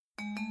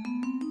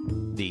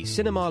The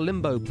Cinema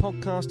Limbo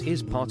podcast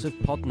is part of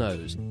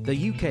Podnose,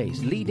 the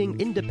UK's leading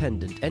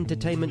independent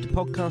entertainment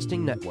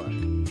podcasting network.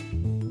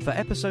 For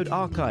episode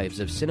archives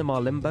of Cinema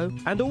Limbo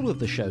and all of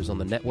the shows on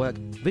the network,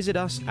 visit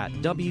us at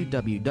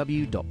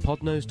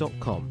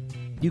www.podnose.com.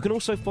 You can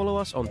also follow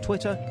us on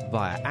Twitter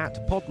via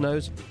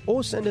 @Podnose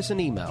or send us an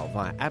email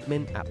via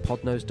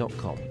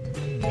admin@podnose.com.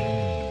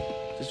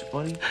 Is this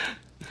funny?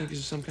 You think this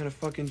is some kind of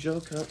fucking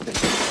joke, huh?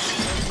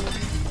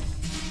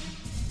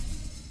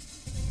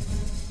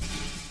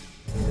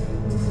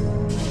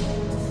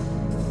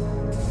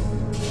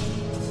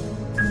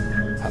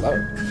 Hello.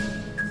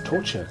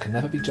 Torture can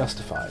never be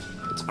justified,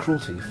 its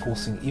cruelty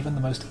forcing even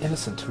the most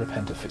innocent to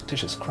repent of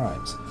fictitious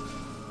crimes.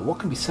 But what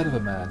can be said of a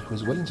man who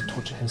is willing to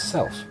torture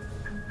himself?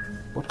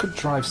 What could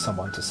drive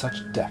someone to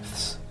such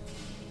depths?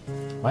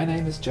 My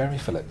name is Jeremy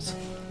Phillips,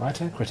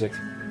 writer, critic,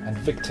 and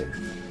victim,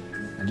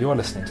 and you are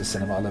listening to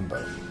Cinema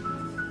Limbo.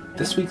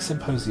 This week's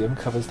symposium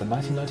covers the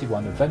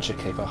 1991 adventure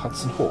caper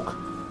Hudson Hawk,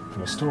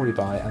 from a story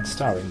by and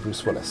starring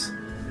Bruce Willis.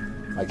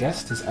 My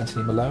guest is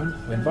Anthony Malone,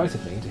 who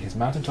invited me to his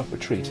mountaintop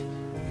retreat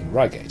in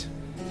Reigate.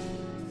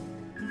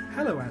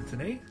 Hello,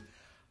 Anthony.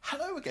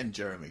 Hello again,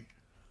 Jeremy.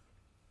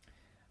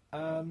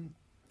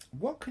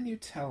 What can you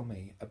tell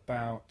me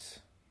about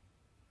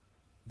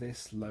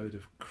this load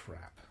of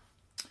crap?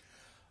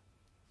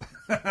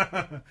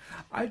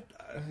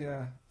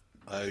 Yeah.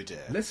 Oh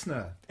dear.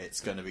 Listener. It's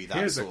going to be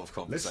that sort of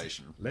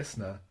conversation.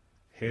 Listener,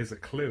 here's a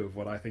clue of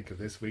what I think of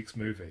this week's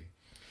movie.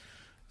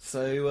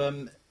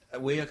 So,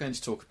 we are going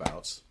to talk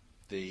about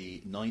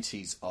the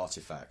 90s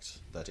artifact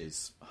that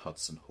is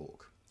Hudson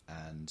Hawk.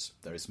 And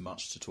there is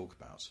much to talk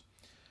about.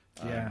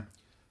 Yeah.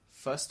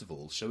 First of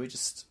all, shall we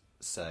just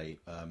say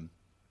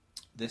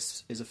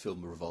this is a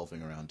film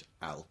revolving around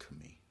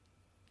alchemy.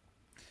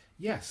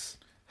 Yes.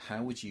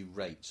 How would you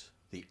rate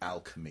the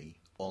alchemy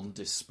on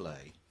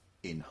display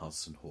in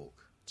Hudson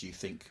Hawk? Do you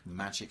think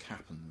magic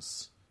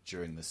happens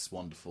during this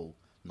wonderful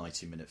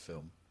 90-minute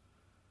film?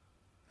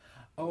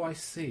 Oh, I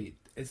see.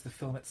 Is the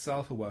film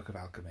itself a work of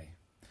alchemy?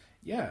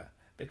 Yeah,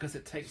 because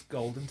it takes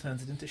gold and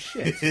turns it into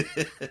shit.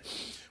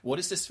 What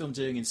is this film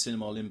doing in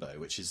Cinema Limbo,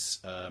 which is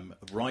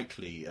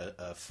rightly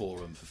a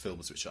forum for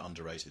films which are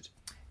underrated?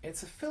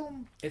 It's a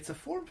forum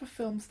for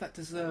films that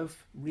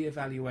deserve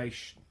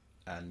re-evaluation.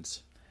 And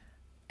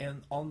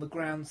on the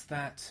grounds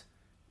that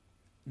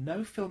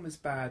no film is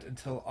bad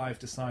until I've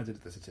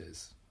decided that it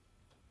is.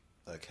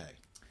 Okay.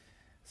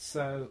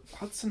 So,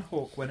 Hudson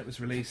Hawk, when it was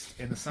released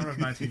in the summer of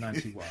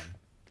 1991...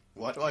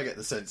 Why do I get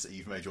the sense that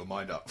you've made your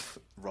mind up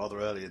rather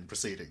early in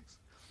proceedings?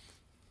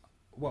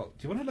 Well,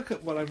 do you want to look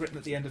at what I've written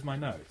at the end of my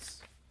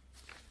notes?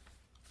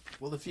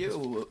 Well, the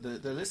viewer,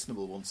 the listener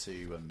will want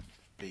to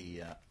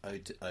be, oh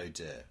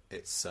dear,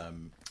 it's...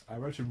 I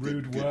wrote a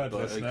rude word,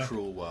 listener. A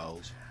cruel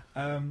world.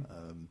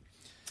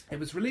 It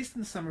was released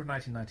in the summer of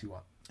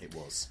 1991. It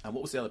was. And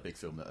what was the other big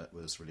film that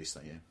was released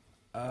that year?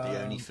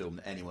 The only film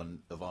that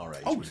anyone of our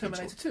age... Oh,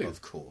 Terminator 2.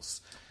 Of course.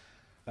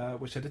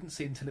 Which I didn't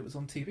see until it was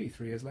on TV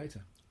 3 years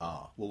later.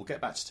 Ah, well, we'll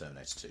get back to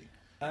Terminator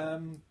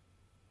 2.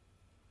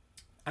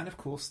 And of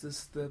course,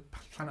 there's the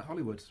Planet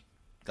Hollywood.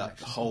 That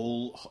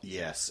whole...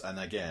 Yes, and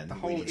again... The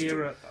whole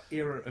era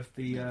of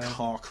the...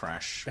 car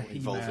crash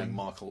involving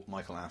Michael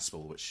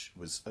Aspel, which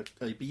was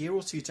a year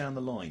or two down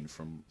the line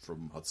from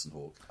Hudson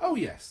Hawk. Oh,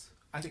 yes.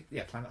 I think,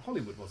 yeah, Planet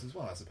Hollywood was as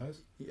well, I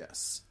suppose.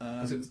 Yes.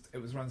 Because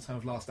it was around the time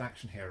of Last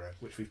Action Hero,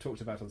 which we've talked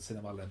about on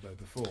Cinema Limbo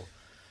before,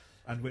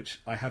 and which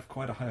I have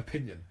quite a high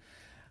opinion.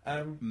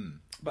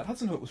 But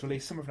Hudson Hawk was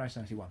released summer of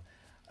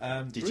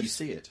 1991. Did you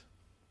see it?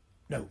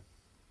 No.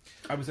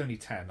 I was only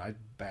 10. I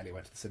barely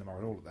went to the cinema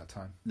at all at that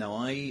time. Now,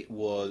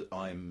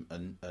 I'm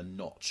a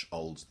notch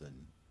older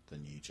than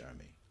you,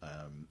 Jeremy.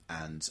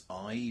 And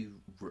I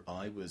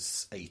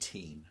was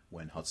 18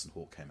 when Hudson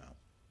Hawk came out.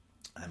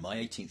 And my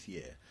 18th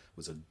year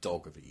was a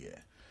dog of a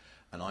year.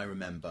 And I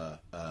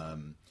remember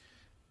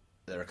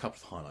there are a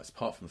couple of highlights,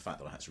 apart from the fact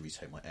that I had to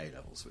retake my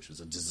A-levels, which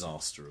was a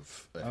disaster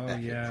of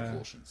epic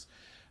proportions.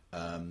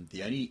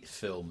 The only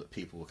film that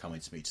people were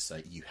coming to me to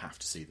say, you have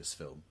to see this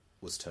film,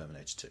 was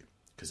Terminator 2,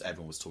 because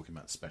everyone was talking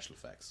about the special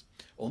effects.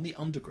 On the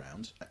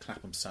Underground, at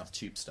Clapham South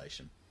Tube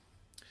Station,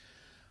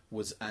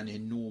 was an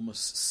enormous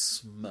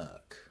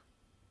smirk.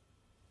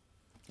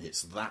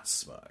 It's that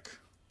smirk.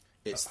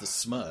 It's the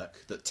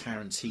smirk that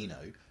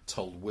Tarantino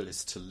told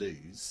Willis to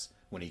lose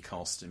when he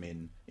cast him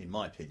in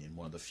my opinion,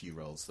 one of the few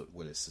roles that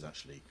Willis has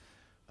actually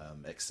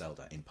excelled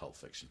at in Pulp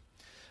Fiction.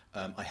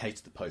 I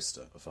hated the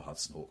poster for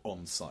Hudson Hawk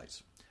on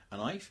site.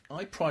 And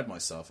I pride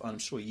myself, and I'm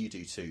sure you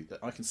do too, that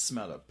I can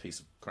smell a piece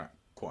of crap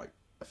quite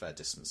a fair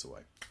distance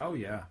away. Oh,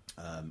 yeah.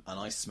 And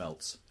I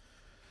smelt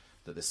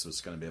that this was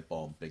going to be a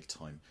bomb big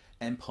time.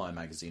 Empire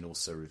magazine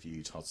also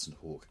reviewed Hudson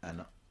Hawk,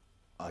 and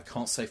I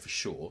can't say for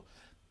sure,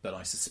 but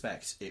I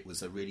suspect it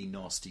was a really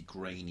nasty,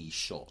 grainy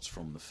shot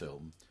from the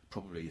film,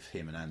 probably of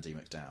him and Andy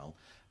McDowell,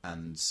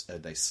 and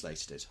they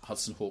slated it.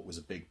 Hudson Hawk was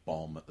a big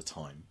bomb at the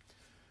time.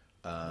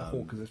 The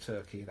Hawkers of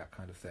Turkey, that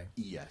kind of thing.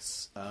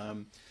 Yes.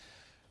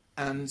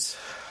 And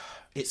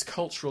its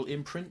cultural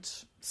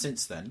imprint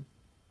since then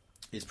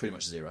is pretty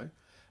much zero.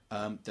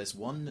 There's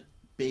one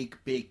big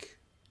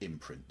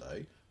imprint,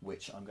 though,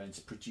 which I'm going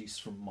to produce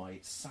from my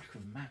sack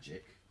of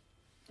magic,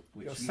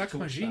 which Your you sac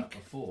talked magique? about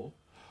before.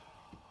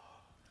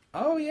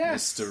 Oh,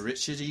 yes. Mr.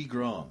 Richard E.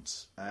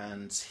 Grant,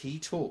 and he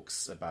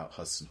talks about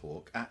Hudson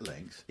Hawk at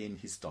length in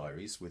his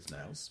diaries with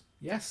nails.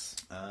 Yes.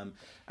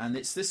 And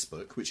it's this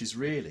book, which is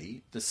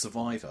really the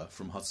survivor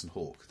from Hudson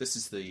Hawk. This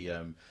is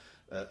the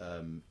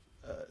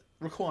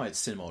required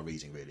cinema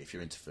reading, really, if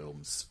you're into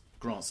films.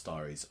 Grant's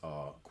diaries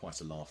are quite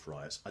a laugh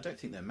riot. I don't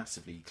think they're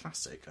massively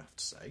classic, I have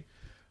to say,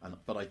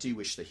 but I do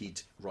wish that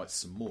he'd write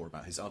some more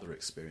about his other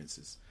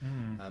experiences.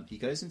 He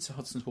goes into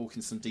Hudson Hawk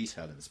in some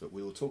detail in this book.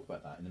 We will talk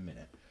about that in a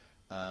minute.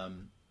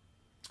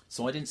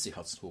 So I didn't see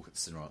Hudson Hawk at the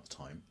cinema at the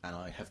time, and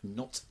I have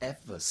not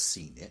ever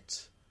seen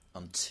it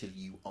until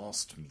you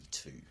asked me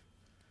to.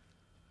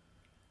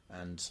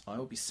 And I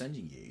will be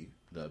sending you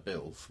the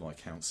bill for my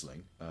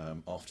counselling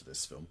after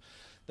this film.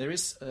 There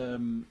is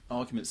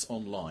arguments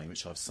online,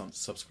 which I've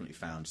subsequently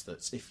found,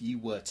 that if you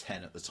were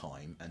 10 at the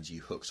time and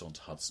you hooked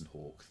onto Hudson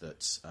Hawk,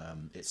 that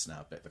it's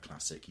now a bit of a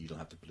classic. You don't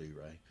have the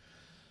Blu-ray.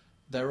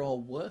 There are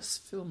worse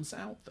films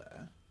out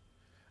there.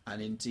 And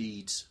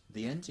indeed,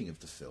 the ending of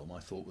the film I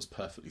thought was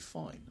perfectly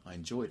fine. I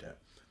enjoyed it.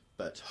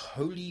 But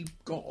holy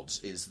God,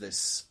 is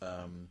this...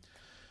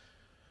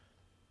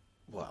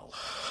 well,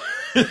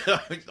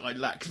 I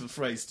lack the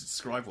phrase to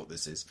describe what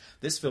this is.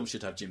 This film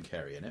should have Jim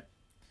Carrey in it,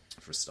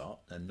 for a start,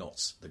 and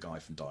not the guy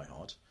from Die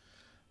Hard.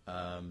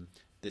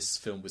 This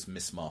film was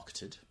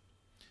mismarketed.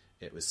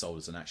 It was sold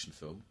as an action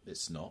film.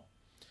 It's not.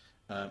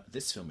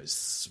 This film is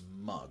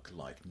smug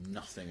like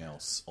nothing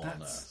else on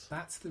earth.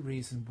 That's the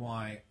reason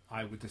why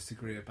I would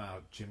disagree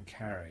about Jim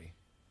Carrey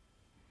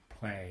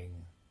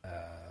playing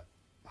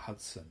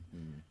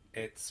Hudson.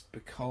 It's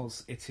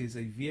because it is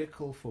a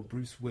vehicle for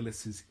Bruce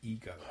Willis's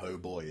ego. Oh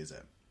boy, is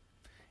it.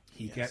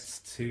 He gets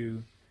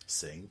to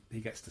sing. He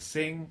gets to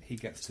sing. He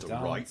gets to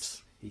dance.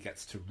 Write. He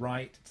gets to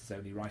write. It's his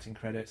only writing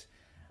credit.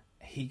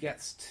 He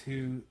gets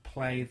to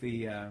play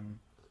the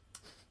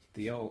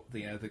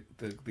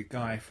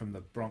guy from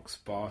the Bronx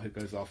bar who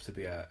goes off to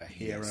be a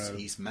hero. Yes,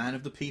 he's man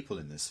of the people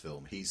in this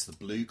film. He's the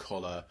blue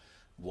collar,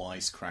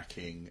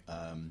 wisecracking,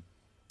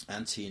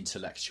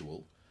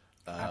 anti-intellectual.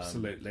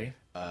 Absolutely.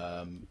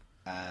 But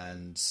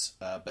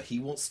he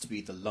wants to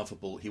be the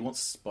lovable. He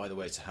wants, by the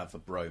way, to have a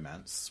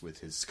bromance with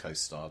his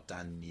co-star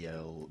Danny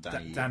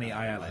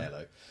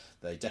Aiello.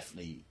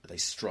 They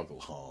struggle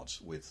hard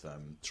with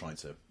trying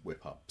to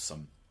whip up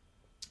some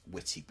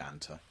witty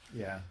banter.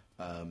 Yeah.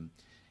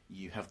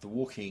 You have the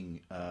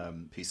walking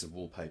piece of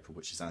wallpaper,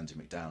 which is Andie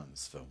MacDowell in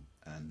this film,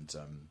 and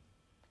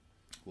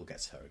we'll get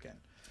to her again.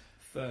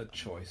 Third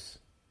choice.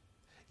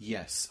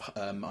 Yes,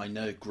 I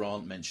know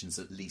Grant mentions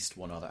at least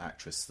one other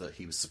actress that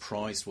he was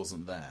surprised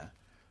wasn't there.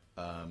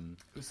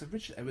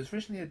 It was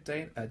originally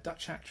a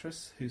Dutch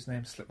actress whose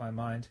name slipped my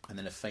mind. And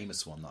then a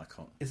famous one that I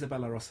can't...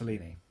 Isabella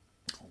Rossellini.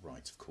 Oh,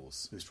 right, of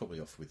course. Who's probably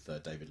off with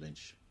David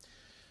Lynch.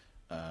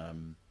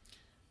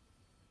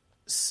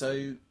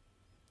 So,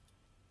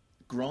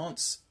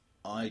 Grant,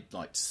 I'd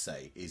like to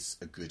say, is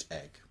a good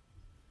egg.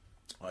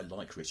 I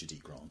like Richard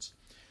E. Grant.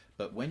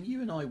 But when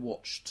you and I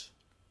watched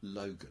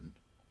Logan...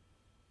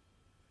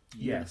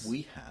 Yes.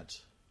 We had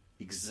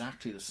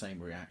exactly the same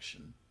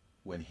reaction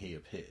when he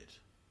appeared.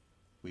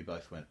 We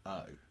both went,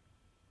 oh,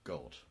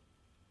 God.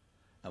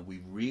 And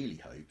we really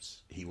hoped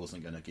he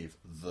wasn't going to give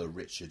the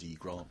Richard E.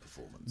 Grant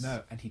performance.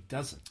 No, and he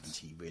doesn't. And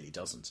he really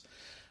doesn't.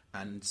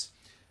 And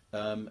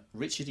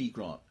Richard E.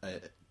 Grant,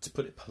 to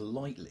put it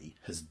politely,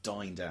 has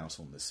dined out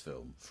on this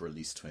film for at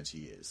least 20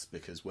 years.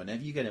 Because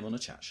whenever you get him on a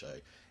chat show,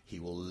 he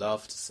will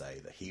love to say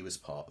that he was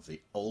part of the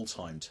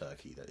old-time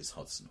turkey that is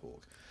Hudson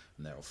Hawk.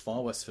 And there are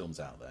far worse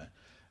films out there,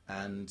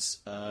 and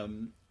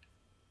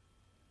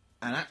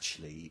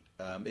actually,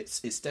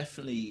 it's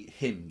definitely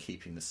him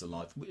keeping this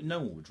alive. No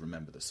one would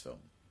remember this film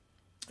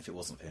if it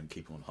wasn't for him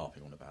keeping on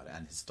harping on about it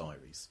and his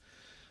diaries.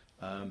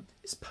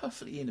 It's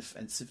perfectly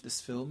inoffensive.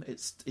 This film,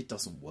 it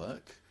doesn't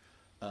work.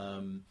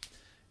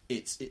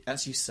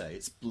 As you say,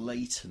 it's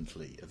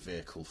blatantly a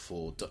vehicle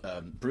for.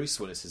 Bruce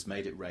Willis has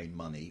made it rain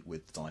money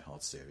with the Die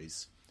Hard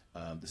series.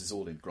 This is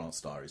all in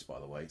Grant's diaries, by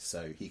the way,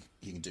 so he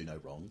can do no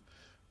wrong.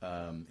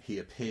 He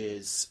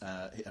appears,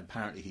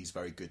 apparently he's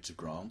very good to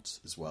Grant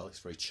as well. He's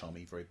very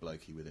chummy, very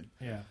blokey with him.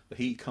 Yeah. But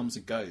he comes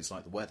and goes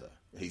like the weather.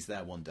 He's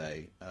there one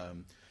day.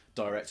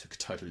 Director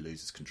totally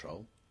loses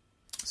control.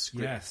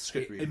 Script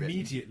rewritten.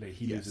 Immediately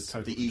he loses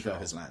total the control. ego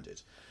has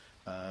landed.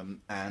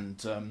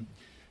 The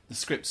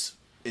script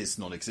is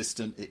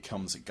non-existent. It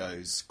comes, it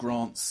goes.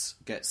 Grant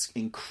gets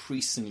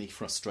increasingly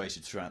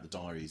frustrated throughout the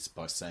diaries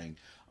by saying,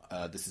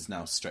 this is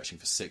now stretching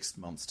for 6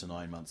 months to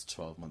 9 months,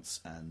 12 months,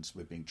 and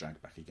we're being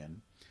dragged back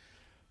again.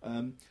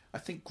 I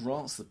think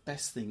Grant's the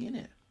best thing in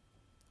it.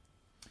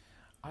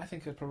 I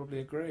think I'd probably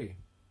agree.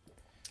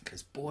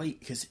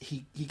 Because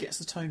he gets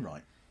the tone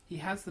right. He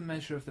has the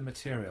measure of the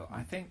material.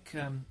 I think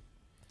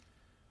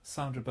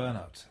Sandra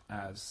Bernhardt,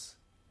 as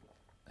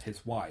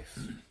his wife,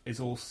 is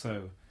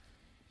also...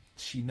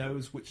 She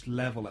knows which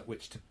level at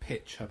which to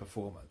pitch her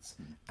performance.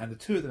 And the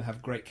two of them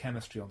have great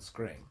chemistry on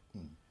screen.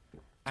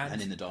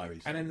 And in the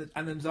diaries. And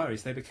in the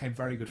diaries, they became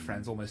very good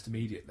friends almost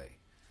immediately.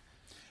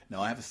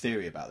 Now, I have a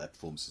theory about their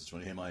performances. Do you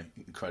want to hear my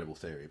incredible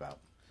theory about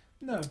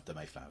the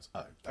Mayflowers?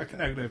 Oh, okay.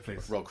 No,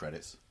 please. Roll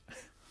credits.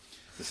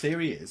 The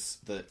theory is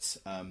that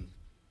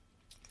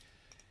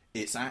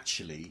it's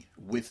actually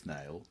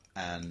Withnail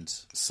and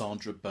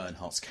Sandra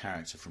Bernhardt's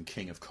character from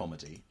King of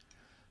Comedy.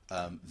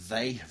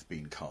 They have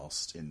been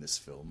cast in this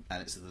film,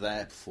 and it's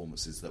their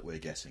performances that we're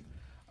getting.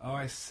 Oh,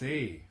 I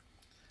see.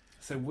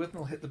 So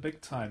Withnail hit the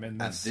big time in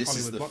this and this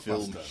Hollywood is the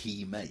blockbuster. film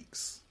he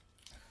makes.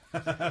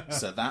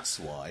 So that's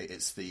why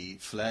it's the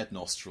flared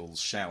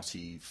nostrils,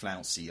 shouty,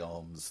 flouncy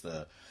arms,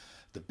 the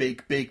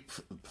big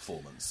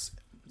performance.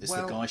 It's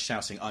the guy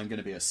shouting, "I'm going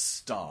to be a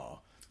star"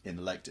 in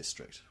the Lake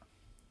District.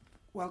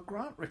 Well,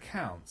 Grant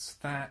recounts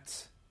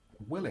that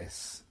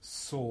Willis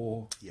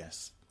saw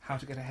How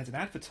to Get Ahead in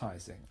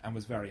Advertising and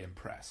was very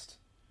impressed,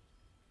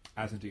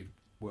 as indeed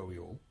were we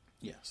all.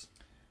 Yes.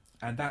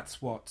 And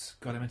that's what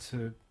got him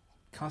into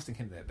casting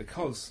him there,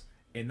 because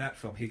in that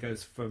film he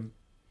goes from,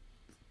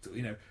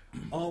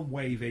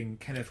 arm-waving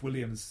Kenneth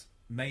Williams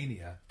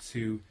mania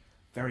to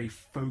very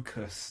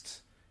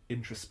focused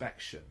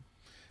introspection.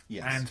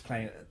 Yes. And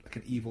playing like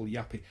an evil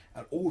yuppie,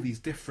 and all these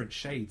different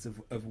shades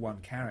of one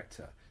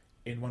character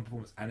in one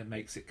performance, and it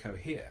makes it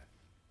cohere.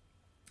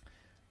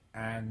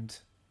 And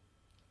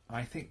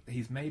I think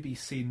he's maybe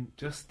seen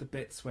just the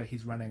bits where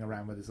he's running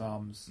around with his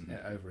arms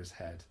over his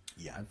head,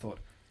 and thought,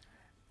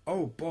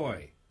 "Oh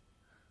boy,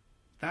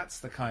 that's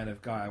the kind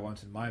of guy I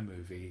want in my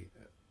movie."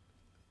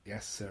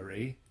 Yes,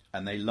 sirree.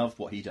 And they love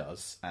what he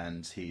does,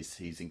 and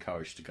he's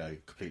encouraged to go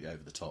completely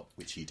over the top,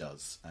 which he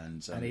does.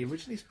 And he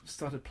originally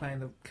started playing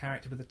the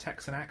character with a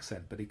Texan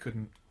accent, but he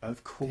couldn't.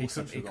 Of course,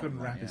 he couldn't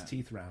wrap his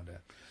teeth around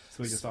it,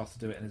 so he just asked to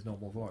do it in his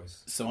normal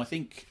voice. So I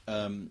think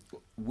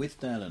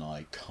Withnail and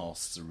I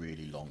casts a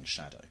really long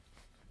shadow.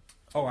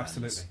 Oh,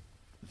 absolutely.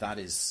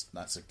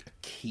 That's a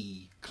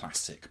key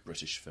classic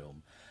British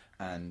film,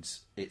 and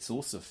it's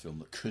also a film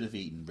that could have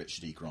eaten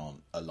Richard E.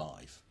 Grant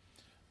alive.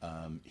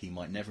 He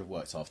might never have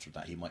worked after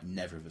that. He might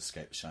never have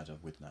escaped the shadow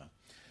of Withnail.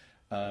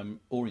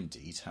 Or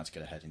indeed, How to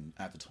Get Ahead in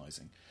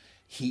Advertising.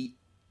 He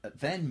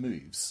then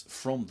moves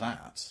from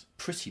that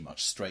pretty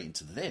much straight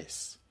into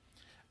this.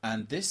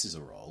 And this is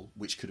a role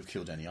which could have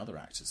killed any other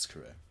actor's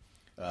career.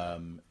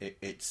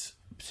 It's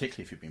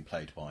particularly if you've been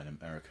played by an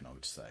American, I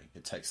would say.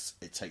 It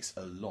takes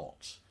a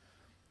lot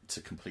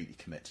to completely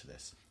commit to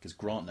this. Because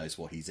Grant knows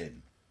what he's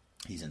in.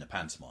 He's in a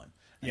pantomime.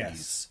 And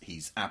yes.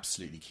 He's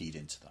absolutely keyed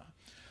into that.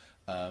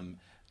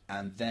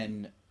 And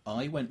then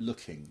I went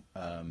looking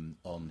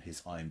on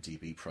his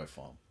IMDb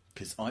profile,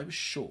 because I was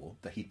sure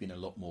that he'd been a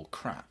lot more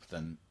crap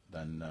than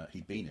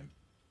he'd been in.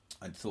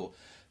 I thought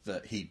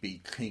that he'd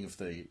be king of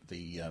the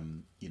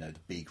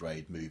B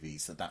grade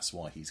movies. That's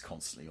why he's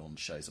constantly on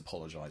shows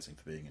apologising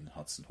for being in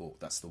Hudson Hawk.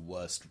 That's the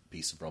worst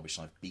piece of rubbish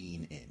I've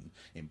been in.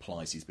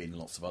 Implies he's been in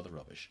lots of other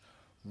rubbish.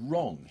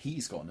 Wrong.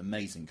 He's got an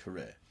amazing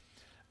career,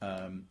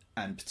 and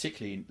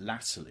particularly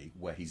latterly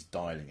where he's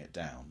dialing it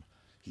down.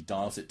 He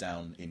dials it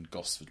down in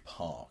Gosford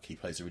Park. He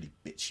plays a really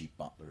bitchy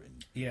butler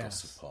in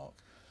Gosford Park.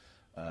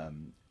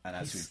 And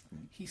as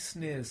he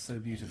sneers so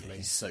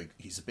beautifully.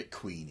 He's a bit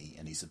queeny,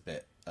 and he's a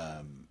bit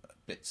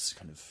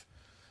kind of.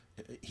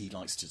 He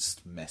likes to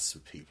just mess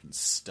with people and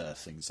stir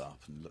things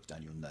up and look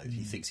down your nose.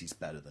 He thinks he's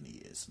better than he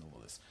is, and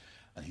all this.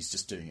 And he's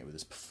just doing it with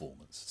his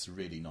performance. It's a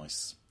really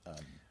nice.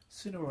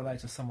 Sooner or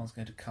later, someone's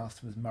going to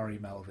cast him as Murray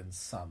Melvin's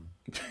son,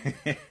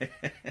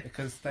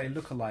 because they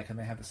look alike and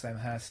they have the same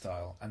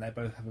hairstyle, and they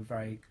both have a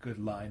very good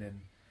line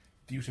in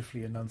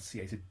beautifully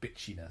enunciated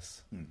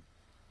bitchiness.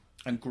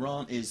 And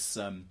Grant is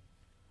I'd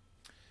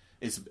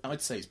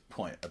say he's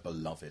quite a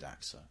beloved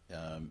actor.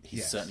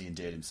 He's certainly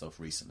endeared himself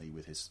recently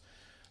with his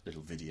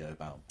little video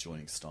about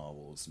joining Star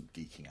Wars and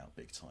geeking out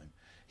big time.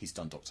 He's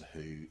done Doctor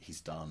Who.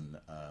 He's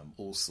done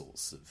all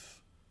sorts of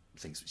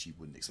things which you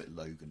wouldn't expect.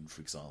 Logan,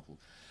 for example.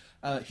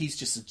 He's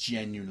just a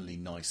genuinely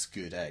nice,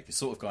 good egg. The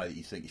sort of guy that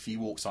you think if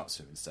you walked up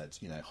to him and said,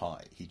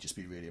 hi, he'd just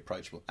be really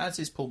approachable. As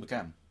is Paul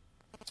McGann.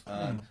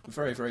 We're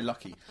very, very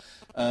lucky.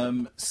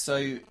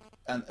 So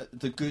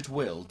the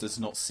goodwill does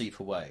not seep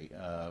away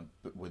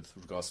but with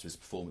regards to his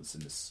performance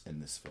in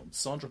this film.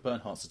 Sandra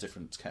Bernhardt's a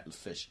different kettle of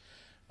fish.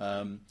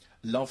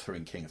 Love her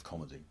in King of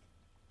Comedy.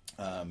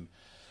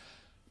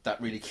 That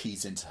really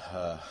keys into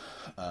her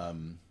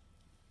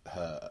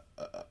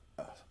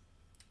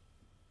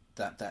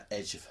that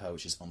edge of her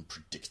which is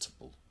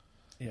unpredictable.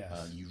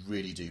 Yes. You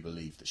really do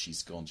believe that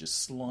she's gone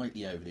just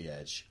slightly over the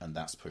edge, and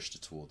that's pushed her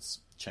towards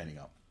chaining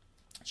up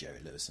Jerry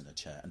Lewis in a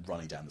chair and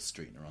running down the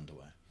street in her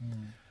underwear.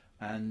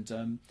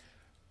 And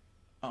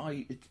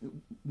I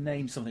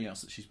name something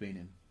else that she's been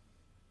in.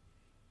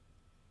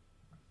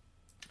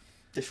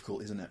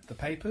 Difficult, isn't it? The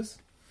Papers?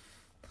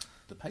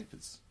 The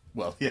Papers.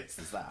 Well, yes,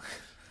 there's that.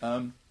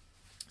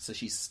 So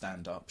she's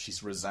stand-up.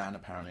 She's Roseanne,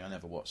 apparently. I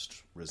never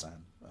watched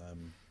Roseanne.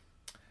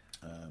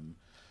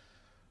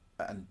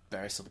 And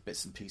various other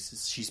bits and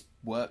pieces. She's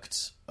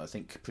worked, I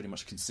think, pretty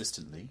much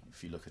consistently,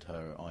 if you look at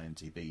her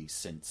IMDb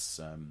since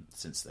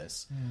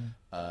this.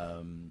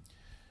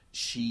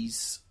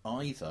 she's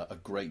either a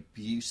great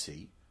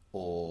beauty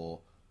or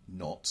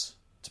not,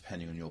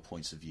 depending on your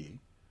point of view.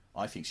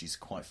 I think she's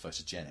quite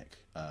photogenic,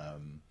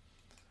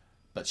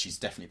 but she's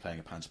definitely playing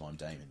a pantomime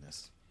dame in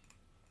this.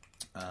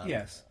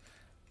 Yes,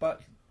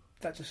 but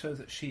that just shows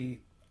that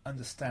she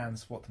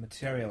understands what the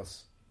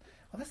materials.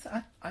 Well,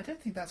 I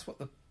don't think that's what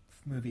the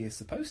movie is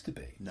supposed to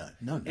be.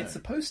 No. It's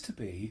supposed to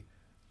be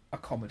a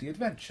comedy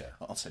adventure.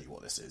 I'll tell you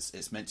what this is.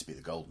 It's meant to be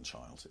The Golden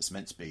Child. It's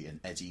meant to be an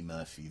Eddie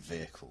Murphy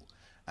vehicle.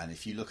 And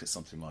if you look at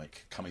something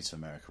like Coming to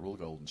America or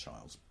The Golden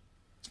Child,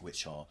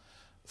 which are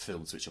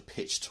films which are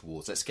pitched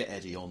towards, let's get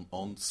Eddie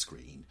on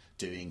screen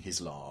doing his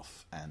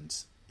laugh and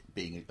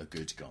being a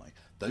good guy.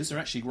 Those are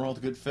actually rather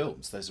good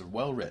films. Those are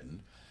well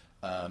written,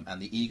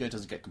 and the ego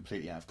doesn't get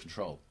completely out of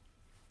control.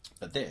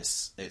 But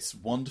this, it's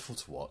wonderful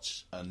to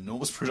watch, and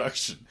Norma's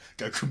production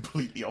go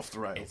completely off the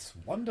rails. It's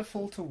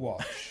wonderful to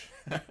watch.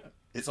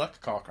 It's like a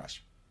car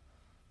crash.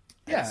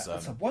 Yeah,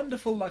 it's a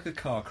wonderful like a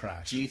car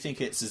crash. Do you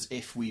think it's as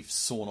if we've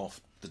sawn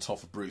off the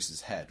top of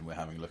Bruce's head and we're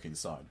having a look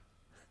inside?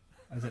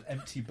 There's an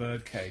empty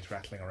birdcage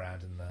rattling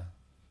around in there.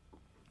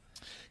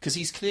 Because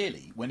he's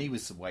clearly, when he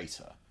was the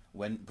waiter,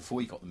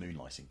 before he got the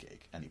moonlighting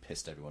gig and he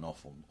pissed everyone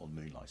off on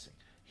moonlighting,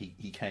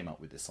 he came up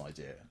with this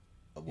idea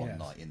one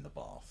night in the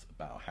bath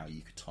about how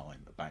you could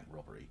time a bank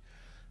robbery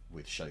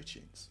with show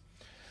tunes.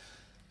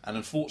 And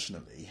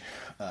unfortunately,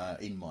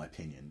 in my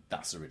opinion,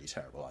 that's a really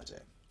terrible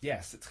idea.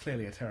 Yes, it's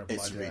clearly a terrible idea.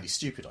 It's a really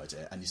stupid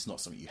idea, and it's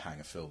not something you hang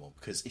a film on,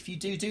 because if you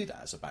do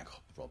that as a bank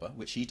robber,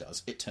 which he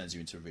does, it turns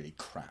you into a really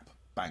crap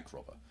bank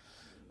robber.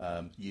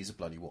 Use a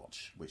bloody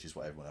watch, which is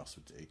what everyone else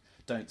would do.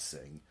 Don't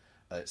sing.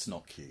 It's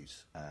not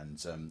cute, and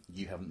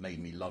you haven't made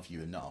me love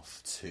you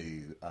enough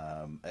to,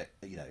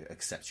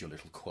 accept your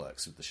little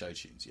quirks with the show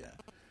tunes yet.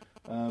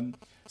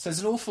 So there's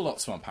an awful lot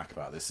to unpack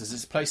about this.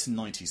 It's placed in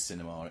 90s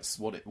cinema. It's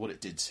what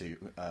it did to.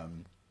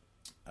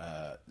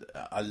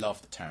 I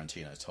love that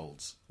Tarantino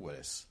told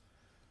Willis,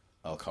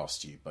 "I'll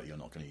cast you, but you're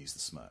not going to use the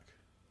smirk."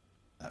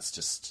 That's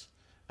just,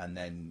 and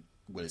then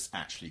Willis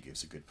actually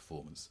gives a good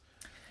performance.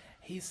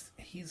 He's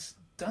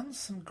done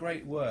some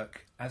great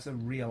work as a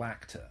real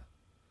actor.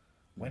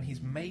 When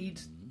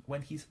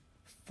he's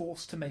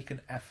forced to make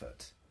an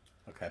effort.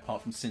 Okay,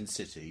 apart from Sin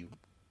City,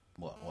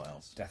 what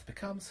else? Death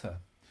Becomes Her.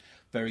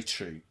 Very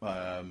true.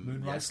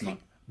 Moonrise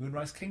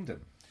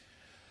Kingdom.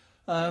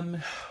 I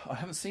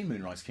haven't seen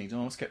Moonrise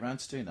Kingdom. I must get round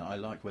to doing that. I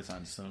like Wes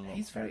Anderson a lot.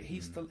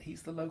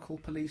 He's the local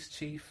police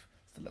chief.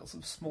 The little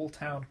sort of small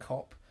town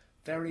cop.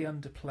 Very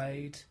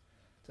underplayed.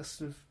 Just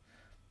sort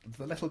of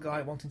the little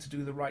guy wanting to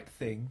do the right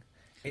thing.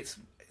 It's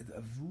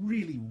a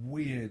really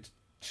weird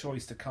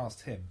choice to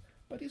cast him,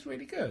 but he's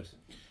really good.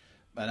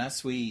 And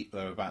as we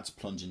are about to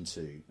plunge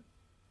into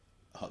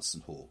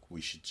Hudson Hawk, we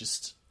should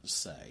just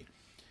say,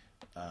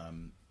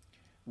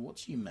 what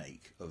do you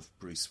make of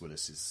Bruce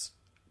Willis's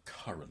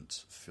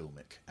current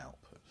filmic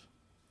output?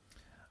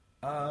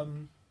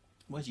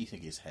 Where do you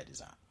think his head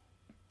is at?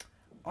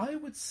 I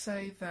would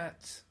say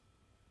that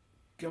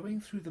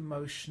going through the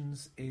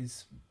motions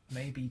is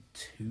maybe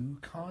too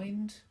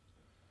kind.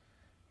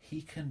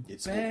 He can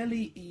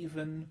barely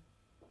even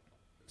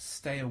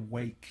stay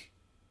awake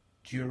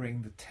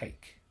during the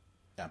take.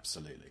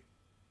 Absolutely.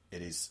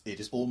 It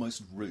is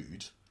almost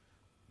rude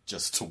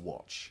just to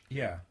watch.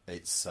 Yeah.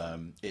 It's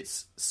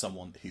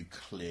someone who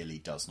clearly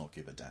does not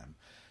give a damn.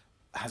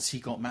 Has he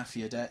got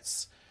mafia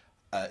debts?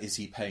 Is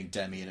he paying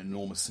Demi an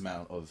enormous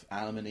amount of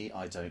alimony?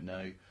 I don't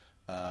know.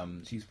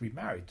 She's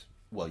remarried.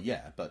 Well,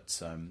 yeah, but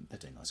they're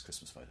doing nice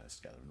Christmas photos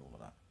together and all of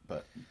that.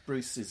 But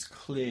Bruce is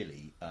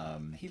clearly...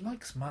 he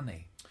likes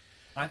money.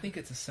 I think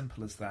it's as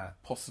simple as that.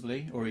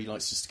 Possibly, or he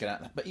likes just to get out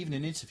there. But even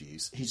in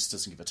interviews, he just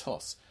doesn't give a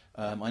toss.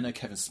 I know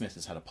Kevin Smith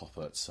has had a pop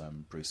at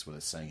Bruce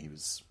Willis saying he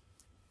was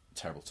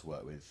terrible to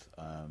work with.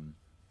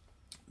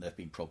 There have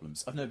been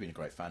problems. I've never been a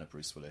great fan of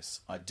Bruce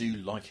Willis. I do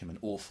like him an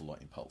awful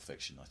lot in Pulp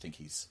Fiction. I think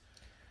he's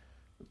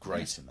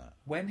great in that.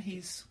 When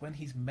he's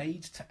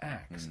made to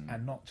act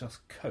and not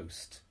just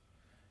coast,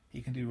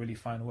 he can do really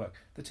fine work.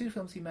 The two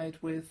films he made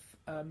with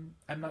M.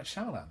 Night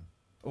Shyamalan,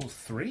 or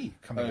three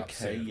coming up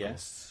soon. Okay,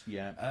 yes,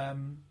 yeah.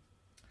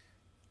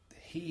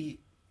 He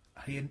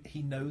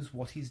knows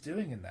what he's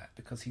doing in that,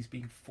 because he's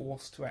being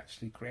forced to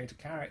actually create a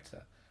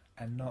character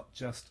and not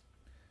just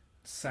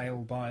sail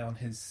by on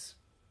his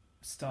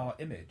star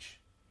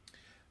image.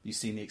 You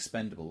seen The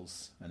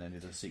Expendables and any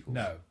of the sequels?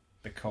 No,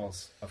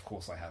 because of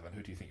course I haven't.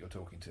 Who do you think you're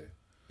talking to?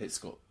 It's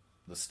got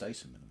the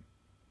Statham in them.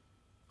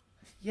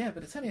 Yeah,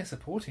 but it's only a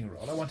supporting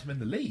role. I want him in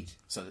the lead.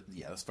 So,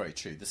 yeah, that's very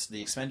true. The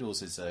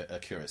Expendables is a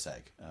curious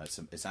egg.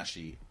 It's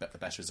actually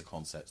better as a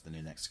concept than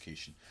in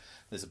execution.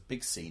 There's a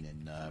big scene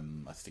in,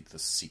 I think, the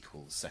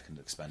sequel, the second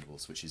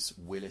Expendables, which is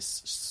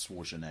Willis,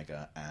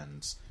 Schwarzenegger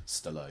and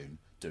Stallone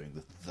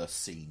doing the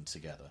scene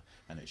together.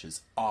 And it's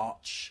as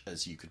arch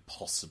as you could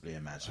possibly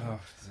imagine. Oh,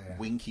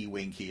 winky,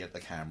 winky at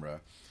the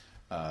camera.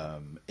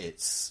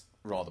 It's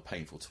rather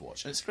painful to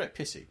watch. And it's a great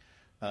pity.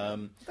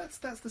 That's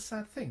the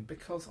sad thing,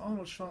 because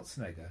Arnold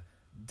Schwarzenegger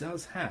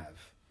does have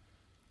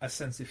a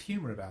sense of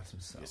humour about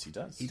himself. Yes, he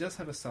does. He does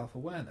have a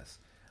self-awareness.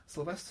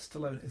 Sylvester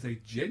Stallone is a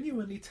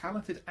genuinely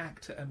talented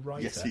actor and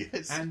writer Yes, he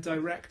is. and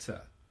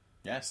director.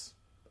 Yes.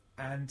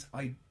 And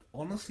I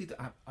honestly,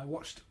 I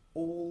watched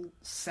all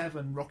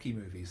 7 Rocky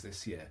movies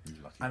this year,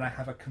 and I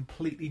have a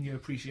completely new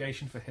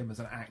appreciation for him as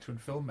an actor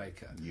and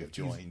filmmaker. You have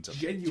joined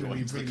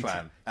genuinely the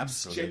clan.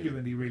 Absolutely.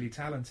 Genuinely really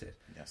talented.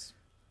 Yes.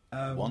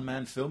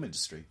 One-man film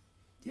industry.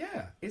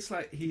 Yeah, it's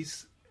like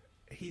he's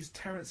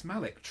Terrence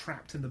Malick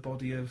trapped in the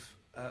body of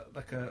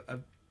like a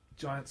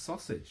giant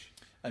sausage.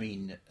 I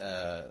mean,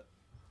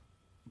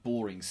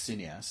 boring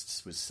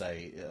cineasts would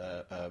say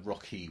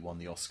Rocky won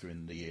the Oscar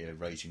in the year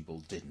Raging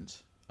Bull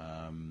didn't.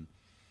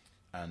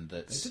 And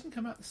that They didn't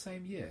come out the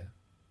same year.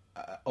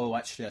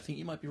 Actually, I think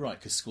you might be right,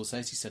 because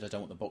Scorsese said, I don't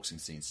want the boxing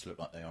scenes to look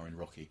like they are in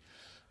Rocky.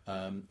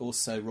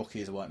 Also,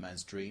 Rocky is a white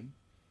man's dream.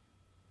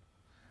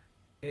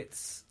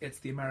 It's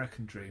the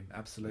American dream,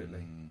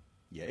 absolutely.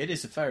 Yeah, it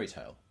is a fairy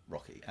tale,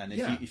 Rocky. And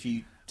if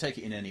you take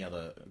it in any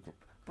other...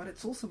 But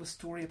it's also a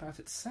story about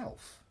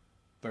itself.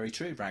 Very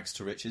true, rags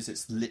to riches.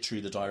 It's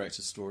literally the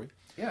director's story.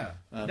 Yeah.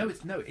 No,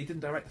 he didn't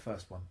direct the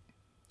first one.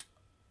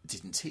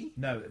 Didn't he?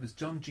 No, it was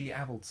John G.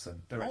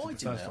 Avildsen directed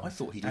the first one. I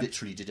thought he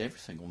literally did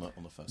everything on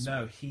the first one.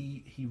 No,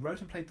 he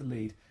wrote and played the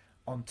lead.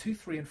 On 2,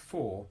 3 and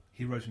 4,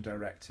 he wrote and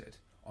directed.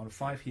 On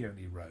 5, he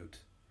only wrote.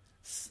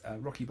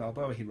 Rocky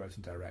Balboa, he wrote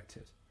and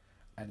directed.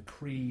 And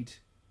Creed,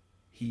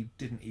 he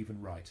didn't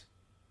even write.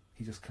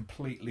 He just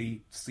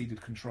completely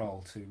ceded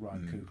control to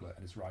Ryan Coogler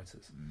and his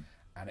writers.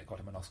 And it got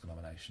him an Oscar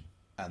nomination.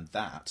 And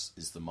that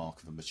is the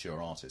mark of a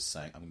mature artist,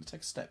 saying, I'm going to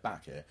take a step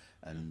back here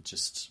and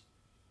just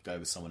go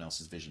with someone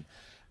else's vision.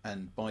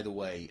 And by the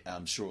way,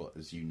 I'm sure,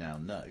 as you now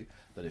know,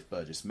 that if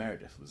Burgess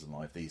Meredith was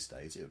alive these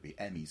days, it would be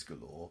Emmys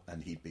galore,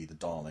 and he'd be the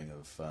darling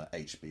of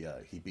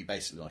HBO. He'd be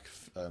basically like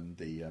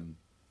the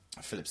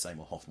Philip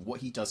Seymour Hoffman. What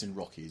he does in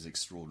Rocky is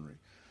extraordinary.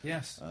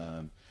 Yes.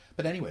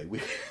 But anyway,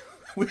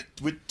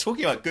 we're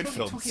talking about good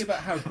films. We're talking about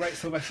how great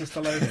Sylvester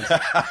Stallone is.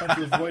 Trying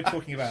to avoid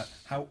talking about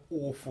how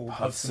awful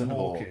Hudson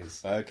Hawk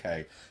is.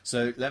 Okay,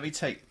 so let me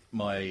take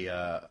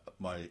my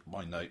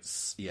my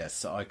notes. Yes,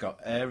 so I got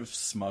Air of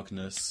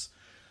Smugness,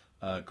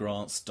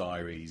 Grant's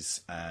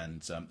Diaries,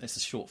 and it's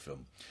a short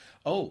film.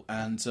 Oh,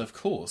 and of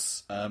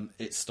course,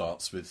 it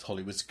starts with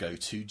Hollywood's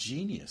go-to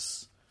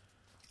genius,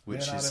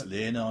 which is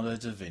Leonardo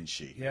da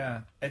Vinci.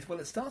 Yeah, it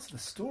starts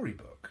with a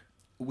storybook.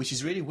 Which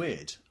is really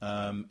weird.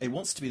 It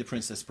wants to be the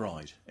Princess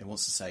Bride. It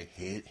wants to say,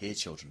 here,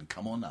 children,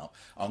 come on up.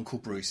 Uncle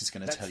Bruce is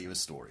going to tell you a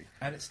story.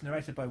 And it's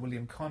narrated by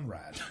William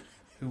Conrad,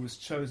 who was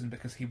chosen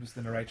because he was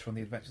the narrator on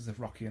The Adventures of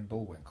Rocky and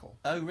Bullwinkle.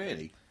 Oh,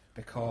 really?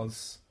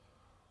 Because,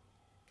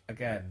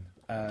 again,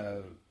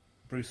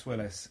 Bruce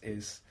Willis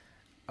is...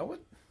 I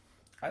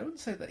wouldn't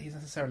say that he's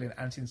necessarily an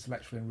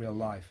anti-intellectual in real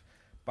life,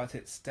 but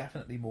it's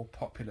definitely more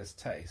populist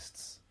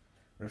tastes,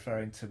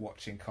 referring to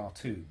watching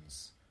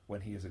cartoons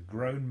when he is a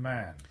grown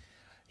man.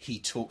 He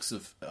talks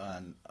of,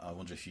 and I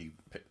wonder if you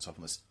picked up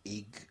on this,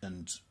 Ig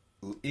and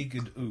Ook. Ig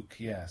and Ook,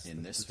 yes.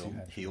 In this film.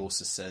 He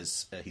also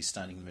says, he's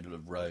standing in the middle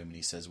of Rome, and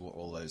he says, what are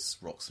all those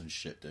rocks and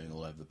shit doing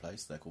all over the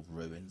place? They're called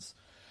ruins.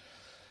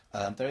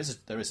 There is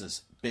a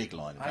big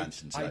line of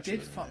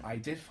anti-intellectualism. I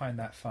did find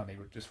that funny,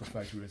 just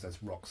referring to ruins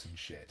as rocks and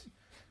shit.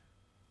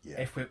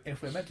 Yeah.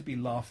 If we're meant to be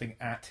laughing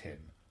at him,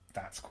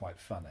 that's quite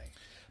funny.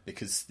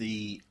 Because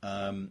the...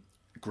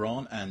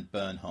 Grant and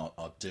Bernhardt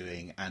are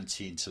doing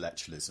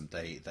anti-intellectualism.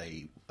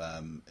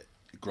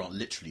 Grant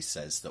literally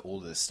says that all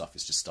of this stuff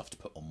is just stuff to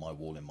put on my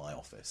wall in my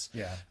office.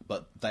 Yeah.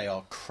 But they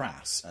are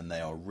crass and they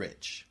are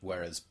rich,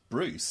 whereas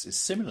Bruce is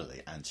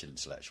similarly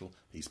anti-intellectual.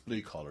 He's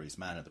blue-collar, he's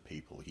man of the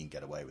people, he can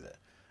get away with it.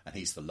 And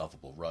he's the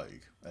lovable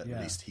rogue. At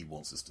least he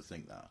wants us to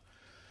think that.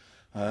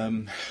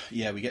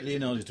 We get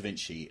Leonardo da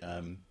Vinci,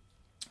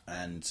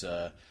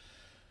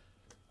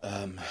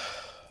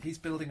 he's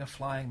building a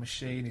flying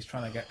machine. He's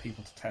trying to get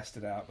people to test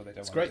it out, but they don't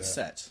want to do it. It's a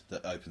great set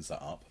that opens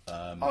that up.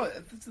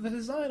 The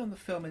design on the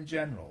film in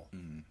general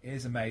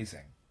is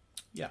amazing.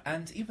 Yeah.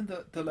 And even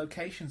the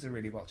locations are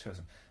really well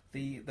chosen.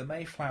 The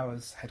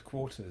Mayflower's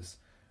headquarters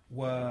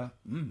were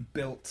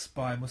built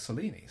by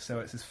Mussolini, so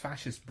it's this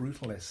fascist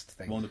brutalist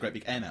thing. One with the great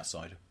big M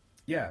outside.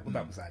 Yeah, well,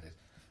 that was added.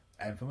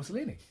 M for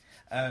Mussolini.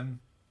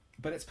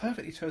 But it's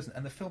perfectly chosen,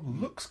 and the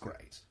film looks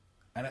great.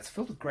 And it's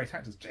filled with great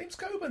actors. James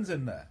Coburn's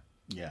in there.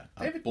 Yeah,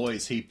 boy,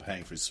 is he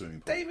paying for his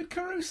swimming pool. David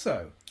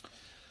Caruso,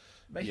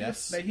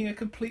 making a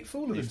complete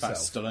fool of himself. In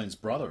fact, Stallone's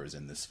brother is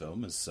in this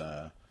film as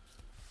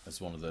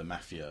one of the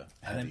mafia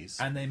heavies.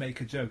 And they make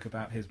a joke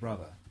about his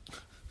brother.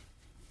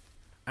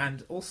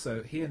 And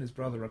also, he and his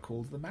brother are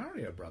called the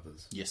Mario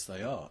Brothers. Yes,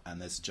 they are. And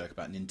there's a joke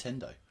about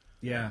Nintendo.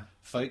 Yeah,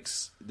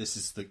 folks,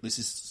 there's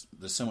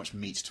so much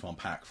meat to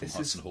unpack from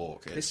Hudson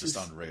Hawk. It's just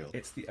unreal.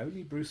 It's the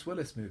only Bruce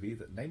Willis movie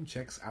that name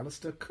checks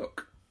Alistair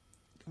Cook.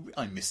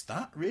 I missed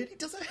that. Really?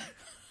 Does it?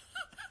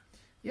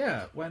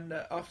 Yeah, when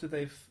after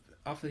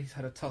he's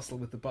had a tussle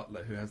with the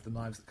butler who has the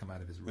knives that come out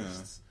of his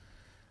wrists,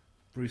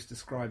 Bruce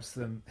describes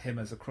him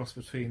as a cross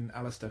between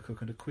Alistair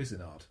Cook and a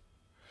Cuisinart.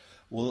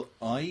 Well,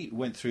 I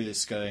went through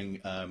this going,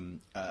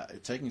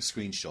 taking a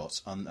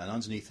screenshot, and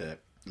underneath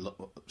it,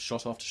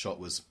 shot after shot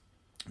was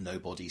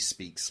 "Nobody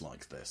speaks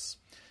like this,"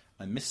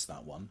 I missed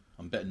that one.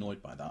 I'm a bit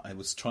annoyed by that. I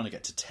was trying to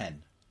get to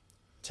 10.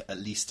 To at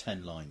least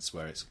 10 lines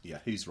where it's,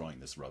 who's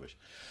writing this rubbish?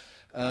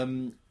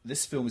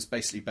 This film is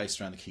basically based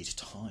around the key to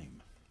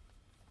time.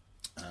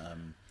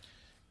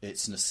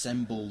 It's an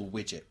assemble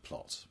widget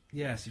plot.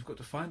 Yes, you've got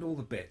to find all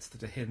the bits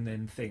that are hidden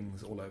in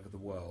things all over the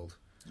world.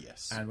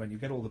 Yes. And when you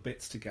get all the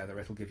bits together,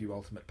 it'll give you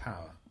ultimate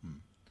power.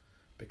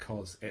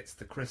 Because it's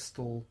the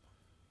crystal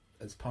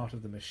as part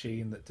of the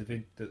machine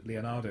that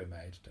Leonardo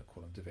made. Don't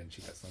call him Da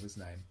Vinci, that's not his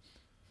name.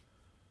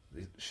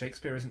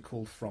 Shakespeare isn't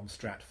called from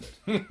Stratford.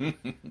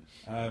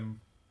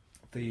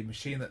 The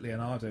machine that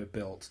Leonardo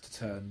built to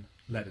turn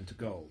lead into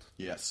gold.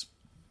 Yes.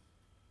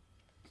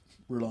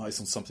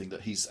 Relies on something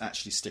that he's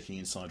actually sticking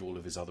inside all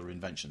of his other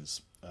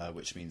inventions,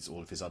 which means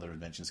all of his other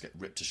inventions get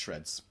ripped to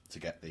shreds to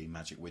get the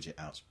magic widget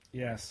out.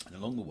 Yes. And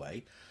along the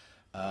way,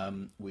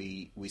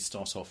 we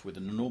start off with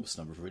an enormous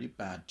number of really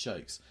bad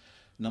jokes.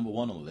 Number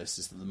one on the list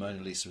is that the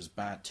Mona Lisa has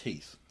bad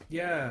teeth.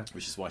 Yeah.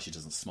 Which is why she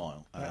doesn't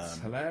smile. That's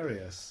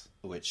hilarious.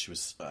 Which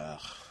was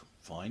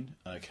fine.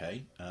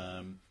 Okay.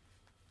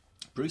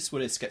 Bruce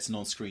Willis gets an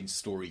on-screen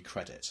story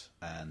credit,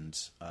 and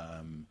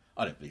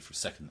I don't believe for a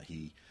second that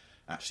he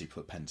actually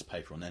put pen to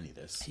paper on any of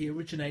this. He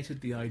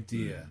originated the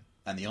idea.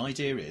 And the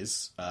idea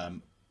is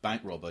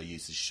bank robber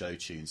uses show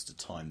tunes to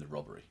time the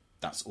robbery.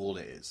 That's all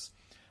it is.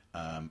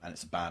 And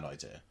it's a bad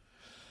idea.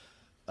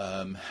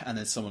 And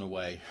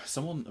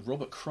then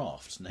Robert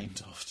Kraft,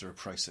 named after a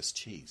processed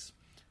cheese,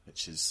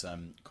 which is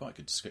quite a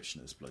good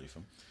description of this bloody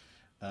film.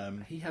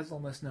 He has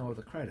almost no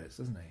other credits,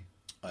 doesn't he?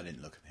 I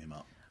didn't look him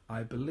up.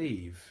 I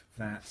believe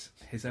that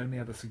his only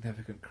other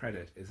significant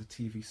credit is a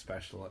TV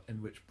special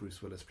in which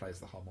Bruce Willis plays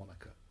the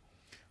harmonica.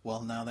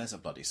 Well, now there's a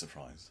bloody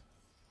surprise.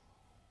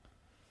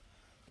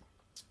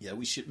 Yeah,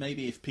 we should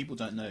maybe, if people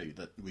don't know,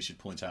 that we should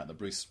point out that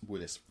Bruce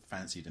Willis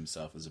fancied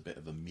himself as a bit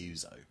of a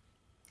muso.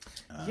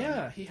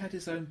 Yeah, he had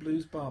his own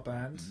blues bar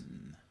band,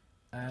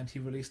 and he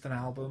released an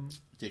album.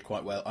 Did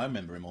quite well. I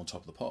remember him on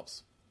Top of the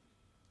Pops,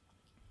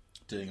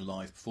 doing a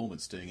live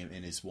performance, doing it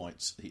in his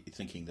white,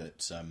 thinking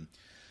that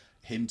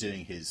him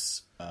doing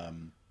his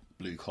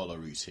blue collar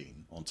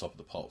routine on Top of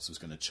the Pops was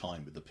going to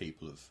chime with the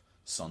people of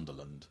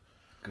Sunderland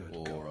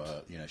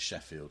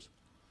Sheffield.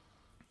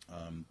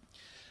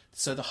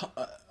 So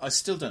I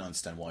still don't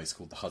understand why he's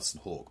called the Hudson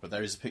Hawk, but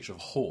there is a picture of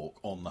a hawk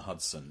on the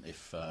Hudson.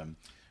 If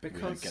we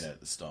don't get it at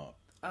the start,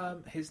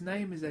 his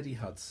name is Eddie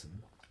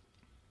Hudson,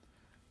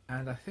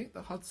 and I think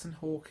the Hudson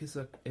Hawk is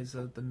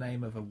the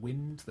name of a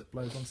wind that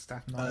blows on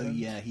Staten Island. Oh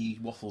yeah, he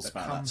waffles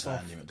about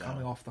that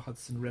coming off the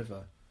Hudson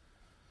River.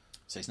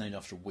 So he's named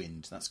after a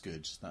wind. That's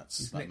good.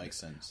 That makes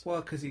sense. Well,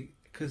 because he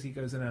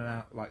goes in and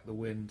out like the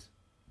wind,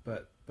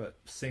 but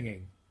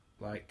singing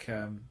like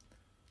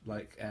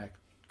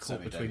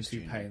caught between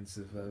two panes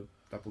of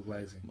double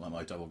glazing. Like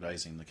my double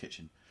glazing in the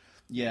kitchen.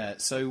 Yeah.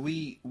 So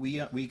we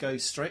go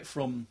straight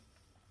from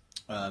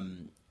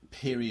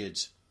period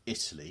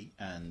Italy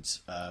and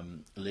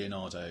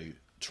Leonardo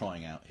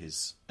trying out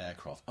his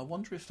aircraft. I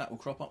wonder if that will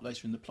crop up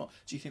later in the plot.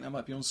 Do you think that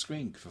might be on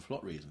screen for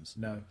plot reasons?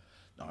 No.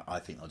 I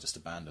think I'll just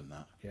abandon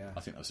that. Yeah. I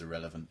think that was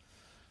irrelevant.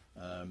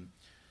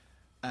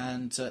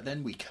 And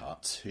then we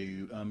cut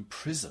to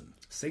prison.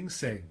 Sing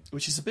Sing.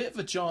 Which is a bit of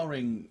a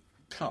jarring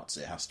cut,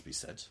 it has to be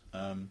said.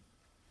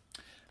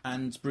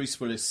 And Bruce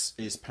Willis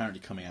is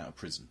apparently coming out of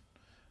prison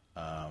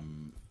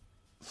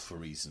for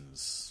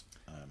reasons...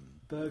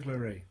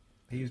 burglary.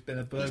 He's been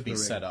a burglary. He's been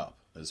set up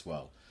as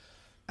well.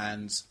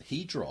 And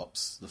he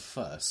drops the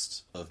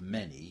first of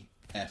many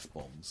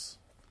F-bombs.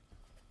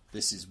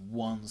 This is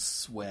one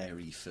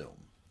sweary film.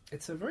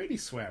 It's a really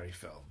sweary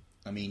film.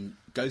 I mean,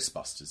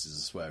 Ghostbusters is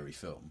a sweary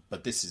film,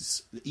 but this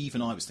is...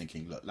 Even I was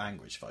thinking, look,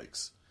 language,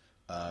 folks.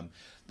 The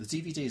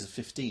DVD is a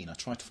 15. I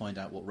tried to find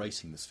out what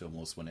rating this film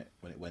was when it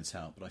went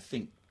out, but I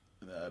think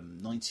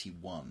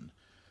 91...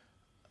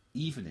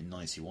 Even in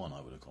 91, I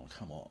would have gone,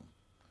 come on.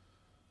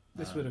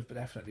 This would have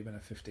definitely been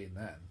a 15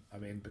 then. I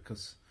mean,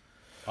 because...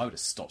 I would have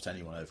stopped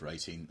anyone over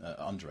 18,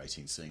 under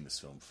 18 seeing this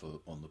film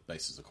on the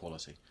basis of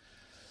quality.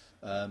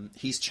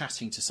 He's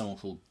chatting to someone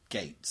called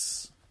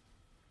Gates.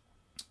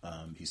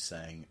 He's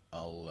saying,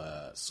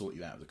 I'll sort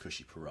you out with a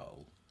cushy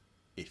parole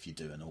if you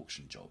do an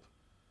auction job.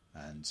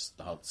 And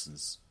the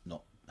Hudson's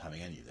not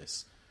having any of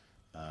this.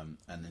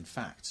 And in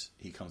fact,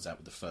 he comes out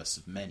with the first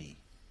of many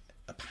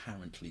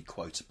apparently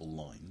quotable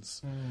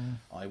lines.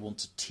 I want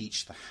to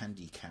teach the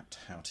handicapped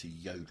how to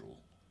yodel.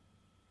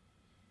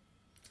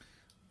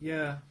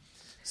 Yeah.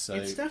 So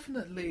it's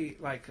definitely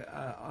like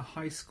a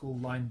high school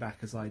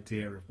linebacker's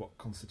idea of what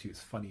constitutes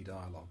funny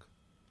dialogue.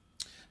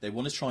 They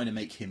want to try to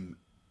make him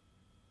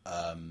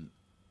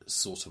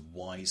sort of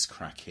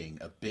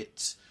wisecracking, a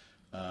bit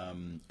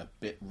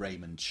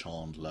Raymond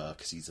Chandler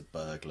because he's a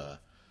burglar.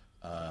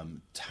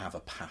 To have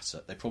a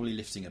patter, they're probably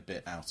lifting a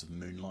bit out of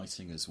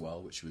Moonlighting as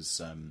well, which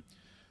was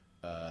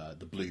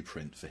the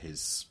blueprint for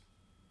his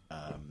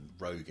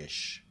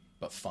roguish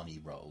but funny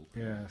role.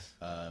 Yes.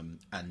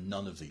 And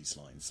none of these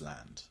lines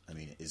land. I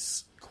mean, it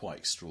is quite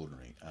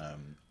extraordinary.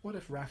 What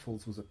if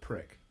Raffles was a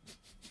prick?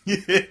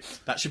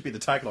 That should be the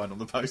tagline on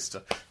the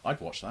poster. I'd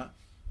watch that.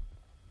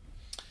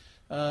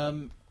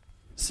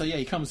 So yeah,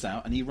 he comes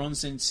out and he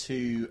runs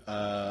into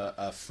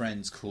a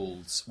friend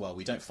called. Well,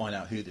 we don't find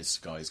out who this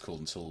guy is called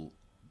until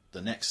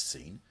the next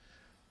scene.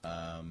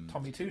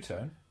 Tommy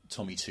Two-Tone.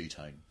 Tommy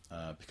Two-Tone,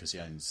 because he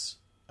owns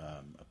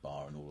a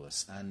bar and all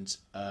this. And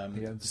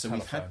so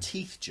we've had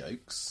teeth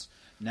jokes.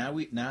 Now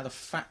the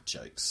fat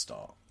jokes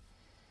start,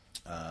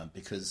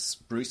 because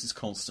Bruce is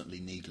constantly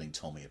needling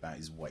Tommy about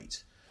his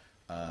weight,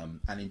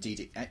 and indeed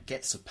it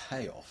gets a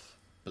payoff.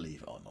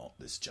 Believe it or not,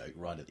 this joke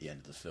right at the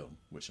end of the film,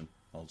 which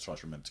I'll try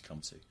to remember to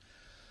come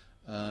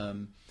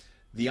to.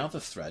 The other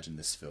thread in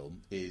this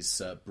film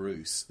is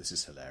Bruce. This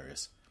is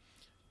hilarious.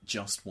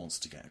 Just wants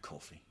to get a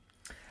coffee.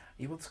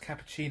 He wants a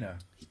cappuccino.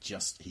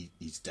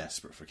 He's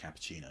desperate for a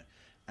cappuccino,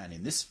 and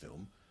in this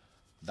film,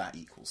 that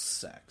equals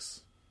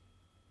sex.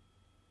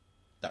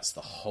 That's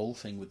the whole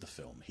thing with the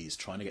film. He's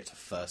trying to get to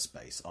first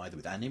base, either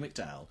with Andie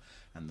MacDowell,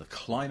 and the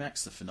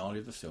climax, the finale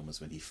of the film,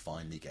 is when he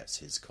finally gets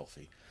his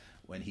coffee.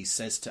 When he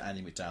says to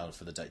Andie MacDowell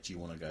for the date, "Do you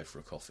want to go for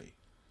a coffee?"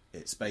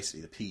 It's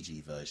basically the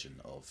PG version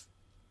of...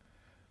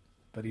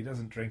 But he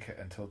doesn't drink it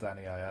until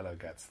Danny Aiello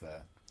gets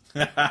there.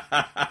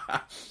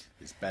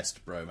 His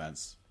best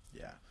bromance.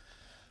 Yeah.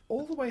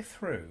 All the way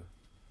through,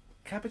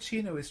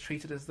 cappuccino is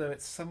treated as though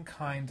it's some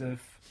kind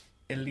of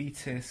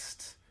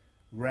elitist,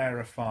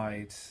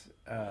 rarefied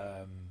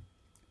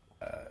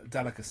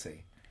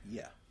delicacy.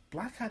 Yeah.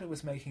 Blackadder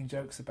was making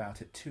jokes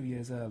about it 2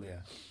 years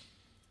earlier,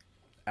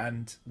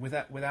 and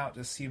without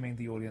assuming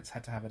the audience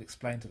had to have it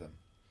explained to them.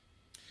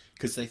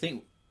 Because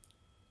they've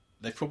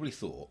probably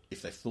thought,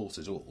 if they've thought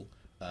at all,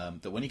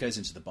 that when he goes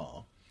into the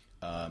bar,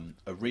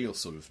 a real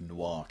sort of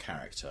noir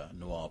character,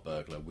 noir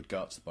burglar, would go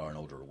up to the bar and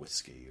order a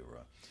whiskey or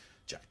a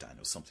Jack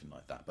Daniels, something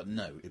like that. But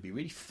no, it'd be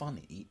really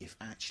funny if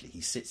actually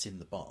he sits in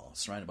the bar,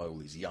 surrounded by all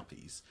these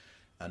yuppies,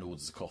 and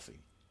orders a coffee.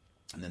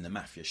 And then the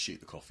mafia shoot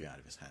the coffee out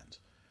of his hand.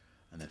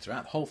 And then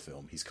throughout the whole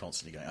film, he's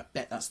constantly going, I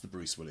bet that's the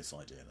Bruce Willis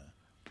idea there.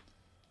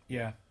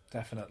 Yeah,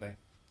 definitely.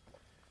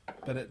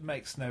 But it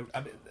makes no...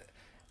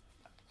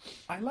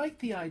 I like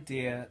the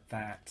idea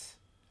that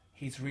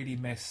he's really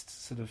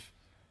missed sort of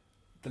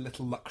the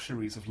little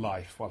luxuries of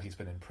life while he's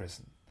been in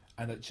prison.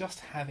 And that just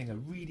having a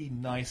really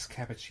nice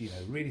cappuccino,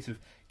 really sort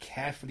of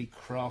carefully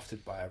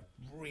crafted by a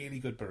really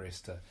good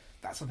barista,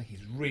 that's something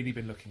he's really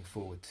been looking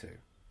forward to.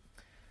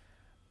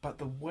 But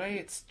the way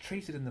it's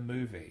treated in the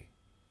movie,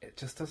 it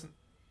just doesn't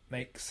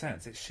make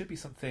sense. It should be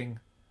something...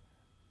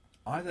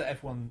 Either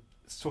everyone's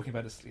talking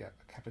about a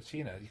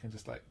cappuccino, you can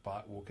just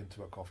walk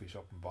into a coffee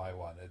shop and buy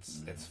one.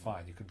 It's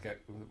fine. You can get...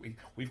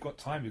 We've got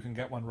time. You can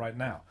get one right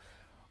now.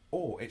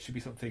 Or it should be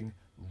something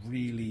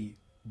really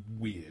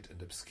weird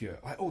and obscure,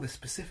 like this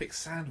specific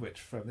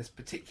sandwich from this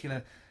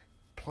particular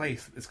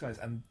place that this guy's,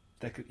 and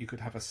you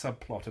could have a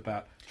subplot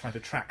about trying to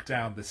track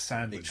down this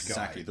sandwich guy.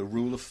 Exactly. The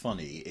rule of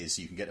funny is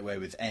you can get away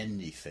with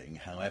anything,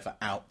 however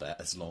out there,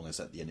 as long as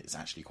at the end it's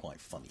actually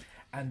quite funny.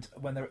 And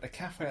when they're at the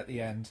cafe at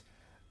the end,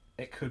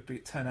 it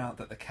could turn out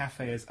that the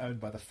cafe is owned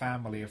by the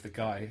family of the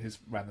guy who's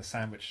ran the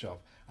sandwich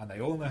shop, and they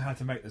all know how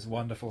to make this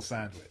wonderful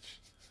sandwich.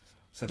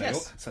 So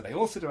they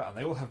all sit around and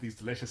they all have these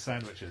delicious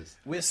sandwiches.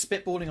 We're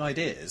spitballing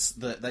ideas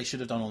that they should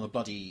have done on the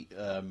bloody...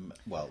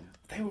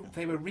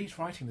 They were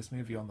rewriting this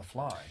movie on the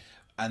fly.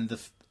 And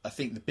I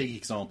think the big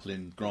example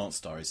in Grant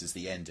Stories is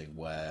the ending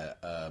where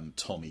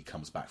Tommy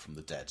comes back from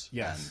the dead.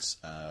 Yes.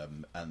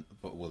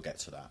 But we'll get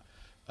to that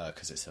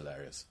because it's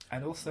hilarious.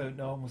 And also,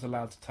 no one was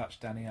allowed to touch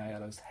Danny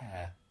Aiello's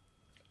hair.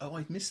 Oh,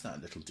 I missed that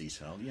little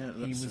detail. Yeah,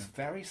 he was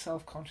very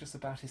self-conscious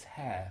about his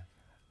hair.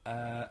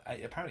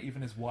 Apparently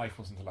even his wife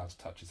wasn't allowed to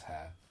touch his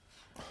hair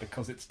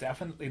because it's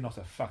definitely not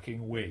a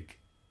fucking wig.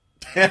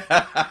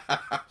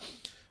 Are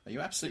you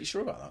absolutely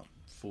sure about that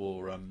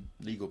for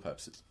legal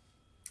purposes?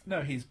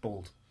 No, he's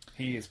bald.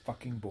 He is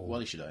fucking bald. Well,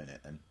 he should own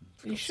it then.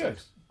 He should.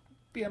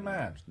 Be a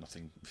man.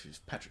 Nothing.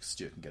 If Patrick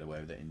Stewart can get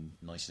away with it in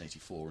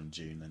 1984 in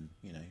June, then,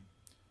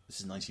 this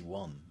is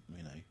 91,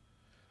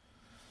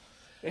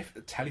 If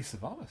Telly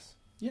Savalas.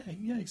 Yeah,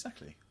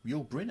 exactly.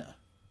 Yul Brynner,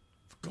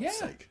 for God's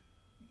sake.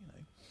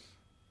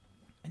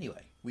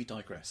 Anyway, we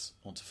digress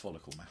onto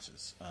follicle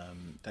matters.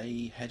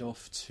 They head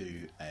off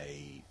to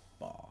a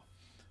bar,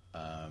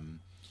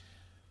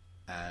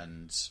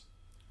 and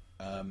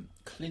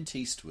Clint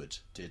Eastwood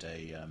did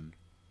a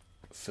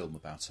film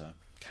about a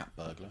cat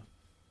burglar,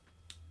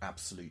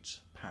 Absolute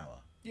Power.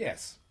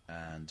 Yes.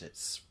 And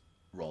it's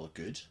rather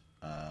good.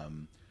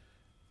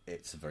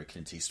 It's a very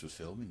Clint Eastwood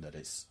film in that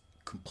it's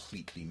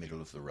completely middle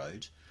of the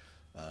road.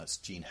 It's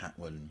Gene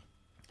Hackman.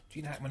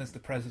 Gene Hackman as the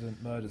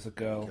president murders a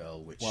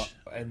girl which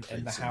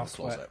in the house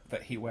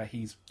where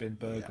he's been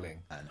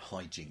burgling, and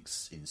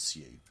hijinks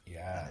ensue.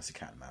 Yeah, and it's a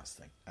cat and mouse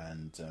thing,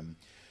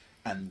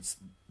 and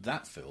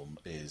that film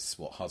is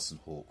what Hudson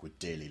Hawk would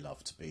dearly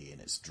love to be in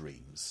its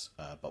dreams,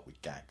 but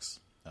with gags.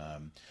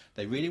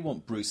 They really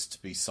want Bruce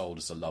to be sold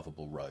as a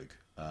lovable rogue,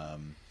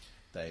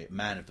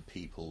 man of the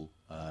people.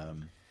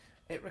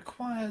 It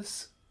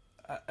requires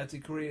a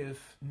degree of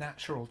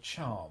natural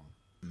charm,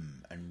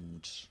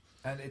 and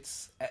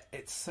it's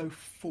so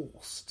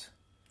forced.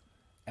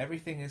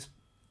 Everything is...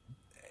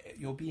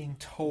 You're being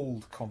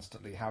told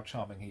constantly how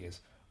charming he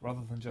is,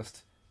 rather than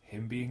just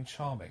him being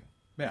charming.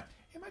 Yeah.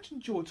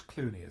 Imagine George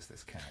Clooney as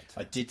this character.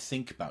 I did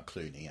think about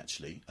Clooney,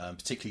 actually,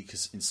 particularly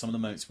because in some of the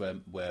moments where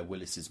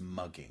Willis is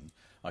mugging,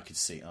 I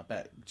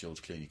bet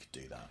George Clooney could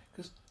do that.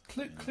 Because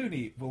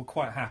Clooney will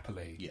quite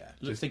happily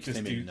think of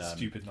him do in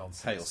stupid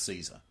nonsense. Hail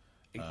Caesar.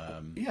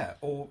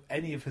 Or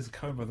any of his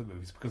Coen Brother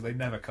movies, because they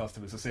never cast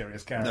him as a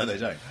serious character. No, they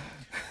don't.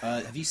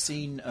 Have you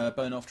seen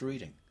Bone After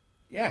Reading?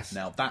 Yes.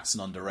 Now, that's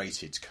an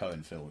underrated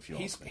Coen film, if you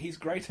ask me. He's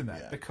great in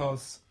that,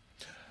 because...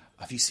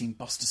 Have you seen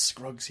Buster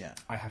Scruggs yet?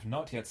 I have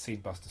not yet seen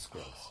Buster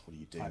Scruggs. What are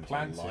you doing I with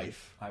plan your to.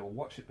 life? I will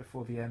watch it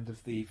before the end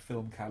of the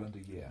film calendar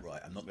year.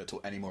 Right, I'm not going to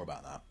talk any more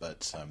about that,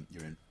 but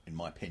you're in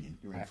my opinion,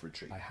 you're in for a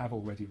treat. I have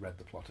already read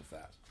the plot of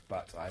that,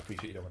 but I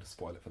appreciate you don't want to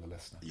spoil it for the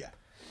listener. Yeah.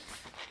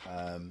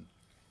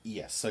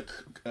 Yes, so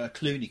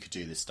Clooney could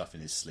do this stuff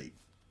in his sleep.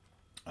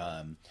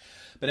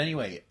 But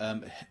anyway...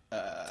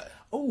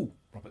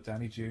 Robert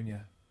Downey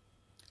Jr.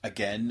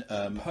 Again,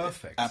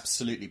 perfect,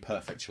 absolutely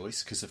perfect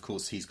choice, because of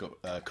course he's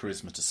got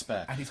charisma to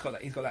spare, and he's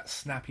got that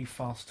snappy,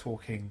 fast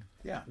talking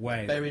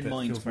way. Bear in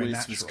mind,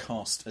 Willis was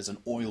cast as an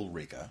oil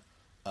rigger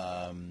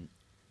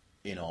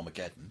in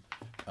Armageddon,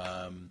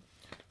 and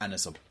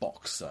as a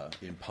boxer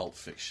in Pulp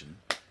Fiction.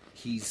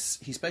 He's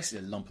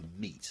basically a lump of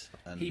meat,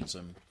 and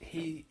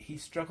he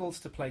struggles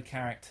to play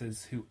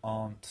characters who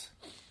aren't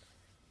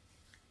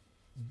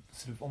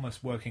sort of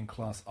almost working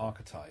class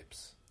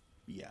archetypes.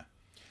 Yeah.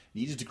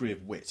 You need a degree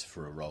of wit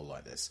for a role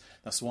like this.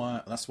 That's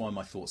why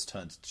my thoughts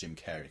turned to Jim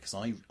Carrey, because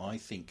I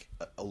think,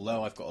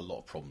 although I've got a lot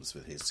of problems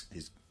with his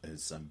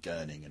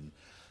gurning and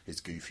his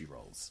goofy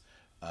roles,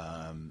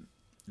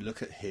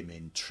 look at him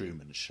in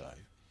Truman Show,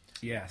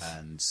 yes,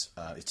 and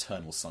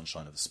Eternal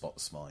Sunshine of the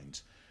Spotless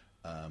Mind.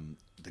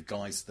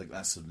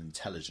 That's an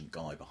intelligent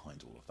guy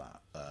behind all of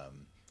that,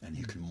 and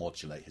you can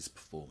modulate his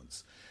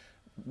performance.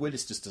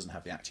 Willis just doesn't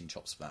have the acting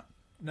chops for that.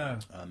 No.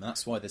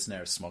 That's why there's an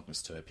air of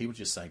smugness to it. People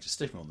just saying, just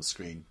stick him on the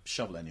screen,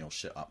 shovel any old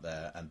shit up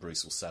there, and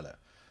Bruce will sell it.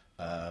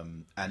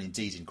 And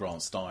indeed, in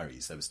Grant's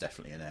Diaries, there was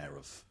definitely an air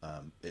of,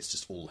 it's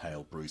just all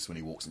hail Bruce when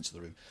he walks into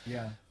the room.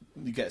 Yeah.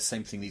 You get the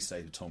same thing these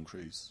days with Tom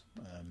Cruise.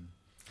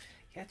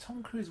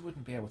 Tom Cruise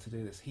wouldn't be able to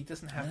do this. He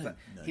doesn't have that.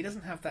 No. He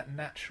doesn't have that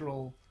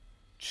natural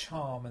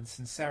charm and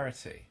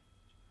sincerity.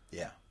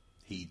 Yeah.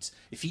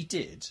 If he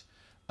did,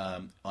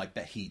 I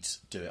bet he'd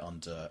do it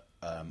under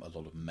a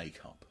lot of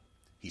makeup.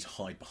 He'd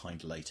hide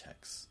behind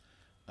latex,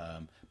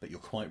 but you're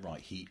quite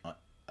right.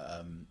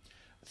 I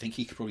think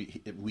he could probably.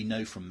 We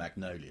know from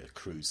Magnolia,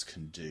 Cruise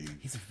can do.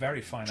 He's a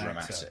very fine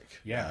dramatic. Actor.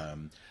 Yeah,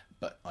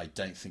 but I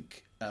don't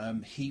think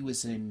he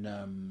was in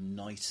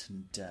Night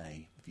and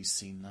Day. Have you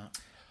seen that?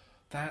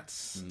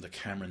 That's the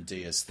Cameron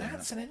Diaz thing.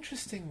 That's an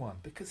interesting one,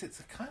 because it's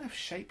a kind of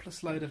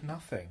shapeless load of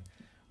nothing,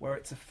 where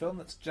it's a film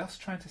that's just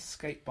trying to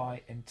skate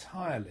by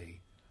entirely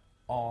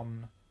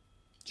on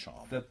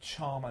the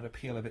charm and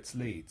appeal of its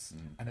leads,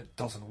 and it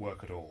doesn't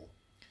work at all.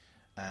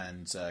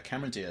 And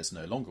Cameron Diaz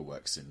no longer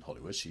works in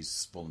Hollywood.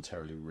 She's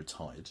voluntarily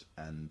retired,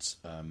 and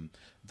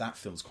that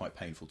film's quite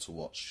painful to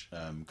watch,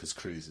 because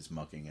Cruise is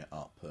mugging it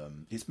up.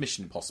 It's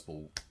Mission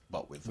Impossible,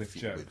 but with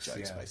jokes,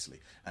 basically,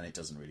 and it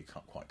doesn't really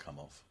quite come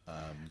off.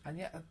 And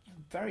yet,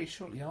 very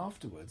shortly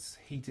afterwards,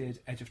 he did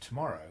Edge of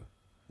Tomorrow,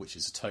 which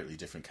is a totally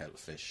different kettle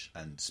of fish,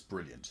 and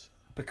brilliant.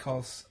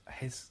 Because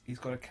he's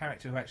got a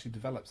character who actually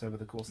develops over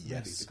the course of the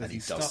movie. Because and he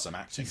does some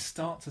acting. He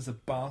starts as a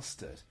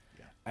bastard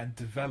and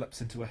develops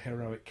into a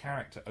heroic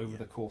character over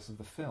the course of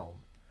the film.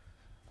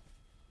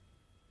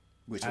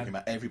 We're talking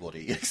about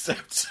everybody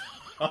except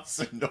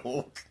Hudson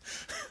Hawk.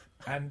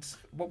 And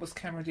what was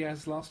Cameron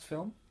Diaz's last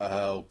film?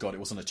 Oh, God, it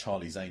wasn't a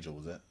Charlie's Angel,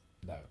 was it?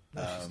 No,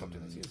 she stopped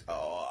doing this years ago.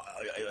 Oh,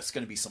 it's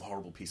going to be some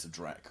horrible piece of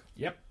dreck.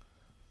 Yep.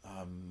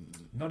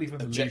 Not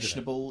even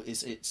objectionable.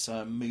 Is it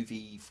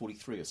movie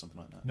 43 or something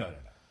like that? No.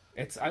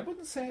 I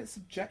wouldn't say it's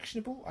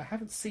objectionable. I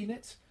haven't seen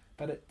it,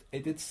 but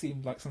it did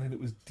seem like something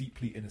that was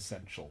deeply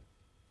inessential.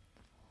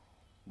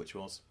 Which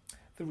was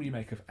the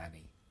remake of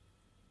Annie.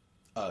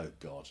 Oh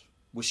God,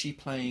 was she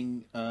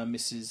playing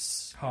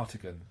Mrs.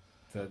 Hartigan,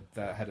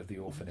 the head of the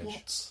orphanage?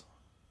 What?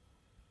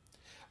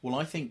 Well,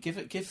 I think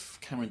give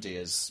Cameron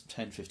Diaz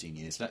 10, 15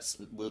 years.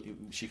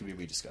 She can be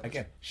rediscovered.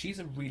 Again, she's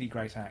a really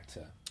great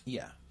actor.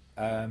 Yeah.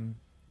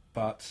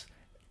 But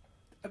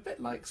a bit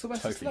like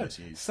Sylvester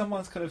Stallone.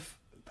 Someone's kind of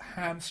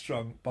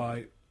hamstrung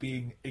by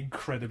being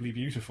incredibly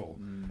beautiful.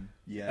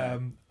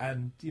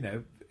 And,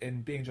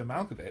 in Being John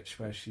Malkovich,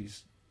 where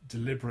she's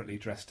deliberately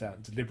dressed out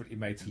and deliberately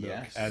made to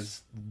look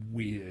as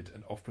weird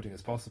and off-putting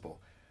as possible,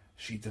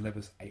 she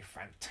delivers a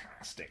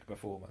fantastic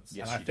performance.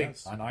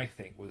 Yes, and I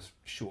think was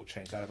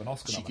shortchanged out of an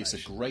Oscar nomination. She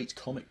gives a great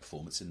comic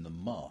performance in The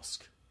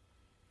Mask.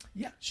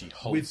 Yeah. She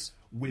holds...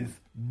 With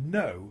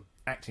no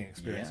acting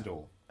experience at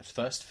all.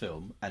 First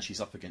film, and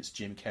she's up against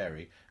Jim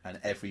Carrey and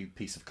every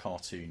piece of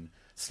cartoon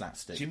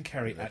slapstick. Jim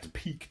Carrey at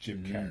peak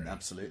Jim Carrey.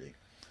 Absolutely.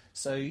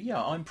 So,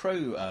 yeah, I'm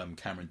pro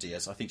Cameron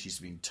Diaz. I think she's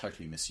been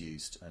totally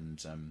misused,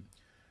 and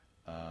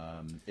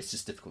it's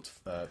just difficult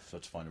to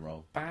find a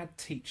role. Bad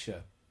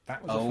Teacher.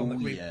 That was a film that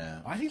really, yeah.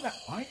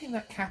 I think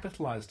that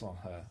capitalised on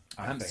her.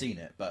 I haven't seen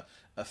it, but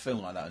a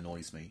film like that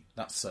annoys me.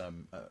 That's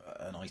an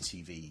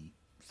ITV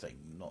thing,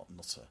 not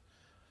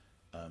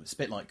a. It's a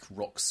bit like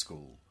Rock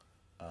School.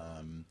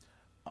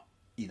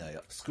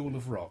 School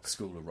of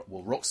Rock.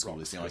 Well, Rock School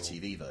Rock is the School.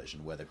 ITV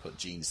version where they put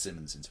Gene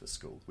Simmons into a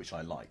school, which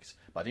I liked.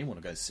 But I didn't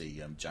want to go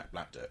see Jack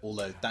Black do it,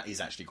 although that is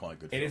actually quite a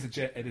good film. It is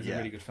a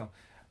really good film.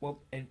 Well,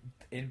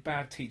 in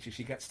Bad Teacher,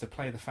 she gets to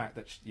play the fact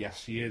that,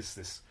 she is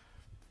this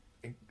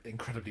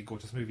incredibly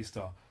gorgeous movie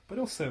star, but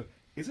also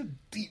is a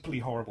deeply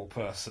horrible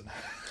person.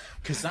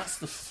 Because that's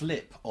the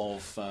flip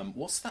of...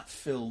 what's that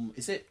film?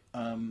 Is it...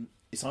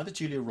 it's either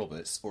Julia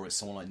Roberts or it's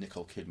someone like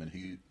Nicole Kidman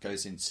who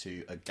goes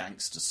into a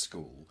gangster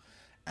school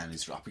and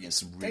is up against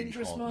some really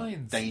Dangerous hard...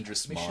 Minds.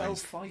 Dangerous Michelle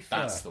Minds. Pfeiffer.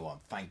 That's the one.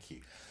 Thank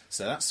you.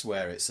 So that's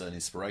where it's an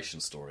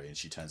inspirational story, and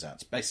she turns out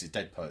to basically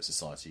Dead Poet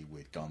Society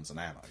with guns and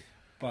ammo.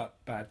 But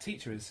Bad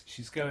Teacher is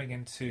she's going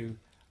into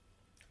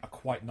a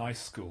quite nice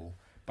school,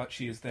 but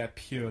she is there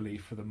purely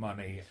for the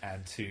money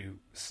and to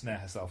snare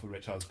herself a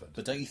rich husband.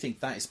 But don't you think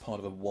that is part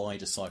of a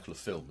wider cycle of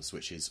films,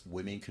 which is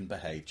women can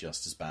behave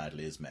just as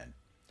badly as men?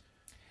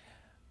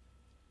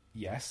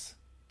 Yes,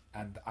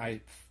 and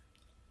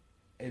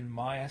in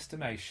my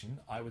estimation,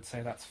 I would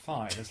say that's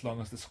fine as long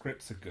as the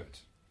scripts are good.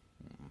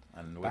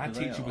 And Bad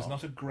they Teacher was are.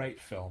 not a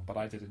great film, but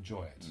I did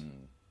enjoy it.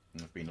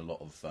 There's been a lot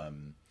of...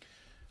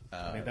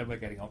 I mean, then we're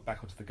getting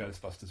back onto the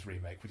Ghostbusters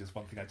remake, which is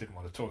one thing I didn't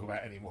want to talk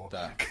about anymore,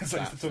 That- because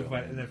I used to that talk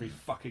about it film. in every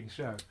fucking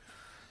show.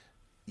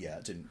 Yeah,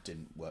 it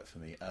didn't work for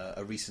me.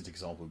 A recent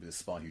example would be The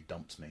Spy Who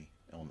Dumped Me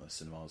on the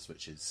cinemas,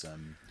 which is...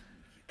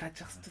 That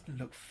just didn't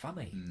look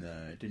funny.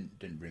 no, it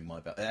didn't ring my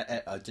bell.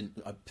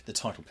 The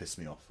title pissed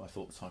me off. I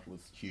thought the title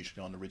was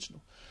hugely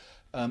unoriginal.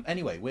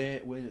 Anyway,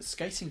 we're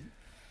skating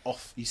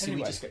off. You see, we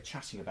Anyway, just get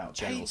chatting about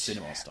general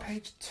cinema stuff.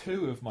 Page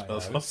 2 of my Of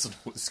notes. Hudson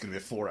Hawk. This is going to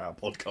be a 4-hour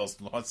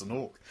podcast on Hudson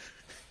Hawk.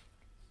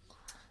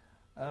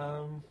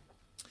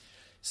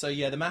 So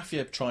yeah, the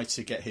mafia tried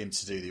to get him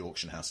to do the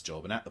auction house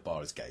job, and at the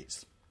bar is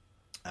Gates,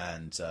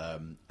 and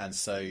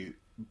so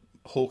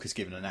Hawk is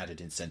given an added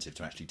incentive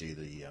to actually do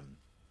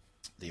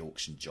the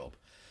auction job,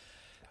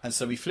 and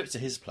so we flip to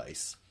his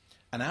place,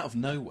 and out of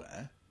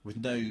nowhere, with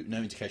no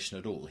indication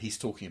at all, he's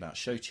talking about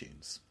show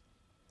tunes.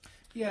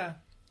 Yeah.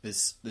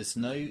 There's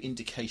no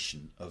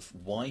indication of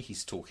why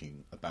he's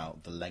talking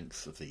about the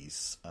length of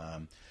these,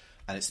 and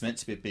it's meant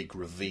to be a big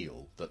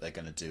reveal that they're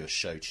going to do a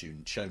show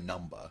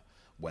number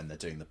when they're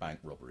doing the bank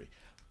robbery,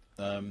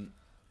 and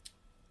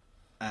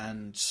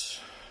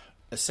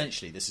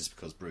essentially this is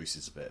because Bruce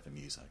is a bit of a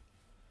muso.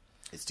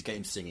 It's to get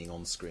him singing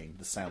on screen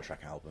the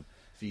soundtrack album.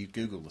 If you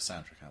Google the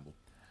soundtrack album,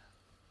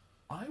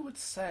 I would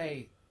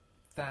say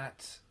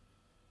that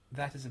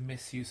is a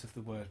misuse of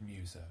the word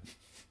muso.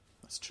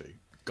 that's true.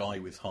 Guy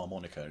with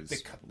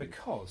harmonicas.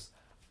 Because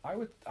I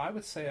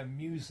would say a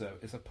muso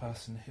is a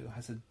person who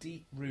has a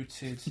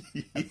deep-rooted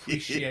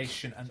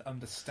appreciation and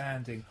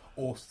understanding,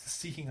 or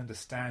seeking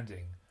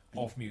understanding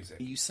of music.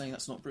 Are you saying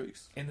that's not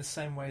Bruce? In the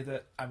same way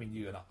that, I mean,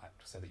 you and I have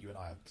to say that you and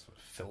I are sort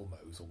of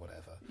filmos or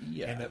whatever.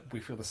 Yeah. In that we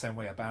feel the same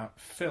way about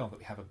film, that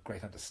we have a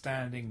great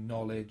understanding,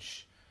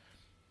 knowledge,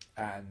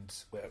 and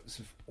we're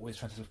sort of always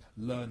trying to sort of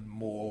learn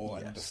more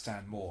and Yes.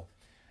 understand more.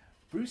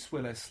 Bruce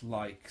Willis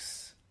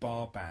likes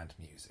bar band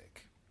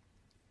music.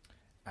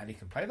 And he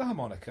can play the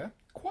harmonica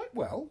quite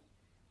well.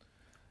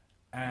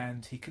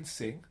 And he can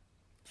sing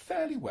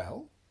fairly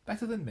well,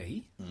 better than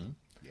me.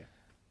 Yeah.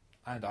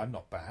 And I'm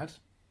not bad,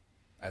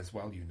 as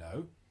well you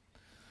know.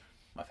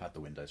 I've had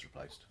the windows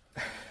replaced.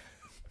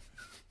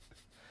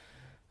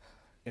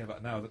 Yeah,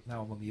 but now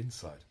I'm on the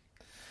inside.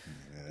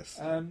 Yes.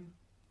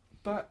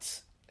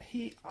 But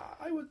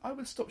I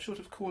would stop short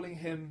of calling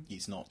him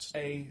He's not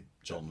a...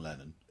 John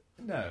Lennon.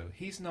 No,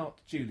 he's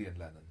not Julian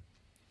Lennon.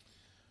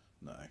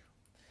 No.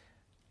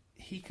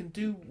 He can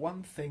do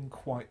one thing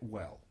quite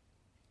well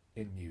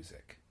in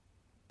music.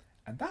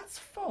 And that's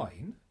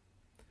fine,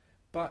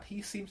 but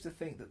he seems to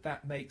think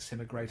that makes him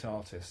a great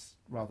artist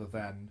rather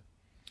than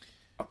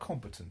a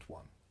competent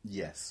one.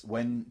 Yes.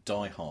 When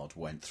Die Hard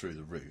went through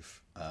the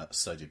roof,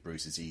 so did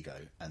Bruce's ego,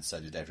 and so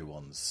did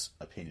everyone's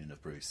opinion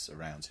of Bruce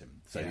around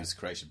him. So Yeah. he was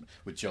created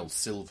with Joel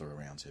Silver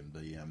around him.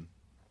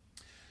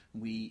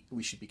 We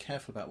should be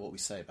careful about what we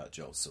say about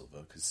Joel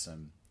Silver, because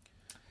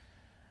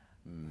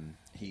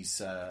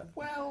he's...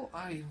 Well,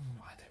 I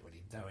don't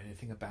really know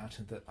anything about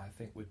him that I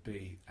think would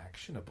be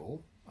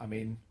actionable. I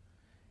mean,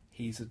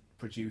 he's a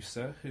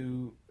producer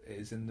who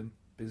is in the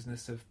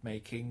business of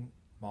making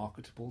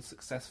marketable,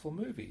 successful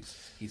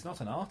movies. He's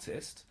not an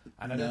artist,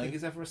 and I don't No, think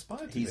he's ever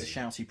aspired to He's be. a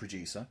shouty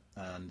producer,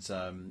 and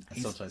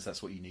sometimes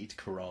that's what you need to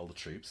corral the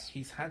troops.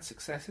 He's had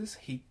successes.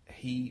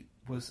 He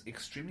was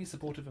extremely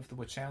supportive of the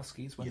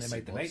Wachowskis when Yes, they he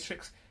made The was.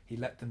 Matrix. He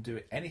let them do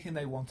anything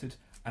they wanted,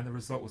 and the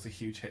result was a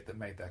huge hit that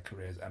made their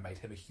careers and made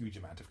him a huge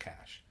amount of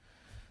cash.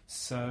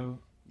 So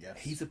Yes.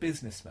 he's a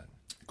businessman.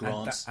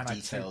 Grant And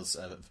I'd say- details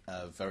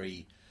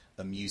very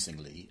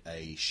amusingly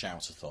a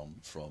shout-a-thon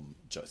from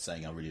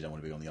saying, I really don't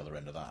want to be on the other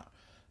end of that.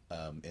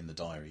 in the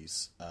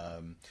diaries.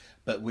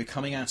 But we're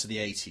coming out of the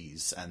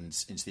 80s and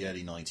into the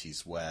early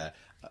 90s where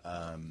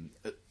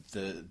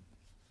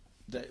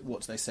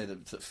what do they say,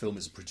 that film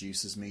is a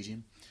producer's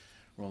medium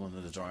rather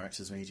than the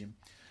director's medium?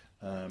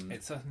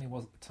 It certainly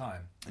was at the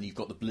time. And you've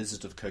got the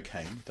blizzard of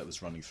cocaine that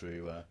was running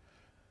through...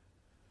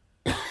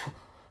 that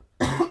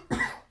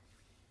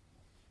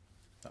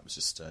was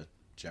just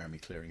Jeremy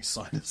clearing his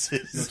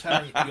sinuses.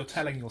 You're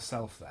telling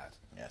yourself that.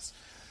 Yes.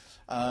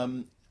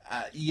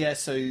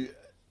 So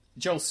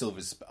Joel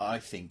Silver's, I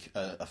think,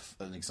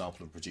 an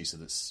example of a producer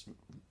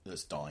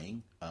that's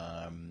dying,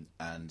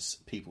 and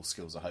people's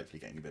skills are hopefully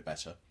getting a bit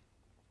better.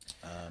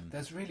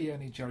 There's really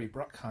only Jerry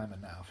Bruckheimer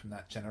now from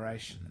that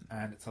generation,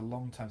 and it's a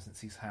long time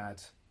since he's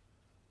had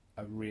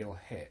a real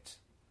hit.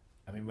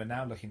 I mean, we're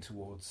now looking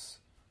towards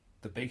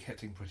the big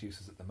hitting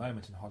producers at the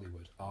moment in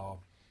Hollywood are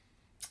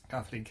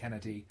Kathleen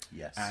Kennedy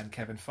and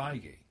Kevin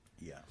Feige.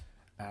 Yeah.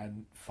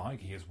 And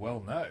Feige is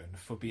well known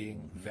for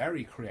being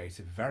very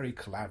creative, very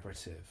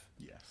collaborative.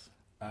 Yes.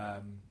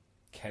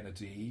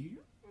 Kennedy,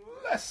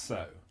 less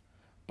so.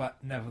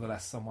 But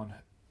nevertheless, someone,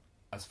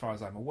 as far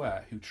as I'm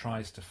aware, who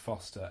tries to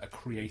foster a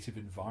creative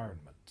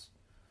environment.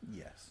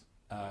 Yes.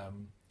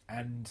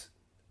 And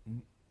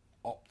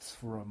opts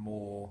for a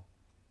more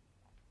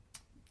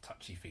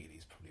touchy-feely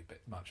is probably a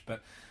bit much,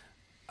 but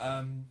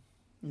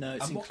no,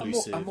 it's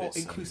inclusive. A more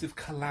inclusive,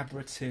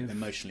 collaborative,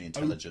 emotionally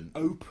intelligent,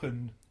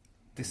 open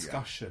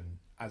discussion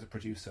as a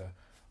producer,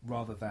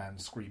 rather than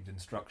screamed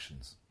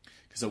instructions.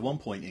 Because at one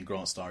point in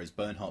Grant's Diaries,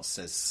 Bernhardt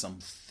says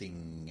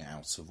something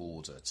out of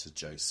order to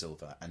Joe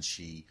Silver, and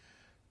she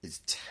is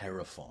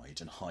terrified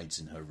and hides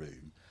in her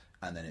room.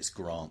 And then it's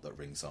Grant that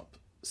rings up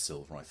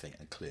Silver, I think,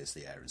 and clears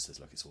the air and says,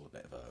 "Look, it's all a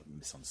bit of a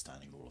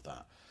misunderstanding and all of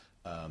that."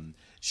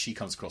 She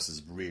comes across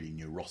as really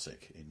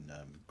neurotic in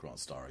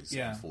Grant's Diaries,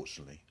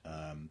 unfortunately.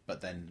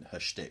 But then her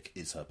shtick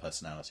is her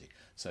personality.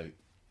 So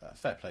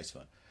fair play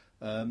to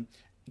her.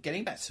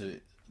 Getting back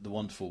to the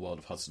wonderful world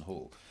of Hudson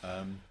Hawk,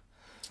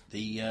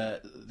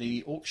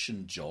 the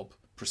auction job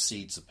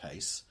proceeds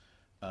apace,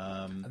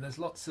 and there's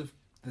lots of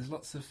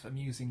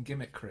amusing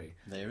gimmickry.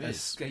 There's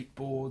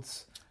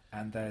skateboards,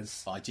 and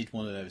there's... I did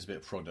wonder there was a bit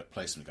of product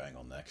placement going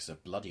on there, because there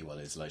bloody well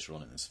is later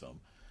on in this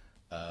film.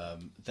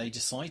 They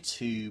decide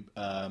to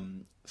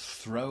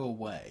throw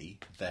away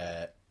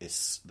their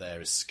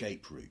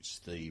escape route,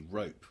 the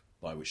rope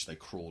by which they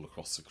crawl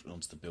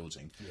onto the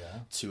building,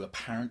 to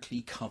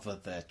apparently cover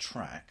their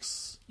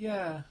tracks.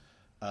 Yeah.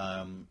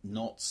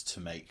 Not to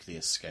make the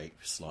escape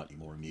slightly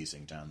more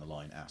amusing down the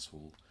line at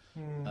all.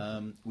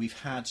 We've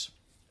had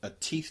a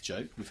teeth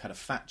joke, we've had a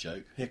fat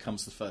joke. Here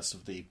comes the first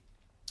of the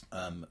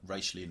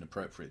racially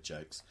inappropriate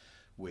jokes.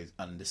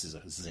 And this is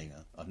a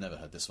zinger. I've never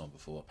heard this one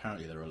before.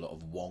 Apparently there are a lot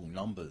of Wong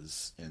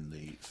numbers in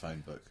the phone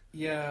book.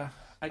 Yeah.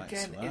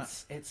 Again,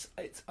 it's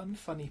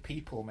unfunny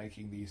people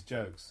making these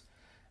jokes.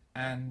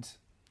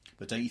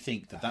 But don't you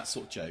think that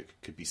sort of joke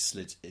could be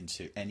slid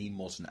into any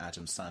modern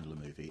Adam Sandler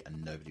movie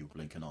and nobody would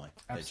blink an eye?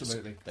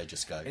 Absolutely. They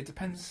just go. It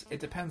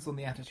depends on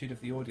the attitude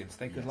of the audience.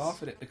 They could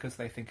laugh at it because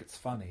they think it's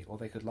funny, or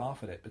they could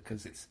laugh at it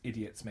because it's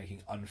idiots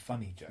making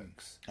unfunny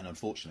jokes. And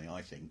unfortunately,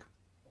 I think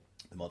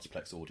the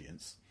multiplex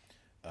audience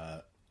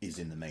is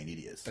in the main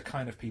idiots. The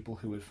kind of people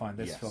who would find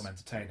this film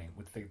entertaining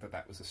would think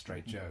that was a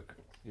straight joke.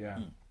 Yeah.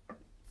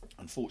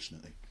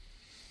 Unfortunately.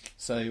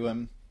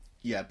 So,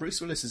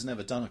 Bruce Willis has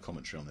never done a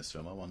commentary on this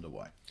film. I wonder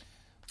why.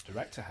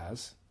 Director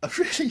has. Oh,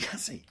 really?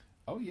 Has he?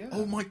 Oh, yeah.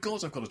 Oh, my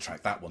God, I've got to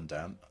track that one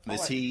down.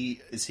 Is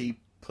he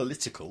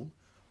political,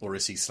 or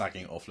is he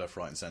slagging it off left,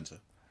 right and centre?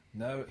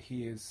 No,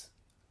 he is...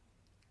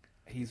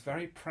 He's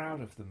very proud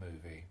of the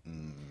movie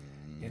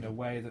in a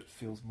way that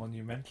feels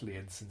monumentally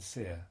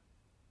insincere.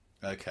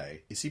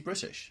 Okay. Is he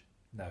British?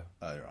 No.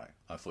 Oh, right.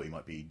 I thought he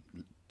might be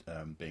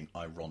being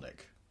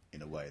ironic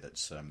in a way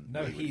that...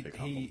 no,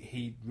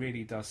 he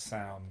really does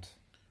sound...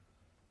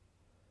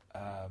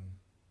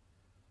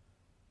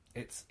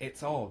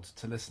 It's odd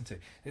to listen to.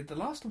 The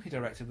last one he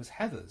directed was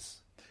Heathers.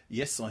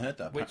 Yes, I heard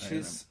that. Which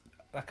is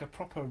like a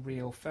proper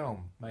real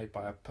film made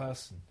by a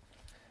person.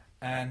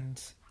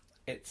 And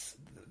it's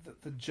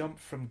the jump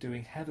from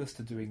doing Heathers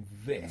to doing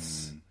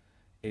this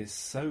is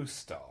so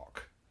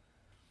stark.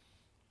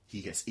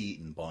 He gets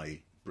eaten by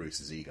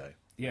Bruce's ego.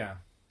 Yeah.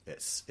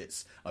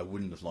 It's. I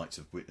wouldn't have liked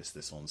to have witnessed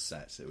this on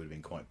set. It would have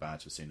been quite bad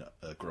to have seen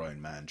a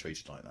grown man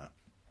treated like that.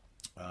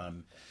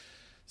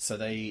 So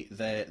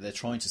they're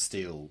trying to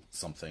steal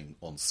something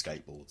on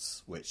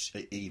skateboards, which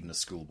even a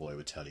schoolboy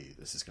would tell you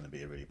this is going to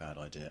be a really bad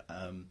idea.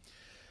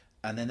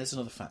 And then there's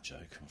another fat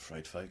joke, I'm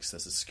afraid, folks.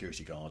 There's a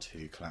security guard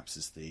who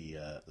collapses the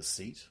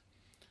seat.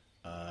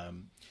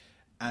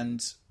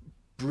 And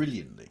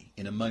brilliantly,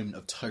 in a moment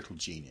of total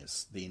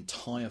genius, the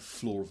entire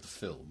flaw of the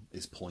film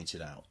is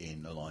pointed out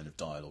in a line of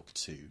dialogue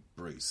to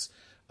Bruce.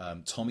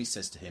 Tommy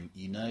says to him,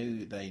 "You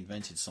know, they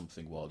invented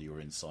something while you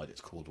were inside.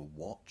 It's called a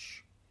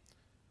watch."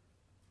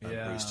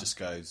 And Bruce just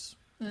goes,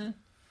 and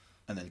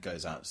then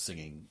goes out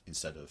singing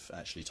instead of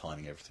actually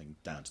timing everything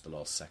down to the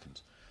last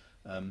second.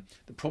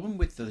 The problem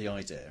with the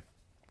idea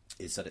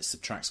is that it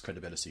subtracts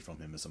credibility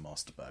from him as a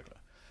master burglar.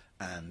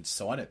 And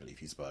so I don't believe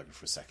he's a burglar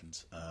for a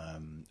second.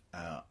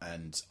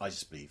 And I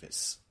just believe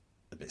it's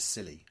a bit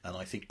silly. And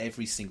I think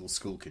every single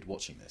school kid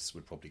watching this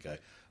would probably go,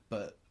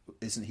 but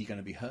isn't he going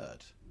to be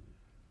heard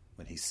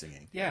when he's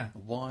singing? Yeah.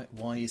 Why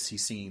is he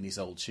singing these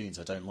old tunes?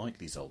 I don't like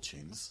these old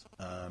tunes.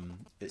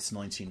 It's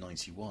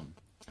 1991.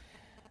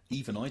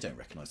 Even I don't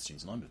recognise the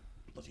tunes, and I'm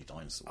a bloody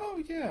dinosaur.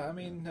 Oh, yeah. I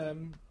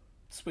mean,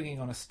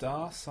 Swinging on a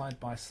Star, Side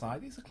by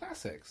Side, these are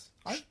classics.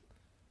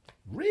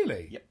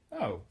 Really? Yep.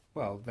 Oh,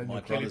 well, then My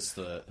you're clearly, brother's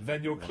the...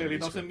 then you're clearly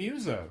not a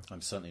muso.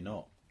 I'm certainly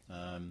not.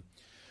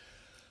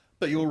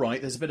 But you're right.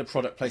 There's a bit of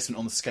product placement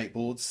on the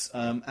skateboards,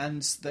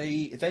 and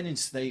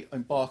they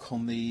embark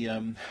on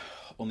the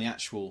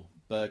actual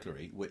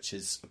burglary, which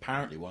is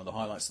apparently one of the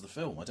highlights of the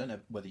film. I don't know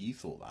whether you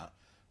thought that.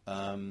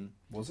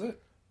 Was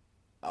it?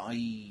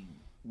 I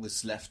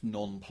was left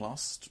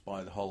nonplussed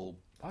by the whole.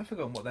 I've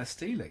forgotten what they're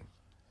stealing.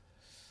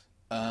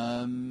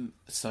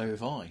 So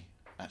have I.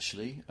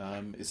 Actually,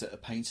 is it a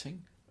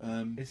painting?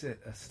 Is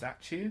it a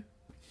statue?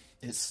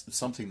 It's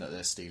something that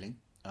they're stealing.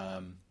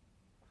 I'm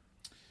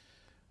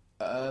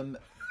a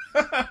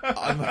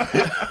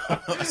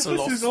bit This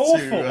is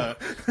awful.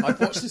 I've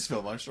watched this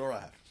film, I'm sure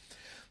I have.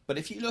 But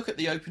if you look at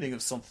the opening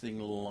of something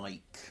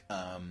like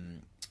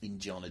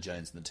Indiana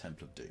Jones and the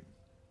Temple of Doom.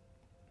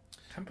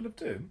 Temple of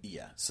Doom?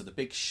 Yeah, so the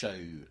big show...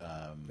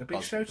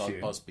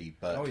 tune? Busby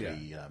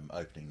Berkeley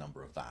opening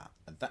number of that.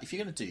 And that. If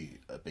you're going to do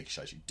a big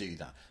show, you do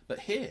that. But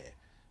here,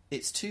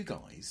 it's two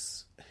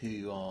guys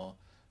who are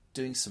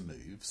doing some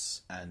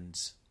moves and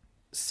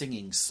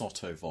singing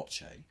sotto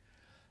voce.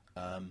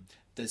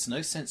 There's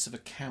no sense of a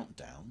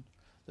countdown.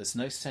 There's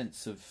no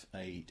sense of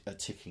a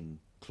ticking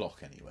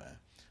clock anywhere.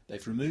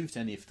 They've removed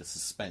any of the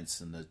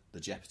suspense and the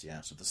jeopardy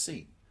out of the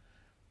scene.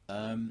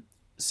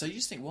 So you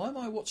just think, why am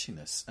I watching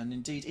this? And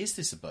indeed, is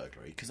this a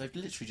burglary? Because they've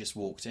literally just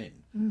walked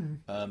in.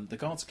 The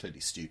guards are clearly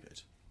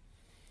stupid.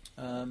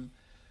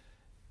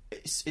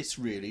 It's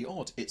really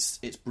odd. It's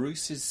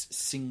Bruce's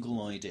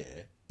single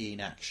idea in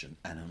action,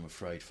 and I'm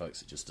afraid,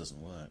 folks, it just doesn't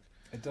work.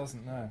 It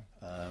doesn't, no.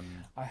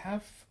 I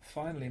have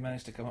finally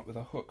managed to come up with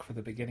a hook for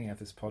the beginning of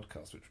this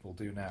podcast, which we'll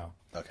do now.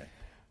 Okay.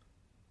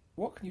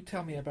 What can you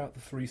tell me about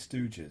the Three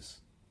Stooges?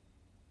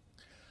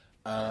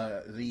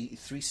 The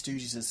Three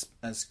Stooges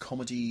as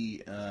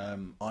comedy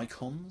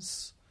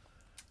icons.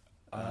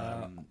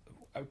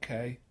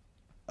 Okay.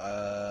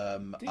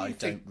 I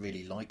don't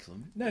really like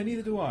them. No,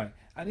 neither do I.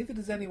 And neither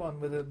does anyone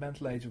with a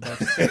mental age above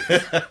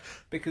 6.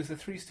 Because the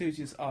Three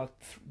Stooges are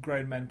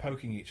grown men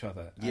poking each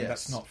other. And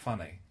that's not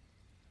funny.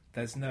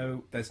 There's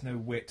no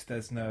wit.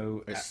 There's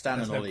no. It's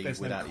Stan and Ollie there's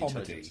without no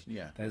comedy. each other.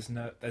 Yeah.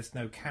 There's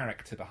no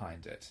character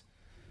behind it.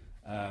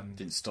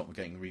 Didn't stop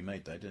getting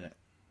remade though, did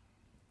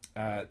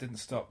it? Didn't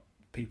stop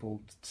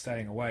people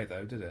staying away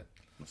though, did it?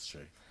 That's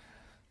true.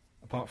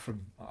 Apart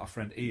from our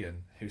friend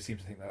Ian, who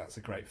seems to think that that's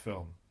a great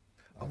film.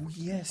 Oh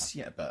yes,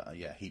 yeah, but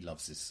he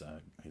loves his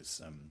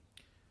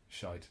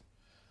shite.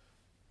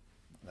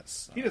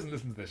 That's, he doesn't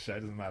listen to this show.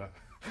 Doesn't matter.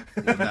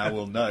 Well, now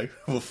we'll know.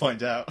 We'll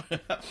find out.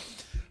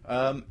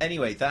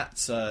 Anyway,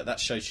 that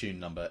show tune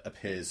number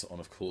appears on,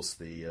 of course,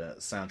 the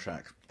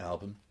soundtrack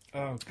album,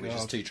 which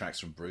is 2 tracks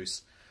from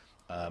Bruce,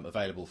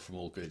 available from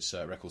all good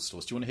record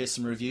stores. Do you want to hear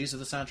some reviews of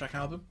the soundtrack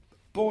album?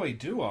 Boy,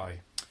 do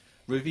I.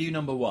 Review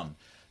number 1.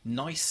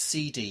 Nice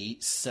CD,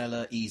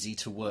 seller easy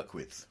to work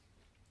with.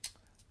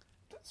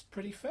 That's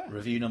pretty fair.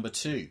 Review number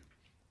 2.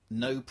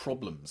 No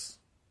problems.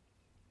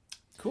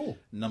 Cool.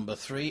 Number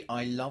 3.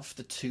 I love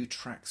the 2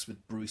 tracks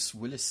with Bruce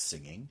Willis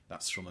singing.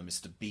 That's from a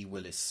Mr. B.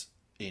 Willis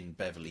in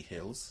Beverly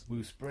Hills.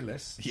 Bruce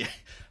Willis. Yeah.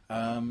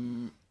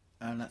 And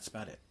that's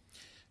about it.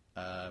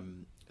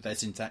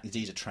 There's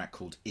indeed a track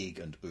called Ig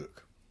and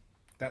Ook.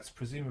 That's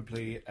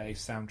presumably a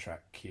soundtrack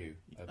cue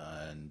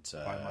by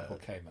Michael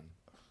Kamen.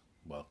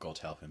 Well, God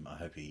help him. I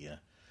hope he...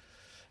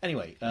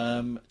 Anyway,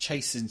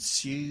 chase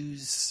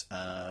ensues.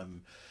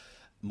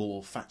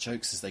 More fat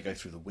jokes as they go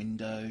through the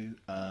window.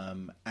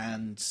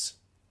 And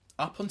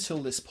up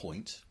until this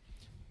point,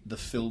 the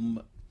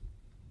film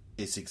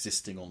is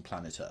existing on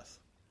planet Earth.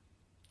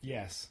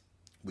 Yes.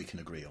 We can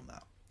agree on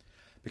that.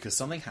 Because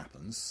something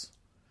happens,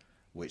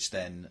 which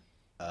then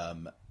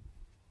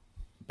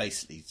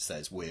basically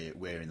says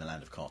we're in the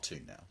land of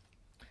cartoon now.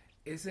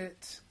 Is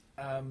it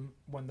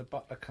when the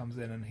butler comes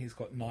in and he's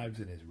got knives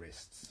in his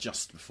wrists?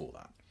 Just before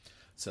that.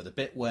 So the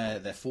bit where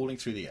they're falling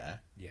through the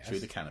air, yes, through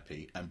the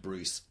canopy, and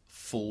Bruce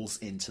falls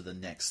into the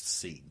next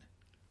scene.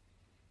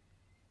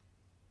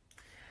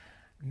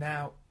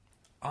 Now,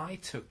 I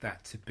took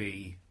that to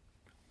be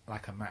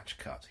like a match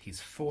cut. He's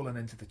fallen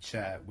into the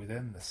chair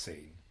within the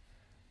scene,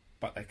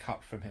 but they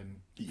cut from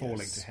him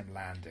falling to him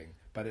landing.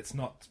 But it's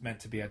not meant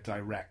to be a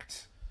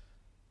direct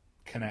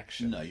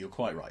connection. No, you're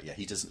quite right. Yeah,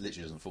 he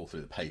literally doesn't fall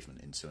through the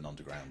pavement into an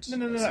underground no. sitting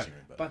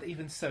room. But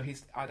even so,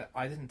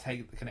 I didn't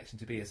take the connection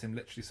to be as him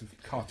literally sort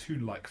of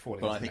cartoon-like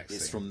falling into the next scene. But I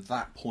think it's from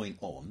that point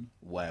on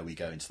where we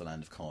go into the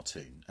land of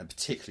cartoon, and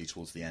particularly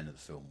towards the end of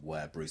the film,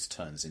 where Bruce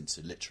turns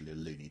into literally a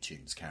Looney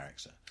Tunes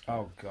character.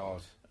 Oh,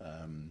 God.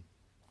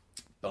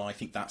 But I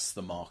think that's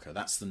the marker.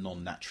 That's the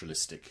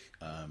non-naturalistic,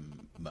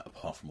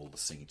 apart from all the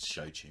singing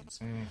show tunes.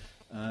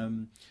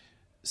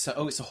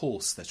 So, it's a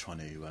horse they're trying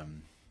to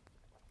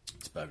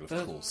burgle,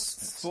 of course.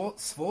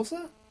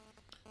 Sforza?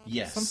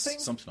 Yes,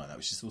 something like that,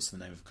 which is also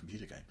the name of a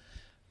computer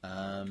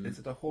game. Is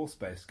it a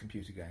horse-based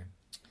computer game?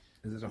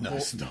 Is it a No,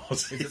 it's not.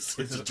 It's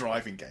a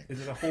driving game.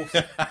 Is it a horse?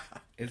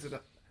 Is it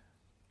a...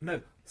 No,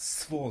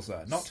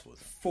 Sforza, not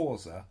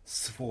Forza,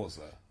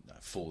 Sforza. No,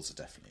 Forza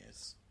definitely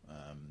is.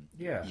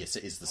 Yeah. Yes,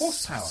 it is the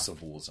horsepower.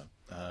 Sforza.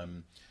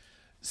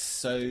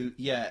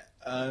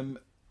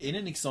 In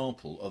an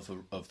example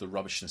of the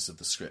rubbishness of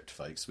the script,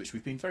 folks, which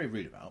we've been very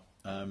rude about,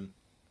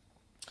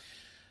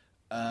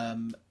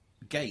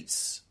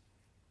 Gates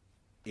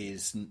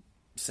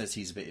says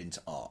he's a bit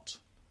into art,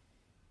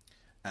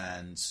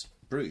 and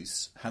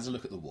Bruce has a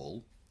look at the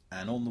wall,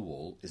 and on the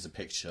wall is a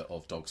picture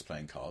of dogs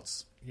playing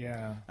cards.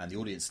 Yeah. And the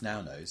audience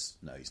now knows,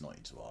 no, he's not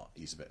into art,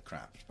 he's a bit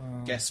crap.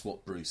 Guess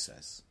what Bruce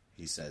says?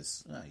 He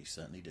says, no, you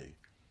certainly do.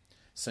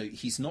 So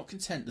he's not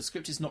content, the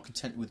script is not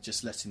content with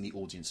just letting the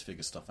audience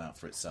figure stuff out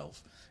for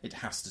itself. It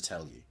has to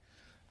tell you.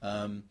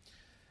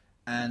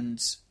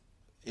 And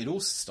it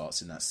also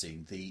starts in that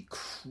scene, the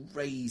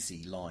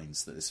crazy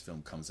lines that this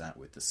film comes out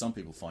with, that some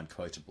people find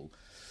quotable,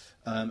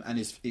 and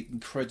is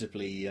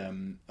incredibly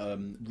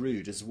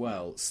rude as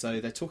well.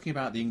 So they're talking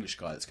about the English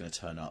guy that's going to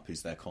turn up,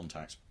 who's their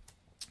contact.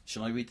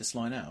 Shall I read this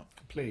line out?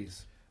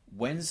 Please.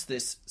 When's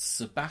this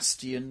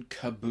Sebastian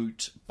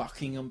Cabot,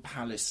 Buckingham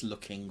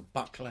Palace-looking,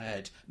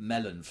 buckler-head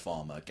melon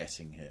farmer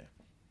getting here?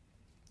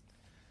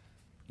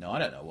 Now, I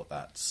don't know what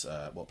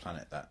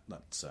planet that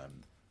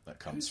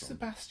comes Who's from.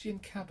 Sebastian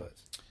Cabot?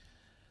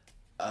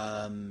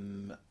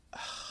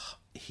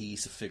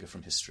 He's a figure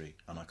from history,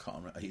 and I can't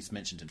remember. He's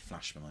mentioned in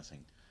Flashman, I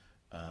think.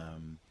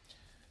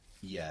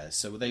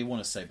 So they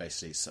want to say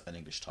basically it's an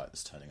English type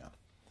that's turning up.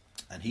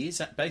 And he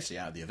is basically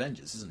out of the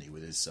Avengers, isn't he,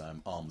 with his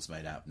arms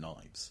made out of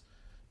knives.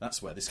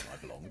 That's where this guy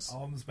belongs.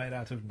 Arms made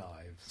out of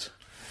knives.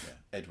 Yeah,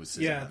 Edward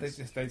Scissorhands.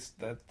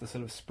 Yeah, they're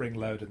sort of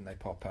spring-loaded and they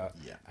pop out.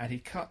 Yeah. And he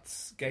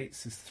cuts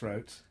Gates'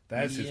 throat.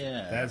 There's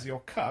your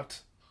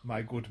cut,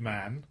 my good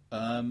man.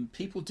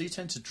 People do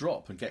tend to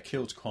drop and get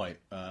killed quite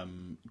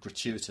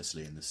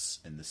gratuitously in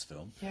this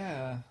film.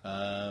 Yeah.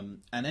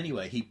 And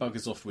anyway, he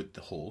buggers off with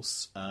the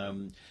horse.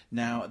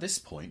 Now, at this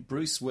point,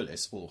 Bruce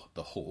Willis, or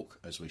the Hawk,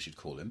 as we should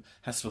call him,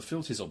 has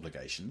fulfilled his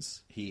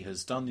obligations. He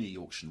has done the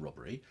auction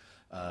robbery.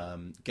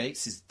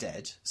 Gates is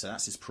dead, so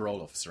that's his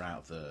parole officer out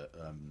of the...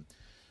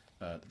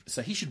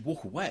 so he should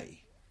walk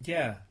away.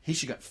 Yeah. He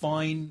should go,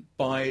 fine,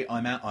 bye,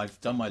 I'm out, I've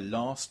done my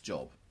last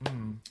job. But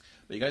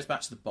he goes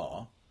back to the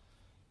bar,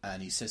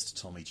 and he says to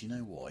Tommy, do you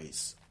know what,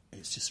 it's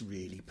just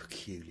really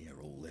peculiar,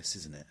 all this,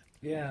 isn't it?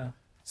 Yeah.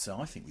 So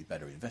I think we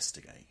better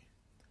investigate.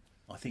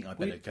 I think I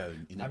better go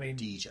and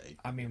DJ.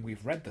 I mean,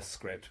 we've read the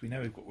script, we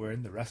know we're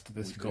in the rest of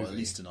this We've movie. got at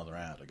least another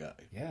hour to go.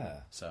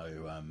 Yeah.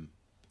 So...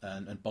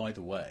 And by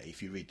the way,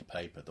 if you read the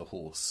paper, the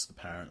horse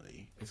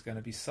apparently is going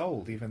to be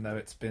sold, even though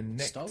it's been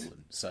nicked.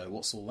 Stolen. So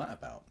what's all that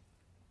about?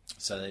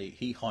 So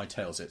he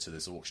hightails it to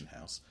this auction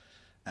house,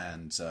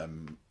 and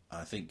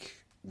I think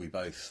we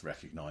both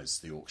recognise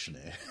the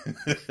auctioneer.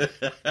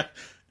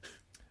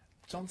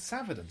 John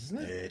Savidon, isn't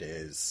it? It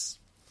is.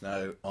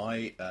 No,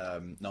 I'm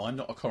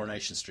not a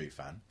Coronation Street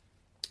fan,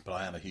 but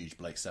I am a huge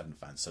Blake Seven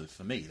fan. So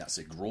for me, that's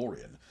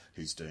Igrorian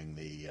who's doing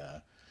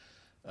the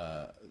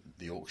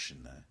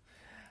auction there.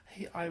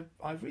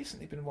 I've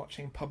recently been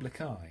watching Public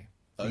Eye.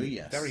 Oh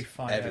yes, very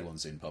fine.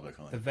 Everyone's in Public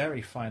Eye. The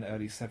very fine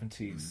early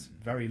 70s,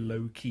 very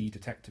low-key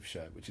detective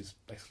show, which is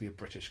basically a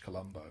British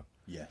Columbo.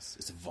 Yes,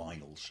 it's a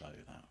vinyl show,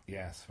 that.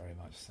 Yes, very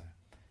much so.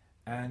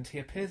 And he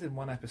appears in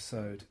one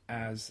episode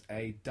as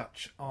a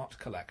Dutch art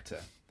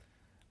collector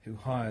who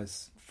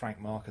hires Frank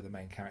Marker, the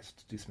main character,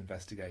 to do some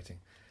investigating.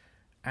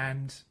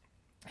 And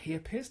he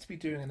appears to be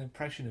doing an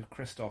impression of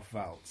Christoph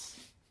Waltz.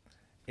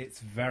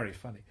 It's very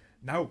funny.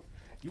 Now,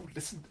 you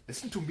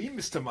listen to me,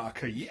 Mr.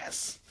 Marker.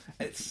 Yes,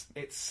 it's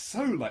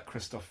so like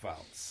Christoph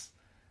Waltz.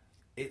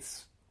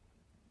 It's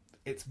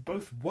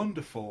both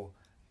wonderful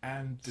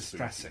and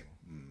distressing.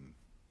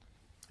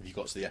 Have you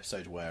got to the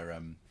episode where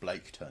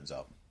Blake turns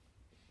up?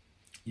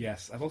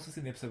 Yes, I've also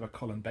seen the episode where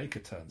Colin Baker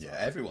turns up. Yeah,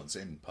 everyone's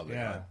in Public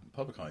Eye.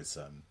 Public Eye's...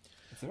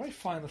 it's a very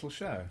fine little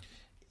show.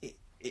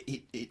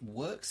 It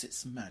works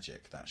its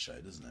magic, that show,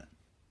 doesn't it?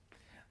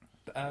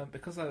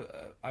 Because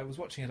I was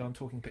watching it on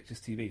Talking Pictures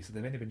TV, so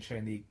they've only been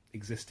showing the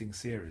existing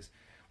series,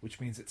 which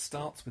means it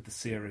starts with the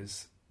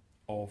series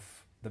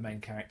of the main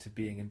character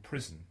being in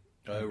prison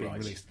and being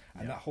released.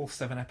 And that whole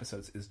 7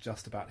 episodes is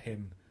just about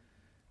him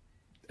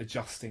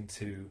adjusting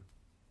to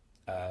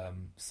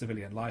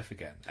civilian life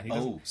again. And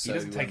he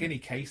doesn't take any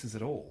cases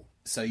at all.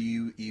 So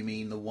you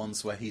mean the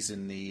ones where he's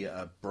in the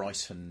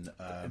Brighton...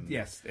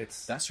 yes,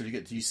 it's... That's really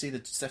good. Do you see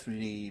the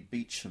Stephanie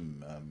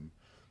Beacham...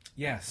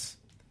 Yes.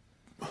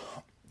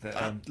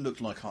 That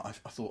looked like... I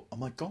thought, oh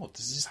my God,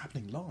 this is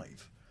happening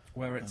live.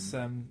 Where it's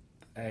at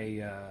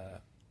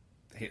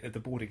the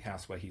boarding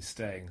house where he's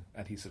staying,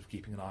 and he's sort of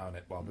keeping an eye on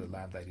it while the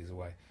landlady's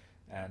away.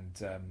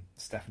 And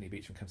Stephanie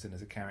Beacham comes in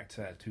as a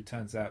character who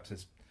turns out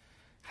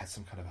had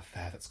some kind of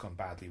affair that's gone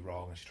badly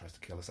wrong, and she tries to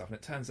kill herself. And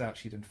it turns out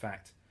she'd in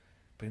fact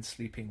been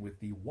sleeping with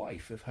the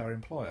wife of her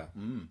employer.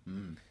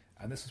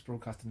 And this was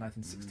broadcast in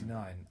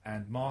 1969.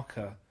 And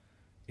Marker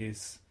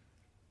is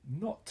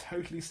not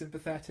totally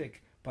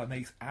sympathetic, but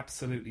makes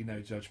absolutely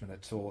no judgment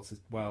at all. Says,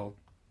 well,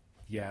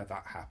 yeah,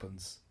 that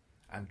happens,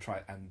 and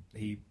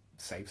he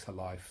saves her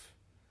life.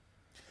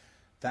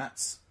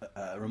 That's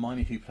remind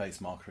me who plays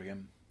Marker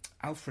again.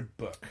 Alfred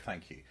Book.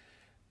 Thank you.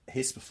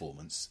 His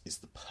performance is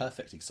the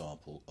perfect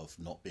example of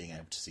not being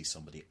able to see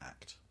somebody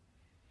act.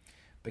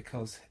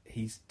 Because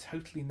he's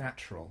totally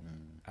natural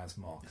as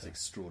Marker. It's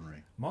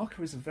extraordinary.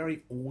 Marker is a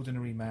very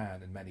ordinary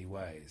man in many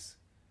ways,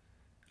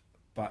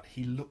 but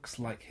he looks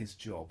like his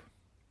job.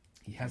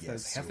 He has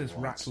those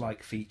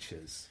rat-like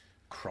features.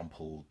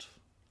 Crumpled.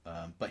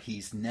 But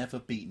he's never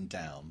beaten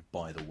down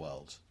by the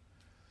world.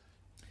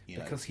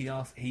 Because he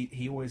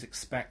always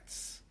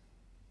expects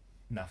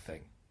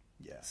nothing.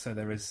 Yeah. So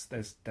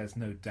there's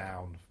no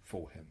down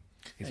for him.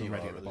 He's there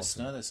already you at are, the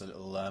listener. bottom. There's a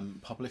little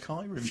public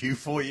eye review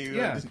for you.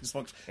 Yeah.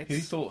 Who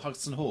thought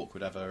Hudson Hawk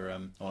would ever...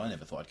 I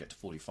never thought I'd get to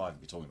 45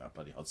 and be talking about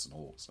bloody Hudson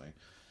Hawk, so...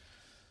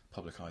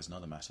 Public eye is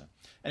another matter.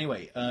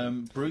 Anyway,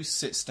 Bruce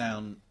sits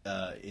down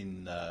at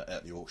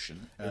the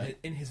auction.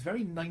 In his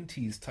very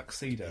 90s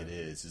tuxedo. It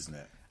is, isn't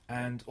it?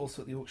 And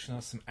also at the auction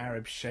are some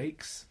Arab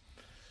sheikhs.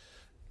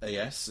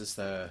 Yes, as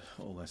there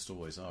almost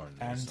always are in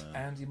and these.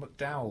 Andy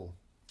McDowell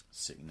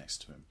sitting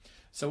next to him.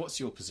 So what's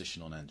your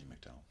position on Andy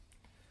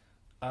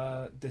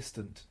McDowell?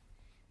 Distant.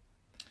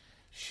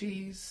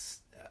 She's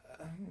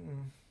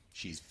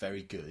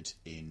very good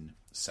in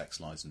Sex,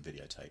 Lies and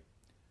Videotape.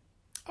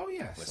 Oh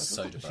yes, where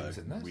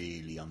Soderbergh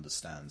really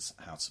understands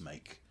how to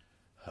make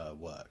her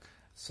work.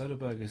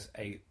 Soderbergh is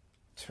a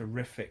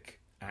terrific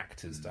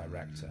actor's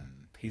director.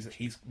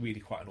 He's really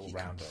quite an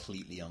all-rounder. He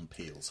completely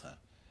unpeels her.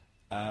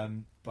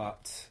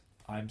 But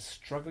I'm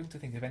struggling to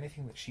think of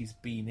anything that she's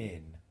been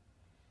in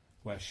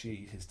where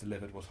she has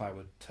delivered what I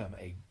would term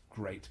a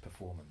great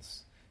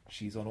performance.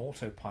 She's on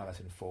autopilot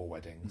in 4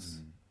 Weddings.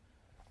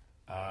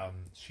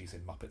 She's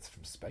in Muppets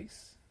from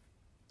Space.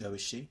 Oh,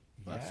 is she?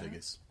 Well, Yeah. that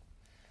figures.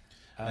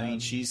 I mean,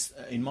 she's,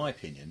 in my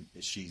opinion,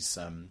 she's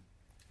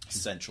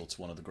central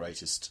to one of the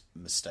greatest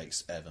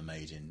mistakes ever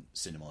made in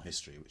cinema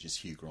history, which is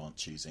Hugh Grant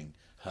choosing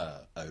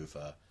her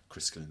over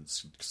Kristen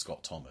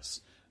Scott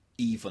Thomas,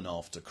 even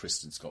after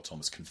Kristen Scott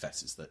Thomas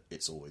confesses that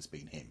it's always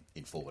been him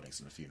in 4 Weddings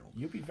and a Funeral.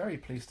 You'll be very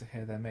pleased to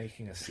hear they're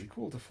making a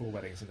sequel to 4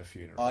 Weddings and a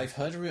Funeral. I've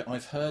heard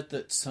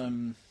that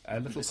a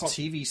little it's a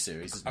TV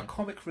series, isn't a it?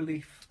 comic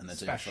relief And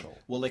special.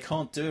 Well, they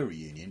can't do a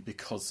reunion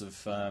because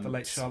of the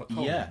late Charlotte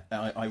Coleman.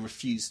 Yeah, I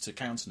refuse to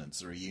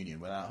countenance a reunion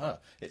without her.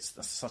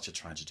 That's such a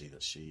tragedy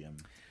that she.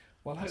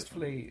 Well,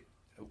 hopefully,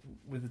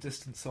 with a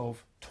distance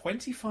of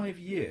 25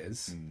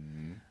 years,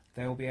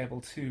 they'll be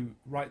able to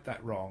right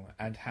that wrong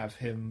and have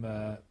him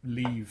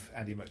leave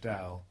Andy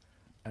McDowell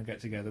and get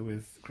together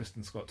with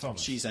Kristen Scott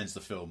Thomas. She ends the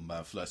film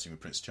flirting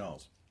with Prince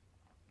Charles.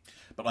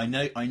 But I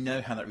know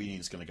how that reunion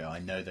is going to go. I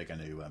know they're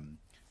going to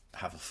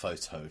have a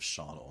photo of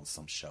Charlotte on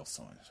some shelf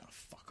somewhere. Oh,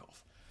 fuck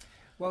off.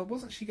 Well,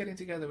 wasn't she getting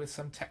together with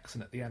some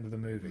Texan at the end of the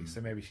movie? So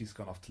maybe she's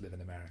gone off to live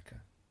in America.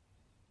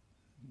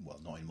 Well,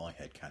 not in my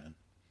head canon.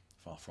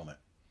 Far from it.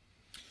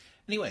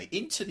 Anyway,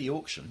 into the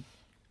auction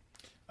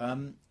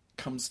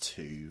comes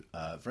 2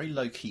 very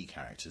low-key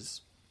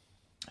characters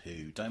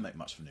who don't make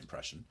much of an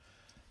impression.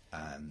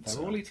 And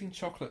they're all eating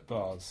chocolate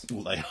bars.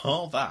 Well, they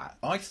are that.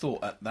 I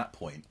thought at that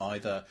point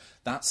either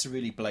that's a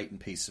really blatant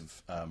piece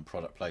of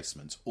product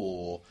placement,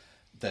 or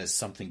there's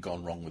something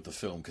gone wrong with the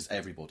film because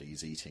everybody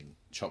is eating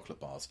chocolate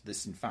bars.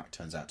 This, in fact,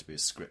 turns out to be a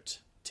script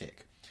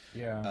tick.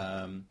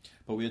 Yeah.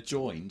 But we are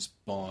joined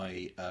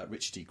by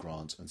Richard E.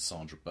 Grant and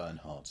Sandra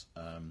Bernhard,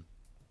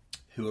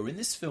 who are in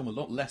this film a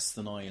lot less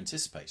than I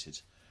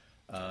anticipated.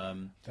 But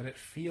it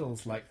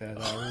feels like they're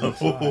there all the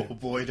time. Oh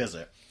boy, does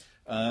it.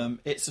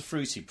 It's a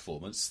fruity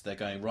performance. They're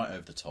going right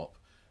over the top.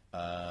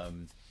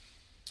 And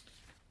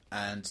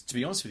to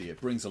be honest with you,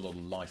 it brings a lot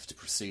of life to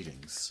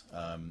proceedings.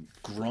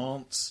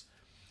 Grant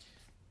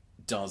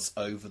does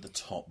over the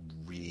top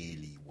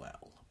really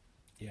well.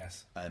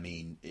 Yes. I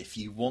mean, if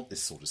you want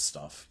this sort of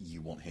stuff,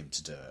 you want him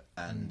to do it.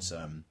 And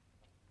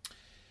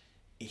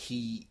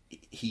he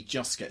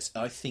just gets...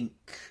 I think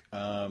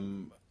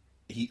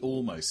he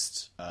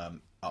almost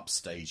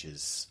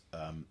upstages...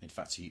 in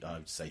fact, I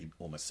would say he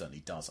almost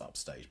certainly does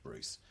upstage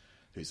Bruce,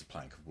 who's a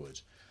plank of wood.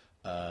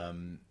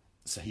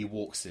 So he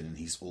walks in and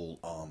he's all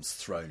arms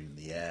thrown in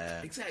the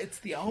air. Exactly, it's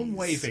the arm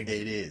waving.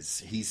 It is.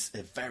 He's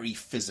a very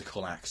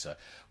physical actor.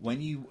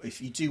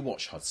 If you do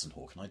watch Hudson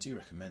Hawk, and I do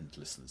recommend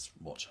listeners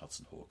watch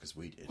Hudson Hawk, as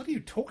we did. What are you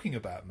talking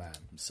about, man?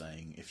 I'm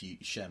saying, if you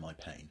share my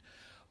pain,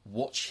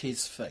 watch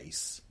his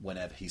face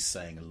whenever he's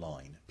saying a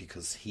line,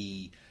 because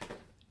he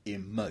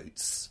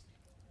emotes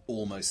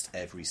almost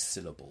every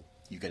syllable.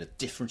 You get a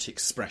different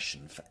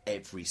expression for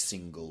every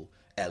single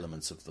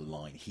element of the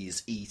line. He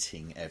is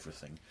eating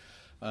everything.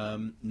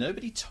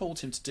 Nobody told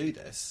him to do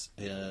this.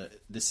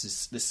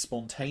 This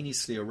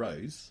spontaneously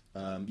arose.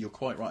 You're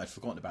quite right. I'd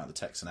forgotten about the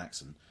Texan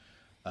accent.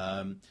 Nobody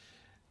told him to do this. This spontaneously arose. You're quite right. I'd forgotten about the Texan accent. This spontaneously arose. You're quite right. I'd forgotten about the Texan accent. Nobody told him to do this. This spontaneously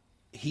arose. You're quite right. I'd forgotten about the Texan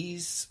accent.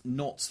 he's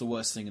not the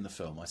worst thing in the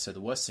film. I say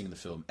the worst thing in the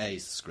film, A,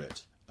 is the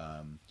script.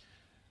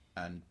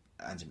 And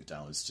Andy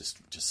McDowell is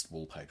just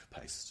wallpaper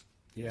paste.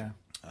 Yeah.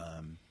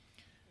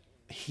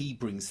 He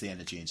brings the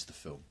energy into the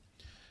film.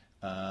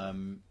 I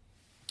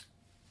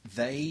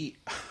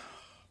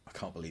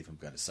can't believe I'm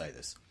going to say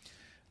this.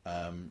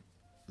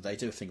 They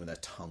do a thing with their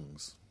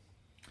tongues.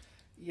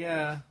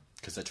 Yeah.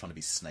 Because they're trying to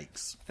be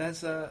snakes.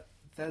 There's a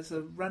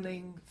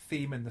running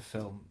theme in the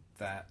film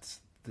that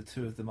the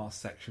two of them are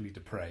sexually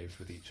depraved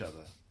with each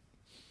other.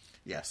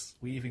 Yes.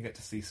 We even get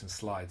to see some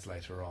slides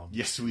later on.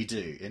 Yes, we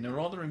do. In a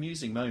rather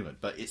amusing moment,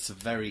 but it's a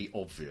very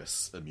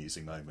obvious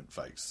amusing moment,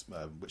 folks,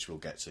 which we'll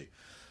get to.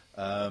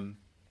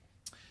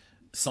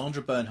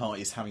 Sandra Bernhardt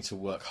is having to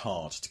work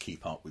hard to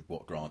keep up with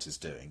what Grant is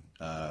doing.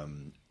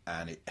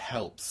 And it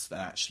helps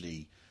that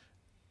actually,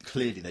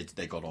 clearly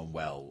they got on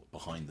well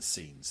behind the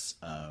scenes.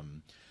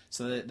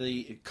 So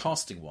the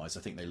casting-wise,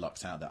 I think they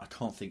lucked out there. I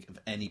can't think of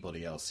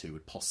anybody else who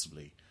would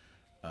possibly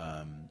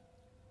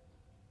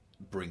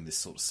bring this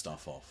sort of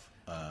stuff off.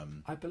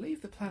 I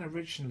believe the plan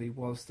originally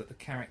was that the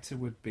character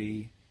would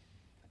be...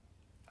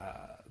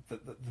 that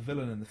the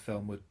villain in the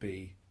film would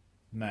be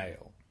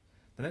male.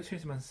 The next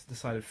gentleman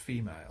decided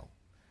female.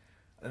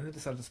 And then they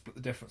decided to split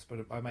the difference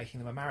by making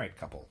them a married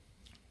couple.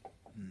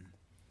 Mm.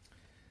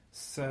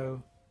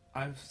 So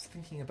I was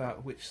thinking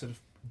about which sort of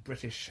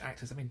British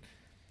actors. I mean,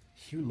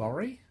 Hugh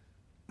Laurie?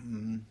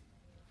 Mm.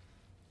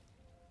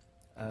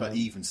 But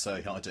even so,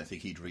 I don't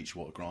think he'd reach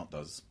what Grant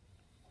does.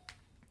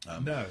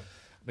 No.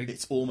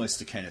 It's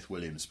almost a Kenneth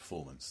Williams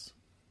performance.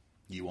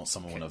 You want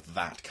someone of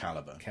that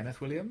calibre.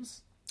 Kenneth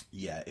Williams?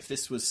 Yeah, if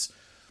this was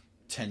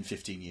 10,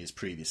 15 years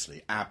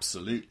previously,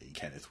 absolutely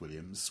Kenneth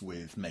Williams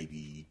with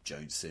maybe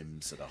Joan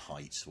Sims at a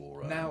height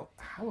or... Now,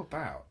 how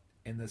about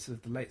in the sort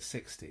of the late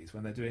 60s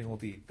when they're doing all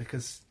the...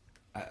 Because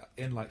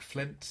in like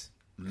Flint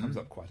comes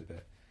up quite a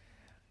bit.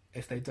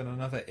 If they'd done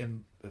another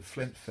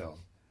Flint film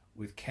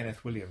with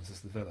Kenneth Williams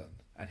as the villain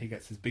and he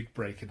gets his big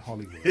break in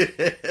Hollywood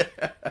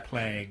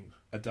playing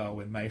a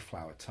Darwin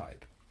Mayflower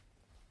type.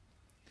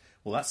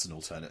 Well, that's an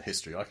alternate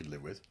history I could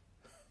live with.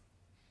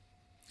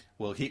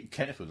 Well,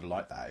 Kenneth would have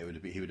liked that. He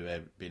would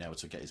have been able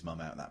to get his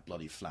mum out of that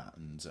bloody flat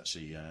and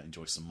actually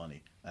enjoy some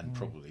money and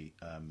probably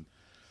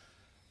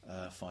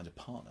find a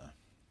partner.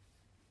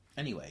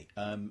 Anyway,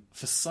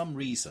 for some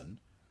reason,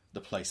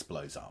 the place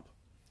blows up.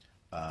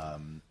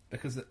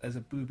 Because there's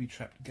a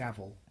booby-trapped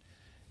gavel.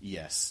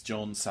 Yes,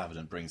 John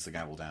Savardin brings the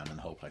gavel down and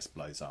the whole place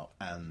blows up.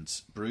 And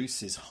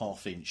Bruce is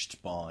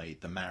half-inched by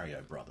the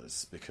Mario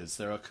brothers because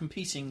there are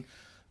competing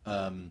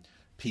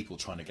people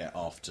trying to get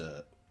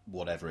after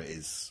whatever it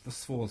is. The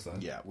Sforza.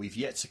 Yeah, we've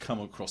yet to come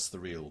across the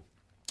real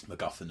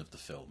MacGuffin of the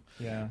film.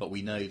 Yeah. But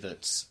we know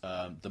that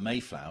the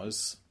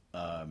Mayflowers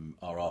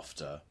are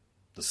after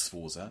the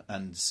Sforza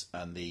and this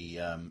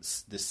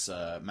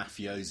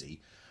mafiosi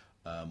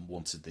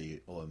wanted the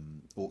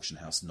auction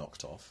house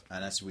knocked off,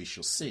 and as we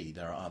shall see,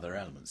 there are other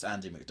elements.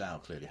 Andy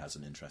McDowell clearly has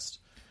an interest,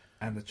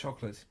 and the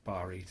chocolate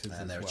bar eaters,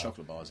 and there are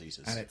chocolate bar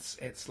eaters, and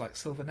it's like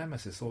Silver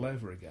Nemesis all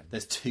over again.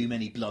 There's too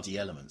many bloody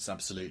elements.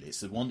 Absolutely,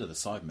 it's a wonder the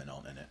Cybermen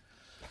aren't in it.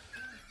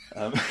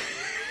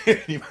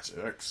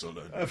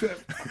 Excellent.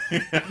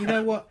 You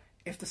know what?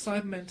 If the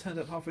Cybermen turned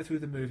up halfway through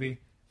the movie,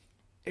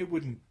 I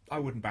wouldn't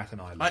bat an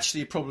eyelid.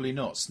 Actually, probably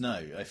not.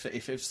 No,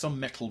 if some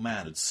metal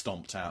man had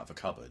stomped out of a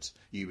cupboard,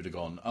 you would have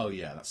gone, "Oh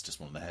yeah, that's just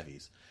one of the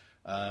heavies."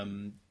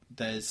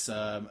 There's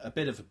a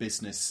bit of a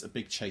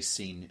big chase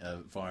scene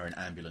via an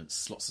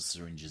ambulance. Lots of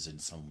syringes in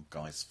some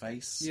guy's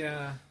face.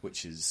 Yeah,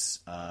 which is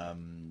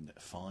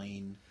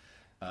fine.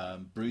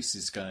 Bruce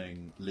is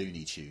going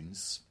Looney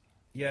Tunes.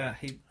 Yeah,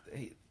 he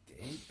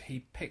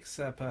picks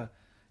up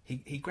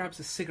he grabs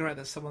a cigarette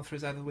that someone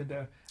throws out of the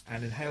window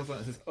and inhales it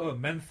and says, "Oh,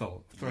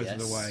 menthol," throws it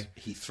away.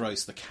 He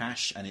throws the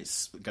cash and it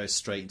goes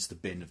straight into the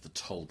bin of the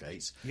toll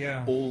gate.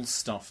 Yeah. All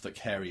stuff that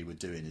Carey would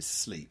do in his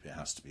sleep, it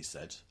has to be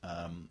said.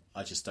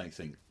 I just don't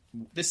think...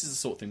 This is the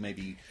sort of thing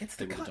maybe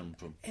they would have done...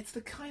 It's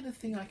the kind of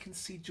thing I can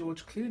see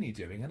George Clooney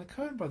doing in a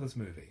Coen Brothers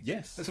movie.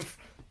 Yes. Sort of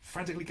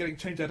frantically getting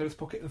change out of his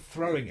pocket and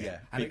throwing it. Yeah,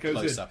 and big it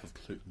goes close-up of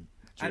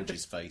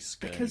George's face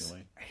going because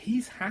away.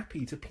 He's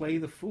happy to play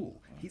the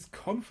fool. He's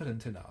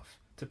confident enough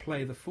to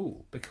play the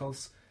fool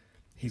because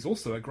he's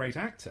also a great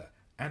actor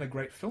and a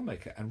great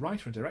filmmaker and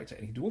writer and director,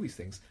 and he can do all these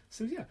things.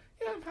 So yeah,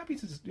 I'm happy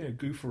to just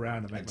goof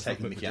around and make myself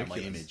take look Mickey out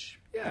ridiculous. my image.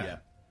 Yeah,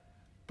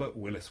 but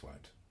Willis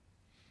won't.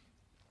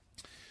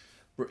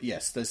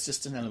 Yes, there's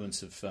just an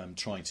element of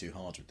trying too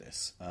hard with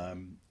this.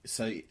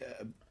 So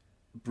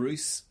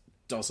Bruce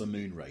does a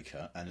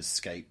moonraker and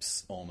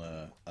escapes on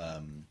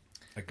a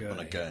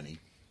gurney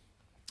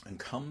and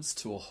comes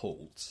to a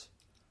halt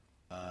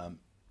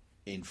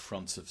in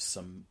front of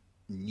some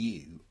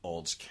new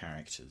odd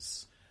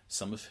characters,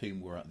 some of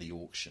whom were at the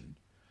auction.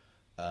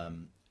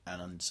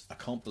 And I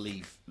can't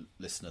believe,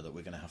 listener, that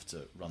we're going to have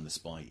to run this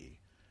by you,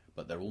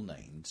 but they're all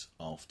named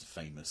after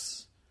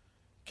famous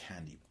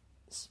candy bars.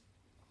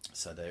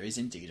 So there is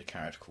indeed a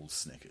character called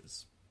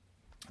Snickers,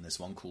 and there's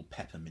one called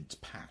Peppermint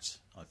Pat,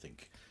 I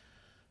think.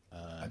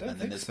 I don't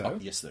think so.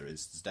 Yes, there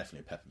is. There's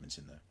definitely a peppermint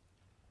in there.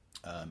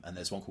 And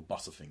there's one called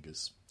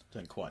Butterfingers.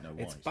 Don't quite know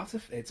why.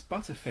 It's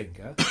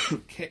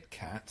Butterfinger, Kit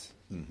Kat,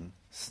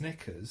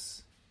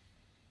 Snickers,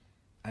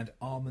 and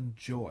Almond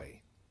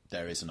Joy.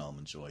 There is an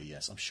Almond Joy,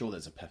 yes. I'm sure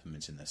there's a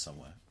peppermint in there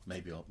somewhere.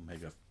 Maybe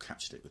I've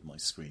captured it with my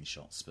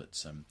screenshots.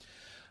 But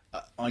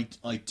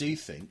I do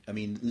think, I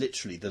mean,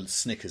 literally the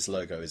Snickers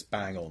logo is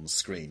bang on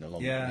screen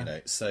along. Yeah. You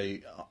know, so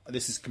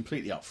this is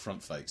completely up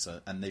front, folks,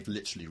 and they've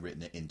literally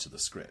written it into the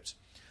script.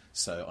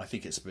 So I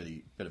think it's a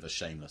really bit of a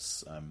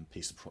shameless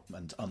piece of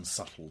and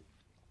unsubtle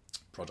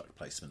product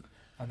placement.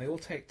 And they all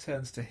take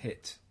turns to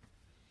hit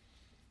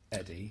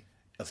Eddie.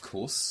 Of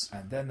course.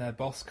 And then their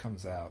boss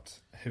comes out,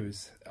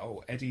 who's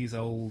Eddie's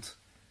old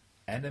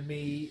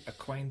enemy,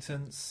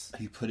 acquaintance.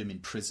 Who put him in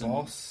prison.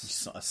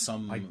 Boss.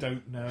 Some I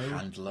don't know.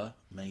 Handler,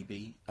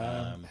 maybe.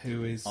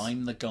 Who is...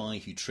 I'm the guy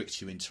who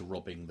tricked you into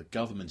robbing the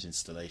government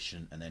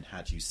installation and then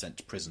had you sent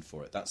to prison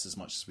for it. That's as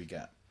much as we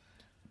get.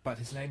 But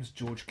his name's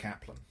George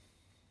Kaplan.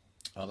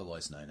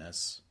 Otherwise known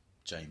as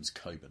James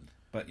Coburn.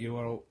 But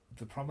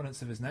the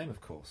prominence of his name, of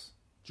course.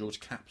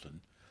 George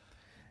Kaplan.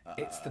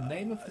 It's the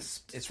name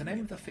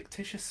of the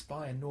fictitious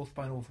spy in North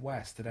by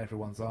Northwest that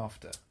everyone's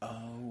after.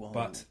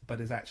 But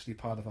is actually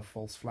part of a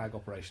false flag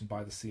operation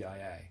by the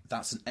CIA.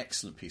 That's an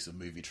excellent piece of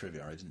movie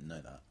trivia. I didn't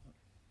know that.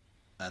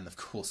 And of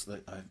course,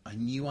 I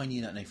knew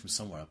that name from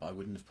somewhere, but I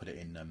wouldn't have put it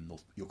in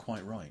North. You're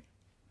quite right.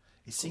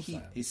 Is he?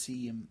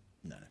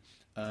 No.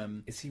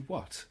 Is he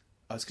what?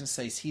 I was going to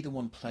say, is he the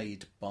one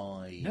played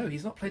by... No,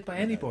 he's not played by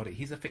anybody.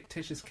 He's a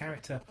fictitious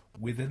character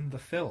within the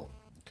film.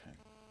 Okay.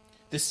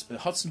 This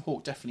Hudson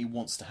Hawk definitely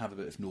wants to have a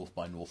bit of North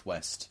by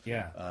Northwest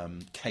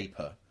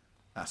caper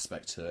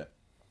aspect to it.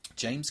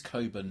 James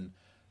Coburn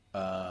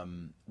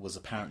was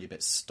apparently a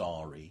bit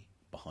starry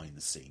behind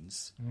the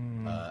scenes.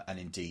 And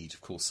indeed,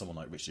 of course, someone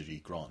like Richard E.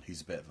 Grant,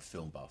 who's a bit of a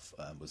film buff,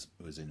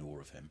 was in awe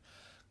of him.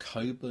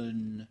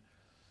 Coburn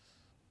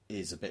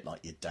is a bit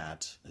like your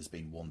dad, has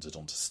been wandered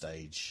onto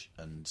stage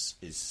and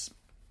is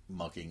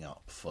mugging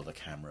up for the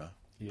camera.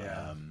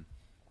 Yeah.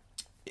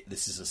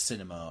 This is a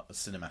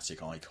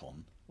cinematic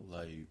icon,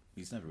 although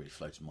he's never really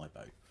floated my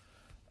boat.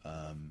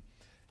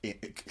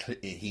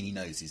 He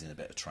knows he's in a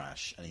bit of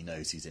trash, and he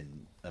knows he's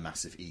in a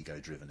massive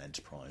ego-driven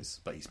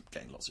enterprise, but he's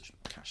getting lots of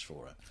cash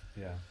for it.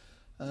 Yeah.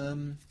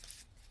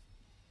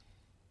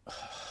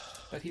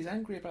 But he's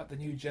angry about the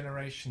new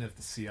generation of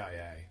the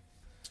CIA.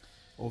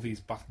 All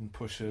these button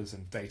pushers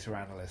and data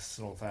analysts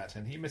and all that,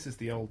 and he misses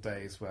the old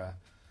days where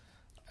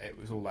it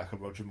was all like a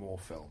Roger Moore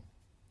film.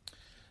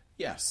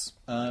 Yes.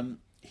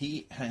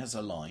 He has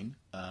a line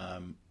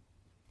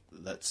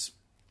that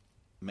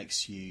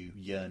makes you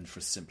yearn for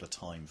a simpler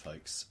time,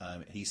 folks.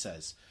 He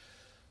says,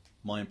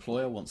 "My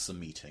employer wants a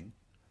meeting."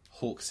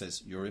 Hawk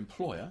says, "Your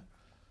employer?"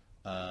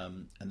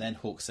 And then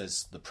Hawk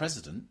says, "The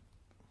president?"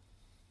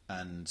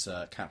 And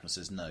Kaplan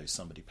says, "No,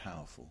 somebody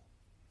powerful."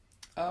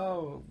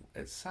 Oh,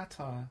 it's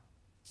satire.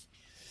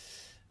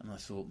 And I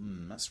thought,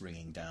 that's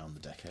ringing down the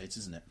decades,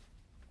 isn't it?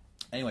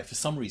 Anyway, for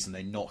some reason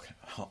they knock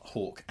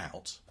Hawk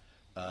out,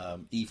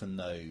 even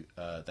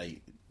though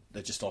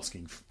they're just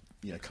asking,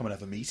 come and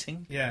have a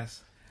meeting.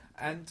 Yes.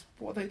 And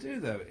what they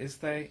do, though, is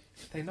they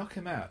knock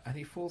him out and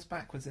he falls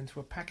backwards into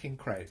a packing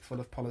crate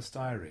full of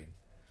polystyrene.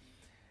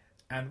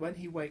 And when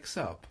he wakes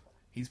up,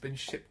 he's been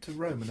shipped to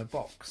Rome in a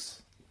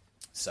box.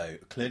 So,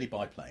 clearly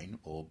by plane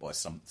or by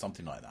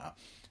something like that.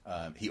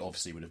 He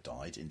obviously would have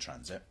died in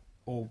transit.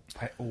 Or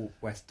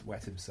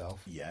wet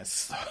himself.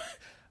 Yes.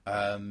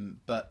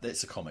 But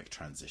it's a comic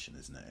transition,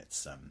 isn't it?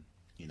 It's,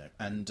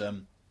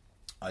 and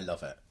I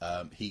love it.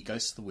 He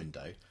goes to the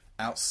window.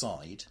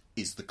 Outside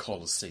is the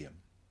Colosseum.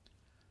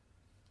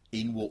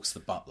 In walks the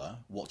butler.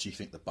 What do you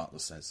think the butler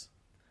says?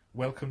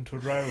 "Welcome to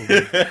Rome."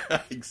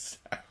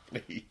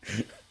 Exactly.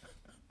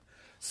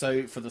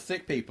 So, for the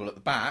thick people at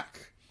the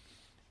back,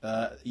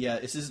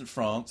 this isn't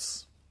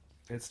France.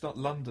 It's not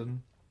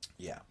London.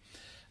 Yeah.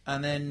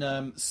 And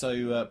then,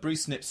 so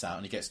Bruce nips out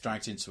and he gets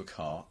dragged into a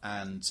car.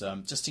 And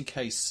just in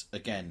case,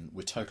 again,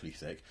 we're totally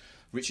thick,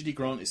 Richard E.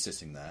 Grant is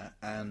sitting there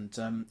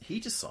and he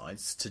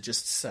decides to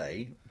just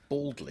say,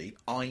 baldly,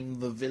 "I'm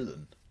the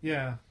villain."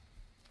 Yeah.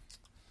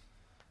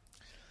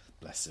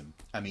 Bless him.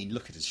 I mean,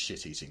 look at his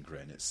shit-eating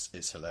grin.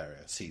 It's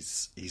hilarious.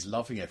 He's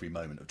loving every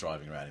moment of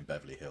driving around in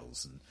Beverly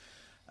Hills and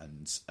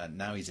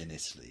now he's in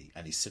Italy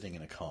and he's sitting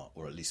in a car,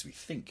 or at least we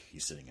think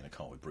he's sitting in a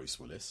car with Bruce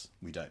Willis.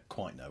 We don't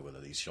quite know whether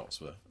these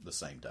shots were the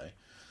same day.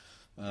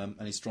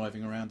 And he's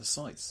driving around the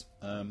sites.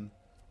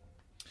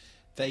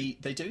 They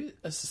do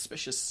a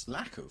suspicious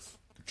lack of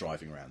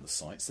driving around the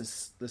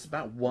sites. There's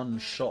about one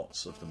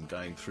shot of them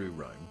going through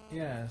Rome.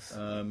 Yes.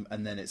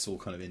 And then it's all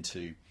kind of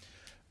into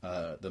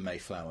the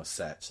Mayflower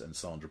set and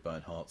Sandra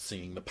Bernhardt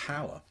singing "The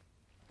Power"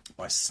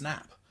 by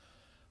Snap,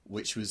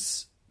 which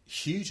was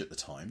huge at the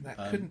time. That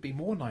couldn't be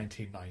more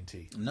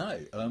 1990. No.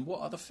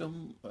 What other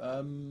film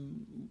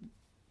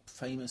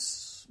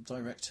famous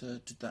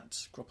director did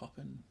that crop up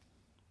in?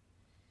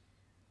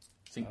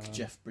 I think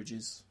Jeff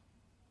Bridges.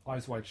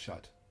 Eyes Wide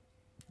Shut.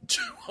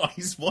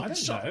 Eyes Wide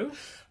Shut. I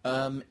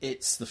don't know.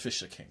 It's The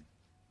Fisher King.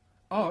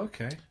 Oh,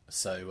 okay.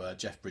 So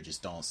Jeff Bridges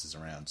dances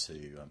around to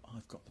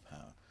 "I've Got the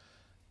Power."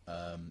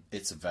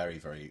 It's a very,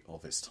 very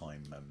of its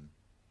time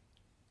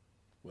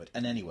word.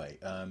 And anyway,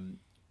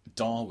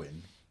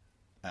 Darwin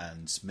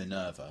and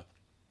Minerva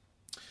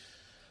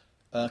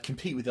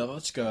compete with the other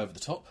to go over the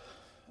top.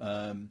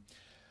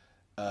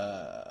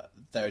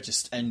 There are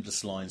just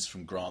endless lines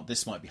from Grant.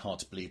 This might be hard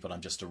to believe, but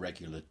I'm just a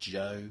regular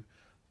Joe.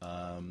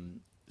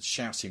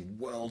 Shouting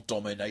world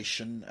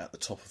domination at the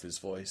top of his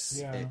voice.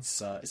 Yeah.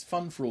 It's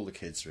fun for all the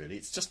kids, really.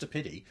 It's just a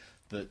pity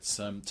that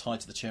tied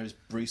to the chair is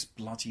Bruce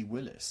bloody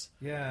Willis.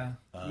 Yeah,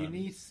 you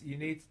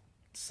need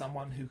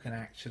someone who can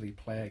actually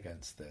play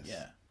against this.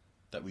 Yeah,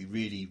 that we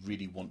really,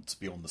 really want to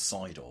be on the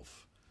side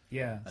of.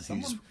 Yeah, And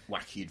whose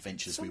wacky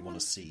adventures we want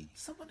to see.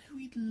 Someone who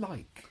we'd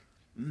like.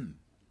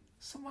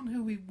 Someone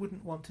who we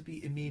wouldn't want to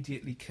be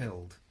immediately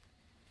killed.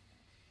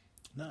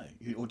 No,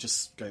 or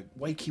just go,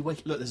 wakey,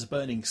 wakey, look, there's a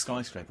burning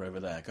skyscraper over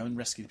there. Go and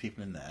rescue the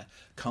people in there.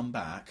 Come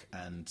back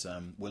and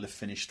we'll have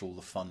finished all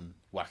the fun,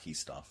 wacky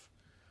stuff.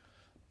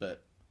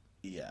 But,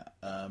 yeah,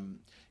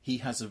 he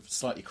has a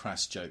slightly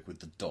crass joke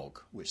with the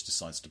dog, which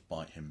decides to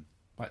bite him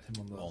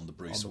on the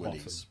Bruce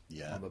Willis.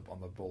 Yeah.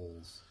 On the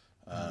balls.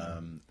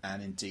 And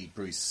indeed,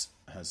 Bruce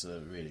has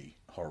a really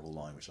horrible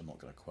line, which I'm not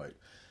going to quote.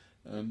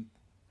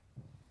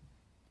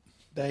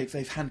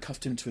 They've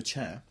handcuffed him to a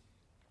chair,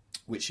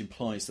 which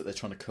implies that they're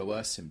trying to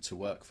coerce him to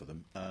work for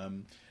them.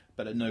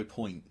 But at no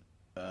point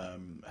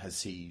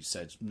has he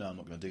said, no, I'm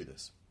not going to do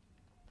this.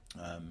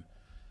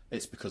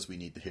 It's because we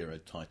need the hero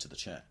tied to the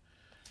chair.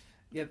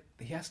 Yeah,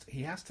 he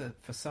has to,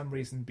 for some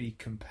reason, be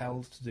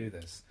compelled to do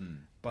this.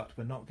 But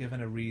we're not given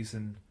a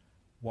reason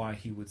why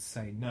he would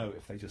say no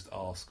if they just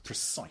asked.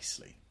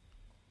 Precisely.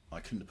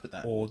 I couldn't have put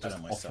that or better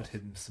just myself. offered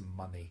him some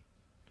money.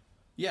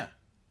 Yeah.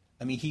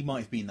 I mean, he might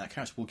have been that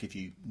character. We'll give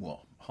you,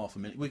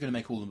 $500,000. We're going to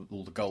make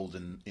all the gold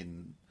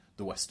in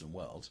the Western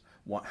world.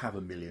 Have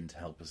 $1 million to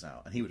help us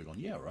out. And he would have gone,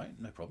 yeah, right,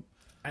 no problem.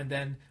 And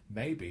then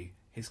maybe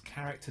his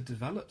character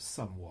develops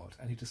somewhat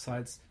and he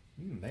decides,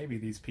 maybe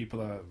these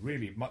people are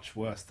really much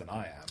worse than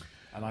I am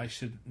and I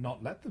should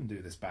not let them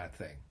do this bad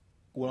thing.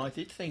 Well, I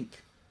did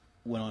think,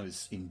 when I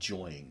was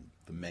enjoying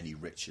the many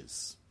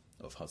riches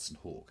of Hudson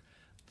Hawk,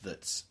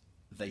 that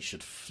they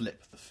should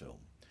flip the film.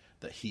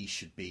 That he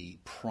should be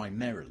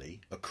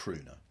primarily a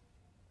crooner.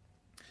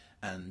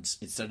 And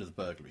instead of the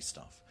burglary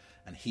stuff.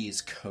 And he is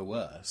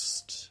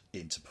coerced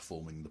into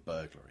performing the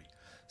burglary.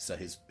 So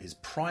his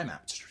prime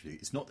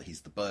aptitude is not that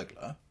he's the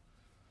burglar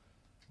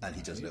and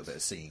he does a little bit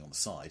of singing on the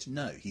side.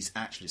 No, he's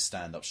actually a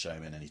stand-up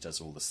showman and he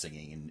does all the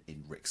singing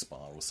in Rick's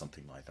bar or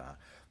something like that.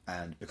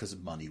 And because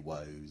of money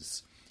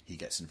woes, he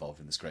gets involved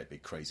in this great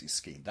big crazy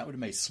scheme. That would have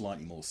made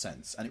slightly more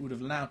sense. And it would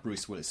have allowed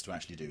Bruce Willis to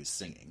actually do his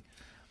singing.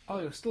 Oh,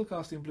 you're still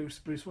casting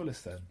Bruce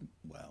Willis then?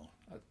 Well...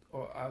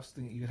 Or I was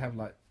thinking you could have,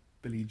 like,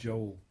 Billy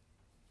Joel.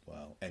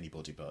 Well,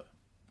 anybody but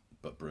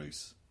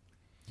Bruce.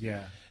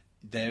 Yeah.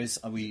 There's...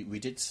 We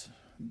did...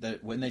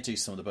 when they do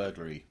some of the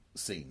burglary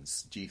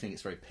scenes, do you think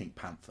it's very Pink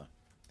Panther?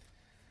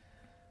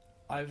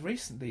 I've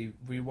recently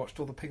rewatched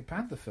all the Pink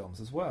Panther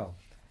films as well,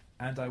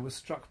 and I was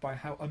struck by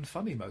how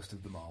unfunny most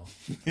of them are.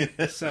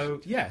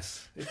 So,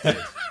 yes, it did.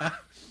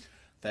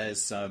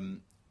 There's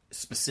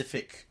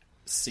specific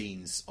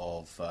scenes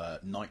of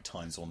night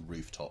times on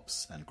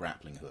rooftops and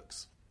grappling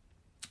hooks.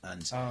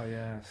 And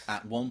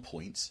at one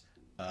point,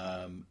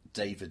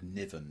 David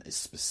Niven is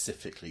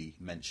specifically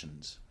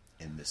mentioned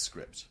in this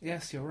script.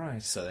 Yes, you're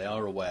right. So they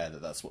are aware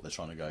that that's what they're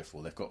trying to go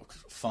for. They've got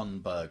a fun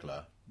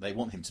burglar. They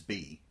want him to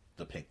be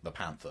the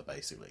Panther,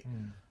 basically.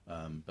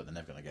 But they're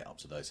never going to get up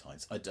to those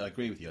heights. I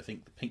agree with you. I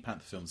think the Pink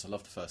Panther films, I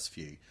love the first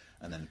few,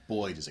 and then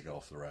boy does it go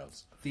off the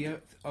rails.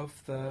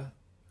 Of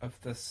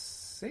the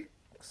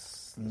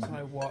six that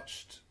I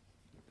watched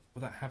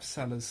that have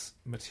Sellers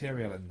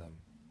material in them,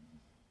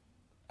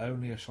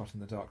 only A Shot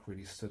in the Dark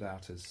really stood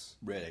out as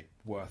really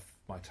worth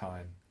my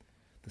time.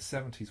 The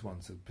 70s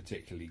ones are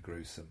particularly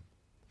gruesome.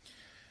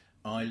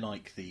 I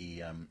like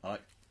the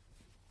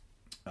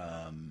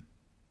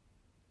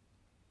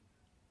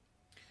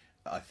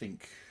I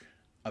think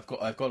I've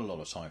got a lot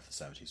of time for the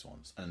 70s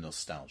ones and a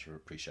nostalgia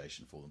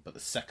appreciation for them. But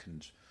the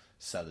second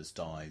Sellers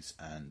dies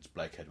and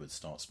Blake Edwards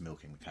starts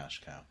milking the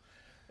cash cow,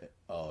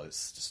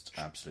 it's just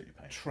absolutely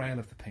painful. Trail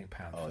of the Pink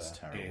Panther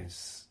terrible.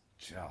 Is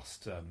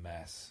just a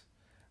mess,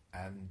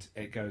 and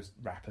it goes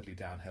rapidly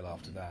downhill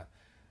after that.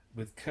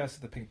 With Curse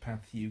of the Pink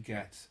Panther, you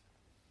get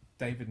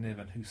David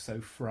Niven, who's so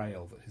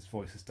frail that his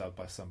voice is dubbed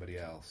by somebody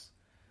else.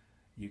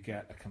 You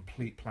get a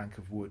complete plank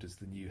of wood as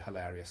the new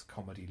hilarious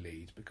comedy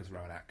lead because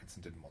Rowan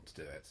Atkinson didn't want to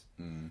do it.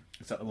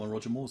 Is that the one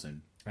Roger Moore's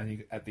in?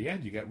 And at the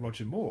end, you get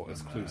Roger Moore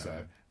as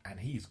Clouseau, and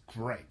he's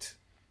great.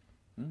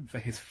 For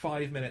his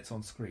 5 minutes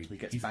on screen. He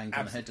gets banged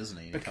on the head, doesn't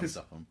he? And he comes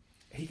up on.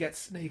 He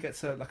gets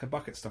like a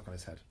bucket stuck on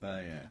his head.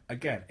 Yeah.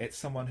 Again, it's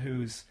someone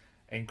who's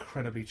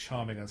incredibly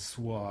charming and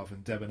suave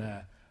and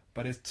debonair,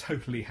 but is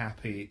totally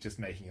happy just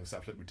making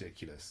himself look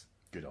ridiculous.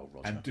 Good old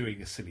Roger. And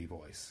doing a silly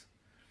voice.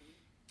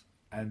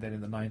 And then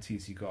in the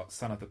 90s, you got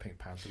Son of the Pink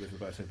Panther with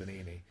Roberto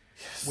Benigni,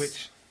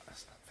 which I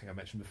think I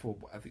mentioned before.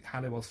 I think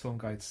Halliwell's Film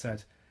Guide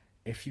said,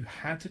 if you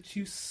had to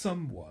choose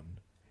someone,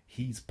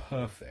 he's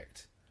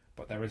perfect.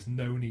 but there is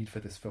no need for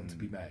this film to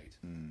be made.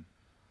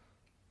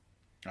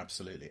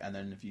 Absolutely. And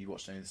then have you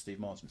watched any of the Steve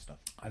Martin stuff?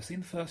 I've seen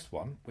the first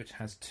one, which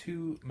has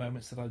two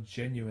moments that are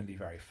genuinely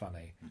very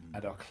funny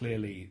and are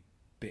clearly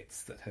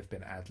bits that have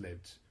been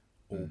ad-libbed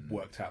or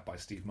worked out by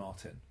Steve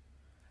Martin.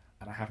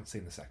 And I haven't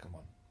seen the second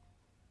one.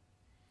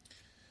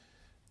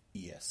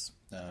 Yes.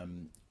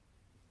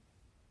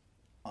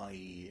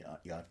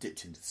 I've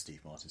dipped into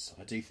Steve Martin stuff.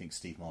 I do think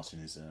Steve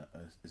Martin is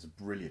a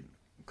brilliant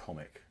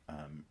comic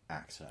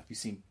actor. Have you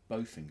seen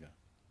Bowfinger?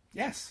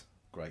 Yes.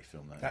 Great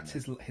film, though. That's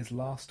his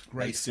last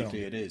great film.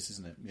 Basically, it is,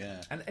 isn't it?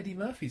 Yeah. And Eddie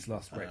Murphy's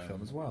last great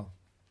film as well.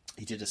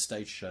 He did a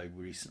stage show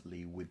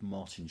recently with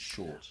Martin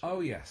Short. Oh,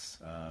 yes.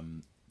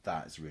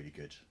 That is really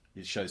good.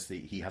 It shows that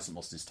he hasn't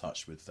lost his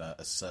touch with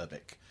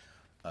acerbic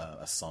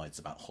asides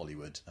about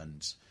Hollywood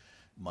and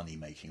money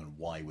making and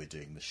why we're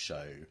doing the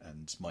show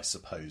and my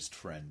supposed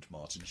friend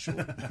Martin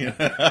Short.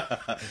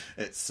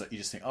 It's you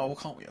just think, oh, well,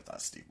 can't we have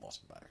that Steve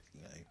Martin back?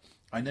 You know,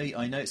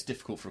 I know it's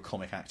difficult for a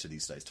comic actor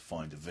these days to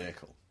find a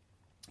vehicle,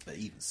 but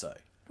even so,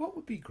 what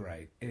would be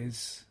great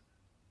is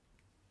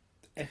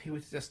if he were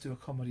to just do a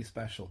comedy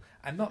special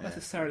and not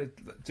necessarily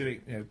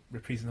doing,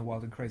 reprising The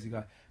Wild and Crazy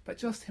Guy, but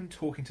just him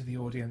talking to the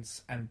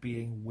audience and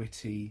being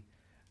witty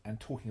and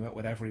talking about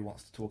whatever he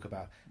wants to talk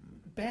about.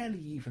 Barely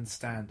even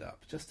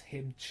stand-up, just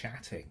him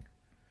chatting.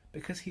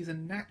 Because he's a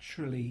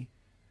naturally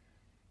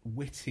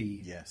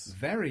witty,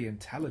 very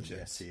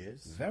intelligent, he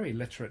is. Very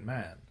literate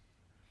man.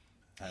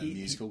 And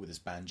musical with his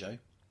banjo.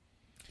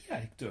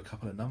 Yeah, he could do a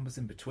couple of numbers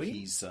in between.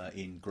 He's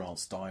in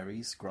Grant's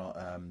diaries.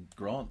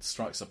 Grant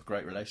strikes up a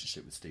great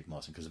relationship with Steve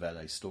Martin because of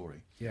LA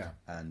Story. Yeah.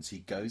 And he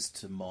goes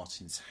to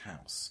Martin's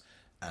house,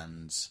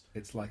 and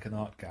it's like an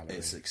art gallery.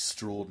 It's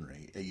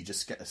extraordinary. You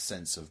just get a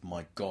sense of,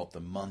 my God, the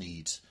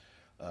moneyed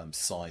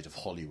side of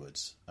Hollywood.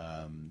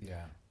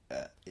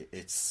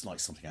 It's like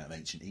something out of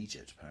ancient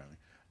Egypt, apparently.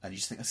 And you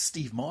just think, that's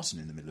Steve Martin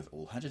in the middle of it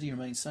all. How did he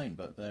remain sane?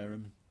 But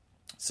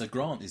so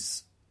Grant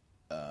is...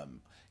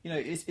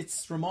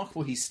 it's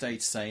remarkable he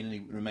stayed sane and he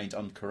remained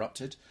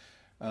uncorrupted.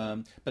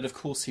 But of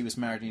course, he was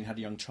married and had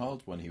a young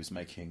child when he was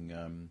making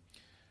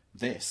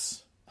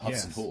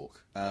Hudson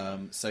Hawk.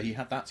 So he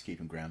had that to keep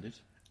him grounded.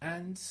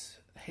 And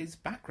his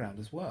background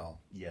as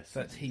well. Yes.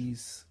 That he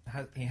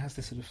has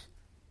this sort of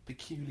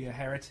peculiar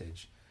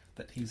heritage.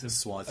 That he's of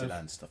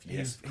Swaziland stuff.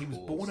 Yes, he was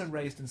born and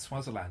raised in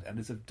Swaziland and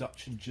is of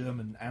Dutch and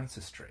German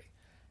ancestry.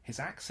 His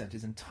accent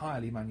is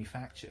entirely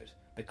manufactured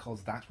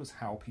because that was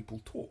how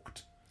people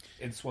talked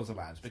in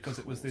Swaziland, because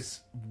it was this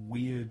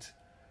weird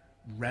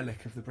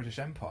relic of the British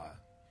Empire.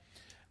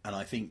 And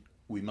I think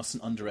we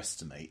mustn't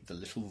underestimate the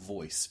little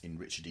voice in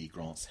Richard E.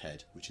 Grant's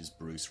head, which is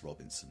Bruce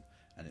Robinson,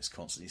 and it's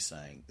constantly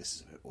saying, "This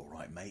is a bit all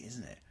right, mate,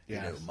 isn't it? You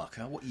little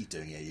mucker, what are you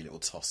doing here, you little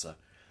tosser?"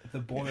 The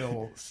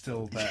boil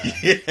still there.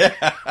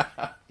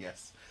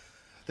 Yes.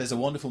 There's a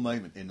wonderful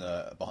moment in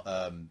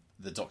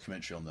the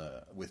documentary on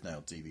the With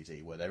Nailed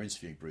DVD where they're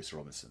interviewing Bruce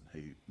Robinson,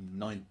 who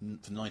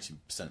for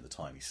 90% of the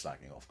time he's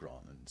slagging off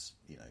Grant and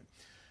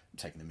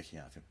taking the mickey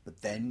out of him.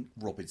 But then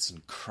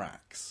Robinson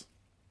cracks,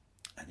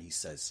 and he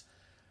says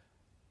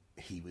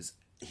he was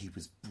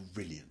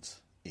brilliant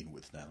in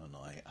With Nail and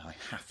I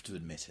have to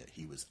admit it,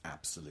 he was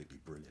absolutely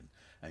brilliant.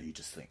 And you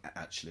just think,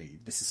 actually,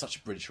 this is such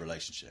a British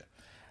relationship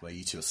where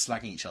you two are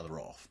slagging each other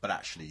off, but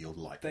actually you're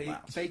like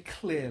that. They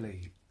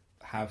clearly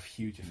have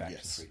huge affection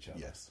for each other.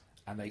 Yes.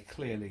 And they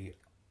clearly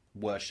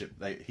worship.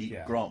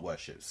 Grant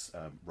worships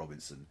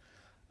Robinson.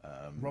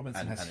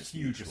 Robinson has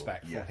huge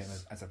respect for him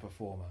as a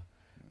performer.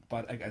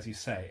 But as you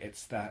say,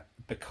 it's that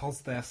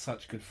because they're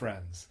such good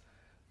friends,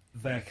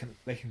 they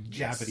can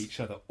jab at each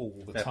other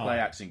all the time. They're play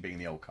acting being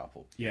the old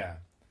couple. Yeah.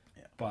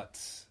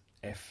 But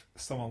if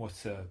someone were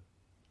to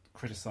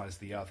criticise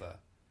the other,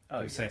 they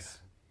would say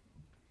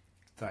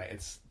that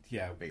it's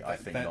I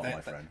think not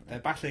my friend. They're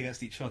battling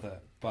against each other,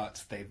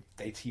 but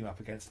they team up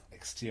against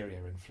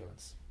exterior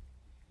influence.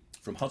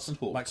 From Hudson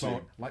Hawk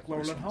like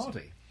Laurel and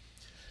Hardy.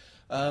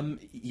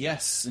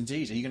 Yes,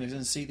 indeed. Are you going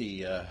to see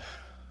the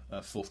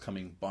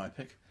forthcoming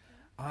biopic?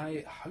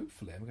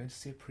 Hopefully I'm going to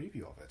see a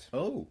preview of it.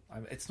 Oh,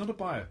 it's not a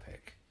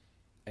biopic.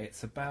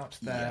 It's about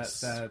their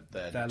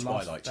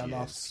twilight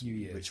last few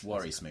years, which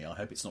worries me. I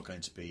hope it's not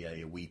going to be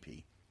a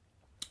weepy.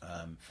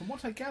 From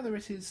what I gather,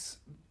 it is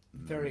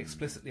very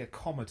explicitly a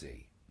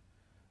comedy.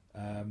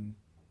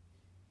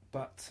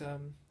 But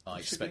I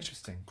it should be expect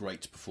interesting.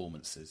 Great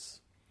performances.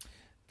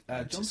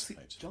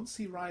 John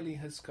C. Reilly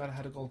has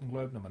had a Golden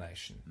Globe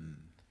nomination,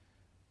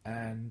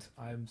 and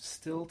I'm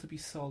still to be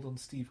sold on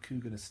Steve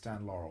Coogan as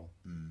Stan Laurel,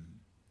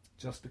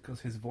 just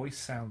because his voice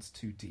sounds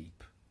too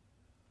deep.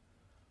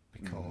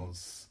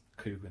 Because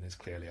Coogan is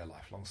clearly a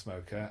lifelong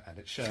smoker, and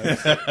it shows.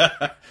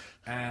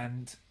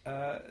 And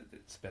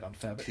it's a bit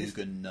unfair, but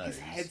Coogan knows his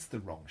head's the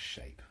wrong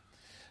shape.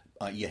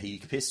 He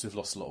appears to have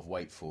lost a lot of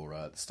weight for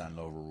the Stan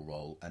Laurel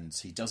role, and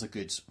he does a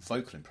good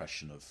vocal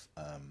impression of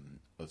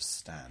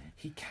Stan.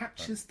 He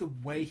captures the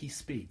way he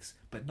speaks,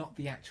 but not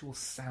the actual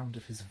sound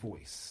of his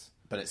voice.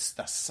 But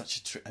that's such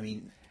a trick.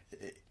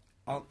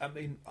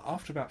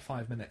 After about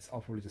 5 minutes,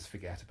 I'll probably just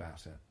forget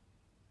about it.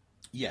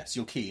 Yes,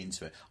 you'll key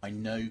into it. I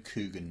know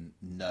Coogan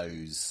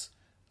knows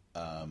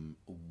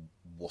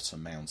what a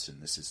mountain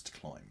this is to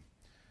climb,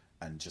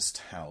 and just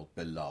how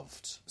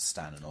beloved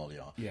Stan and Ollie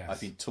are. Yes. I've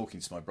been talking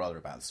to my brother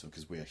about this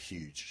because we are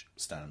huge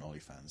Stan and Ollie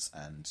fans,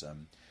 and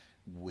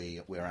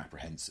we're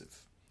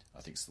apprehensive,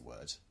 I think is the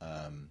word.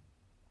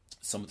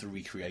 Some of the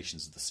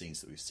recreations of the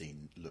scenes that we've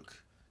seen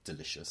look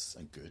delicious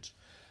and good,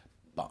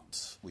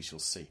 but we shall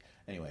see.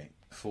 Anyway,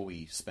 before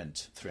we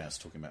spend 3 hours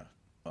talking about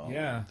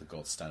the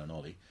gods Stan and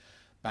Ollie,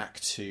 back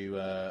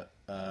to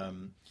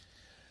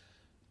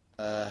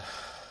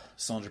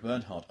Sandra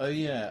Bernhard. Oh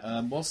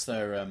yeah, whilst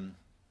they're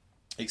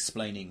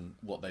explaining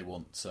what they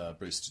want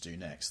Bruce to do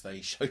next,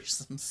 they show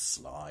some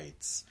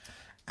slides,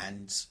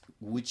 and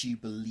would you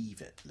believe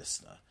it,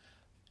 listener,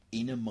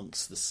 in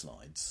amongst the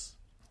slides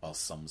are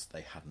some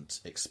they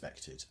hadn't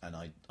expected, and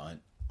I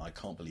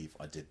can't believe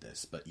I did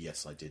this, but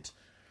yes, I did.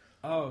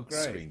 Oh,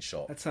 great.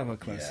 Screenshot. Let's have a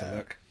closer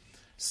look.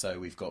 So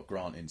we've got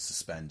Grant in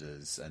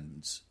suspenders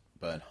and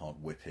Bernhard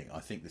whipping. I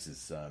think this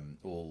is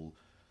all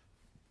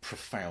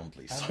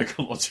profoundly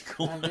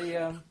psychological.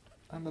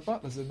 And the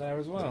butler's in there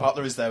as well. The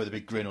butler is there with a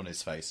big grin on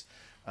his face.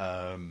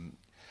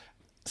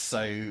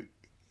 So,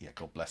 yeah,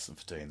 God bless them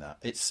for doing that.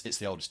 It's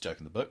the oldest joke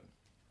in the book.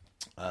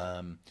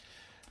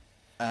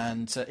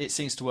 And it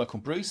seems to work on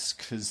Bruce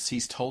because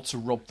he's told to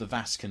rob the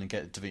Vatican and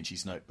get Da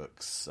Vinci's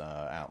notebooks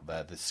out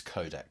there, this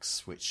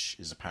codex, which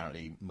is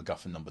apparently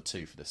MacGuffin number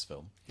 2 for this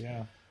film.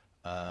 Yeah.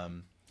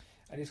 And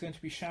he's going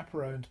to be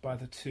chaperoned by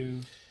the 2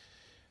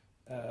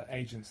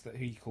 agents that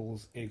he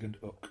calls Ig and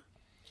Ook.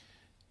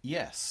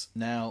 Yes.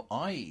 Now,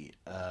 I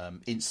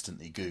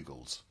instantly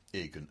Googled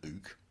Ig and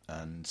Ook,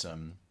 and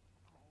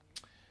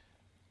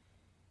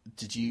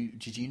did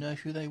you know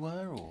who they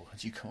were, or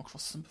had you come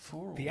across them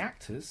before? Or? The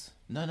actors?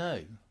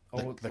 No.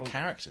 The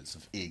characters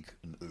of Ig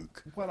and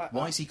Ook. Well,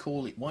 why is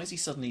he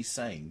suddenly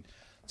saying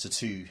to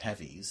 2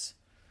 heavies,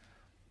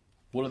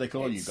 what do they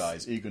call you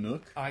guys, Ig and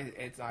Ook? I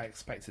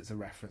expect it's a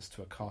reference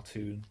to a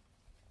cartoon.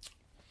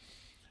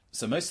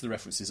 So most of the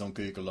references on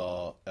Google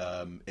are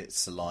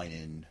it's a line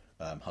in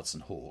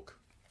Hudson Hawk,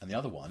 and the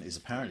other one is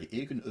apparently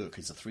Ig and Ook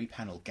is a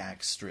 3-panel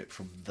gag strip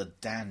from The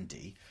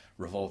Dandy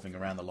revolving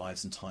around the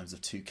lives and times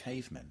of 2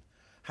 cavemen.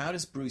 How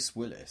does Bruce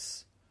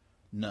Willis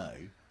know?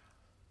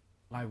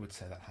 I would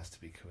say that has to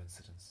be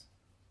coincidence.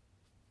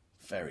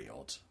 Very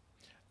odd.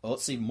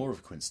 What's even more of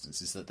a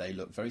coincidence is that they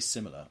look very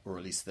similar, or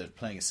at least they're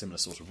playing a similar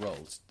sort of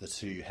role, the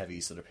 2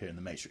 heavies that appear in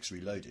The Matrix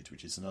Reloaded,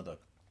 which is another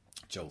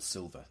Joel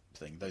Silver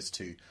thing. Those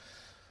 2...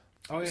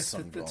 Oh yes,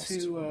 the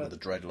 2 with the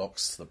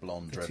dreadlocks, the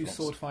blonde dreadlocks. 2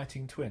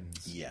 sword-fighting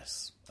twins.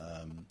 Yes.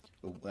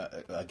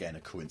 Again, a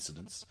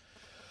coincidence.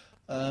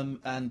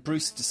 And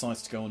Bruce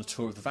decides to go on a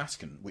tour of the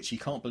Vatican, which he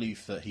can't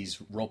believe that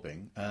he's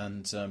robbing,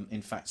 and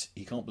in fact,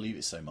 he can't believe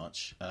it so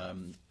much.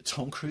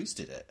 Tom Cruise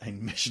did it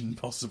in Mission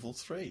Impossible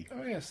 3.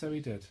 Oh yeah, so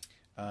he did.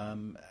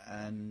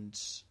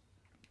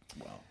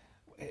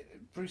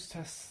 Bruce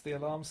tests the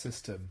alarm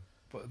system,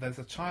 but there's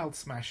a child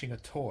smashing a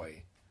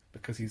toy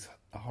because he's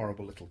a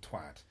horrible little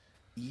twat.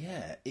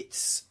 Yeah,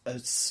 it's a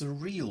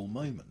surreal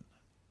moment.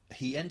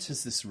 He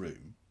enters this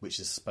room, which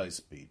is supposed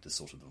to be the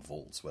sort of the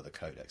vaults where the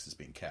codex is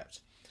being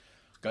kept,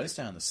 goes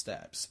down the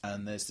steps,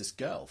 and there's this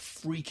girl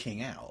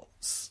freaking out,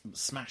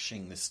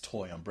 smashing this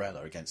toy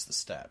umbrella against the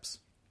steps.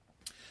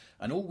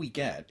 And all we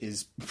get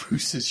is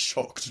Bruce's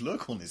shocked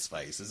look on his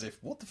face, as if,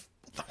 what the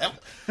hell?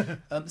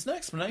 There's no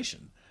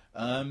explanation.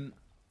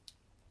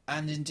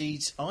 And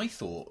indeed, I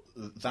thought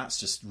that's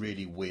just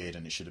really weird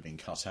and it should have been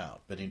cut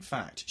out. But in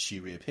fact,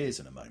 she reappears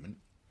in a moment.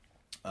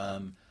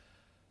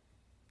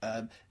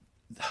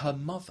 Her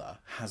mother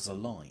has a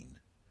line.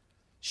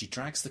 She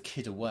drags the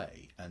kid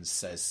away and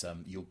says,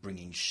 you're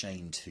bringing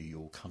shame to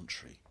your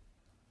country.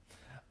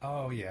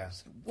 Oh, yeah.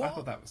 What? I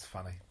thought that was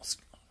funny. What's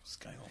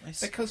going on?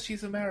 Because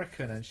she's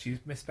American and she's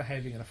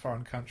misbehaving in a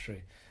foreign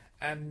country.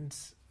 And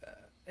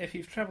if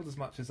you've travelled as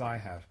much as I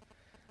have,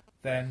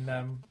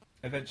 then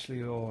eventually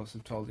you're sort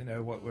of told,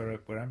 what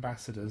we're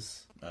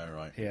ambassadors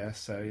here,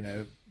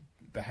 so,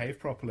 behave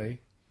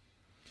properly.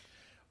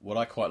 What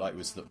I quite like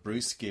was that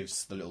Bruce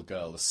gives the little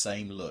girl the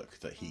same look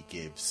that he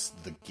gives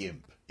the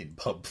Gimp in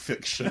Pulp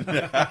Fiction.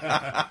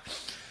 That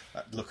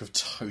look of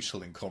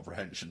total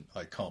incomprehension.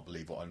 I can't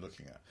believe what I'm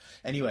looking at.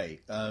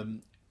 Anyway,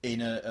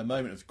 in a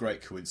moment of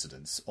great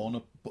coincidence,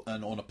 on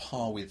a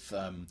par with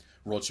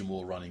Roger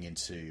Moore running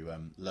into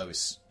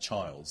Lois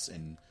Childs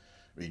in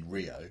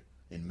Rio,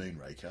 in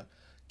Moonraker,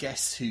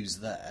 guess who's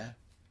there?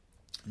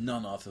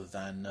 None other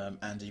than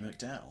Andy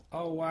McDowell.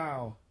 Oh,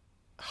 wow.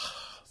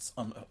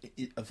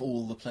 Of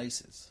all the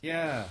places.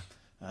 Yeah.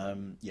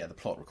 The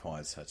plot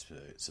requires her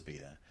to be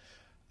there.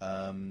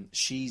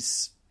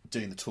 She's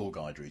doing the tour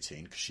guide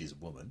routine because she's a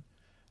woman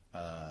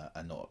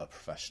and not a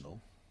professional.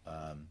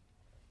 And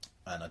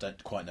I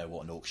don't quite know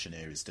what an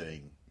auctioneer is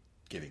doing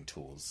giving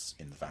tours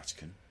in the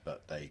Vatican,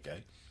 but there you go.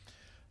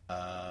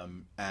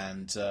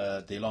 And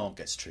the alarm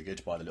gets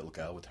triggered by the little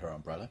girl with her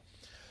umbrella.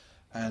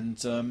 And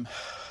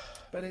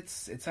but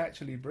it's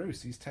actually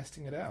Bruce. He's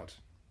testing it out.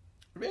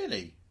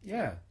 Really?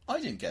 Yeah. I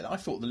didn't get that. I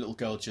thought the little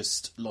girl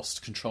just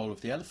lost control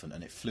of the elephant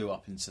and it flew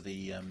up into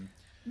the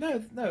No,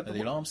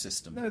 the alarm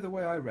system. No, the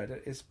way I read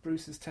it is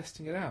Bruce is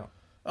testing it out.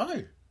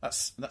 Oh,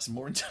 that's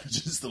more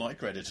intelligence than I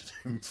credited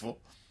him for.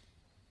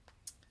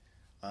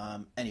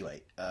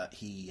 Anyway,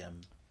 he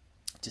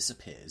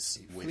disappears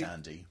with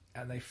Andy.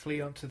 And they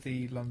flee onto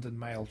the London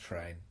Mail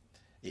train.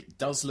 It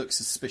does look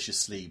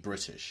suspiciously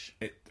British.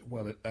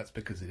 That's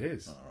because it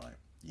is. All right,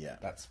 yeah.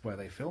 That's where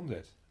they filmed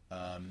it.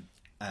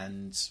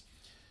 And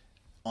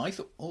I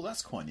thought,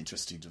 that's quite an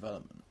interesting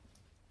development.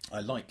 I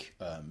like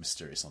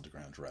mysterious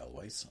underground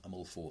railways. I'm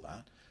all for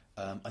that.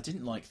 I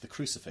didn't like the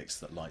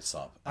crucifix that lights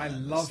up. I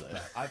loved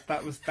that.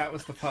 That was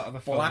the part of the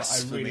film that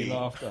I really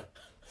laughed at.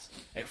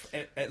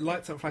 It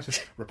lights up and flashes.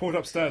 Report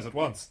upstairs at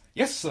once.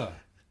 Yes, sir.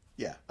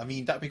 Yeah, I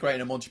mean, that'd be great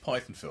in a Monty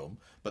Python film,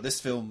 but this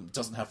film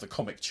doesn't have the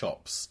comic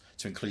chops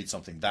to include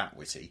something that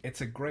witty.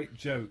 It's a great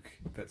joke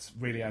that's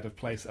really out of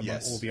place among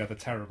all the other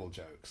terrible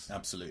jokes.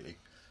 Absolutely.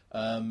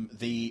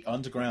 The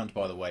underground,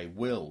 by the way,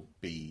 will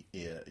be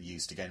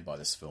used again by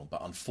this film,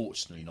 but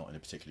unfortunately not in a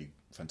particularly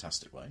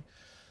fantastic way.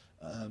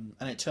 And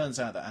it turns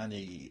out that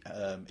Annie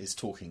is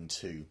talking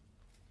to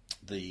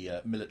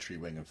the military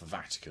wing of the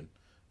Vatican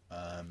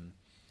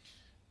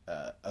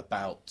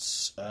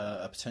about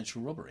a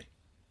potential robbery.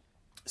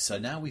 So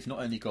now we've not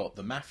only got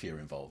the mafia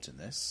involved in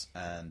this,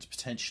 and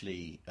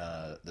potentially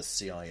the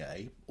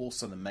CIA,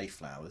 also the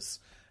Mayflowers,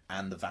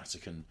 and the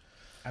Vatican.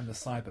 And the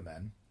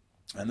Cybermen.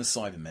 And the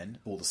Cybermen,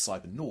 or the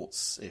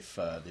Cybernauts, if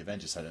the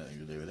Avengers had anything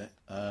to do with it.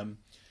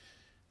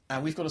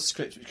 And we've got a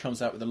script which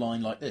comes out with a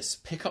line like this: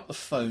 "Pick up the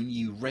phone,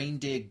 you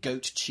reindeer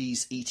goat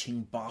cheese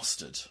eating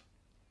bastard."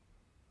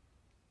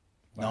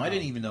 Wow. Now, I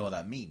don't even know what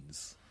that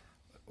means.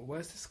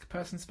 Where's this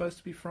person supposed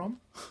to be from?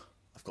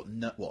 I've got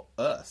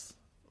Earth,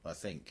 I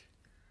think.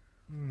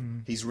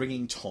 He's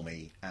ringing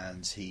Tommy,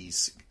 and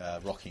he's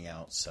rocking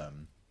out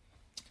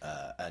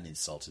an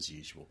insult as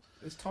usual.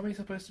 Is Tommy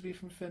supposed to be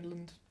from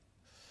Finland?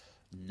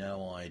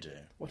 No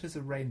idea. What is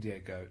a reindeer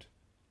goat?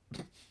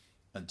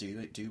 And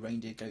do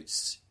reindeer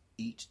goats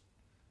eat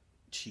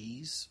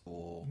cheese,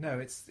 or no?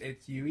 It's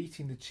you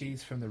eating the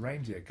cheese from the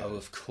reindeer goat. Oh,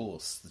 of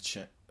course,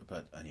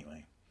 but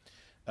anyway,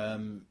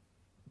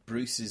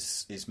 Bruce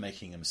is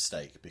making a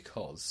mistake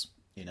because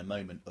in a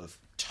moment of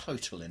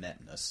total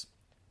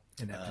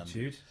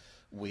ineptitude,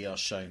 we are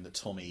shown that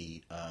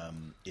Tommy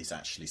is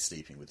actually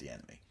sleeping with the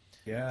enemy.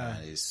 Yeah,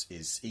 and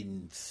is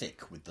in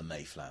thick with the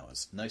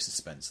Mayflowers. No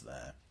suspense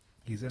there.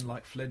 He's in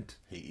like Flint.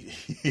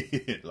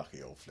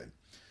 Lucky old Flint.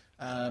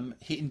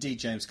 Indeed,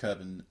 James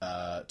Coburn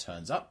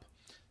turns up.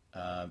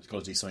 He's got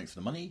to do something for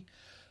the money.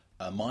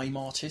 A mime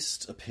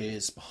artist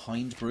appears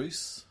behind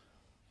Bruce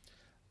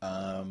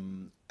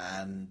and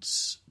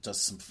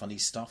does some funny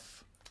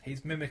stuff.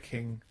 He's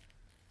mimicking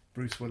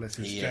Bruce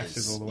Willis's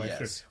gestures all the way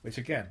through, which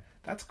again,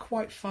 that's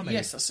quite funny.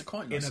 Yes, that's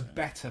quite nice. In a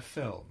better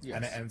film,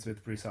 and it ends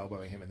with Bruce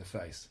elbowing him in the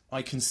face.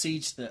 I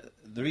concede that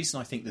the reason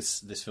I think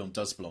this film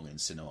does belong in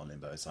Cinema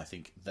Limbo is I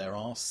think there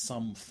are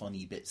some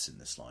funny bits in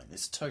this line.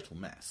 It's a total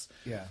mess.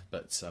 Yeah,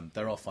 but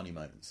there are funny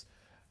moments.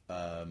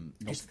 Not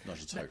a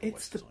total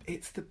waste of time.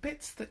 It's the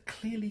bits that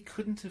clearly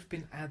couldn't have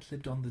been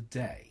ad-libbed on the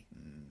day,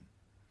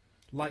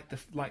 like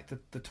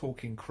the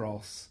talking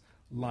cross,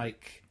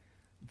 like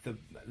the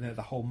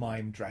whole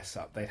mime dress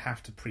up. They'd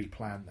have to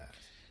pre-plan that.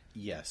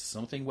 Yes,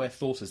 something where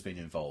thought has been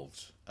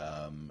involved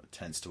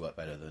tends to work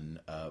better than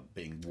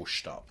being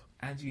whooshed up.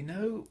 And you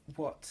know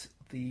what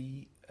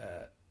the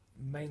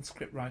main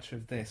script writer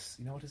of this,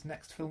 you know what his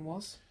next film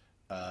was?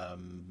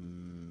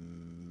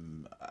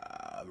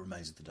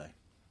 Remains of the Day.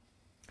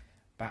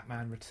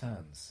 Batman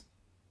Returns.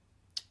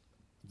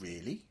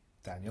 Really?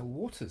 Daniel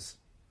Waters.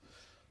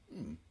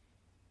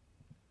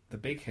 The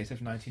big hit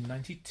of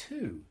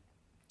 1992.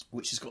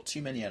 Which has got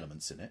too many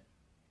elements in it.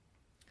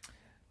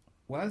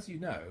 Well, as you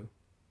know,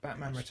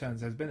 Batman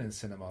Returns has been in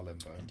Cinema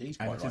Limbo. Indeed,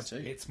 quite right too.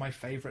 It's my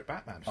favourite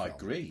Batman film. I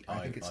agree.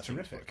 I think it's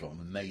terrific. It's got an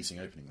amazing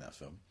opening, that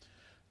film.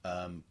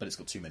 But it's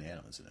got too many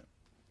elements in it.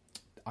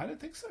 I don't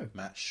think so.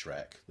 Matt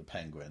Shrek, the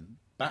Penguin.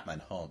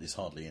 Batman is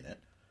hardly in it.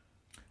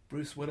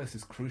 Bruce Willis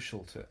is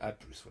crucial to...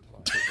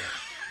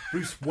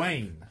 Bruce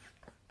Wayne.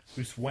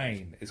 Bruce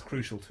Wayne is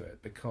crucial to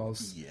it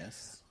because...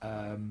 Yes.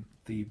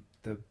 The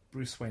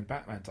Bruce Wayne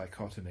Batman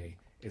dichotomy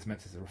is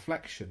meant as a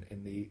reflection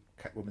in the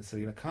Catwoman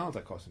Selina Kyle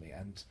dichotomy,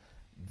 and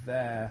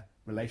their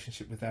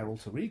relationship with their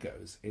alter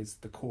egos is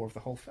the core of the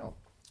whole film.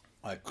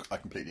 I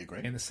completely agree.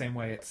 In the same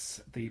way,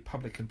 it's the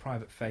public and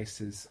private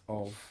faces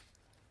of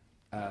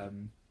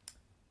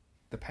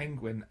the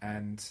Penguin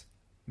and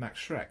Max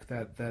Shrek.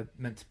 They're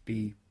meant to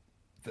be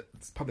the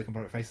public and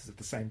private faces of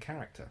the same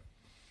character.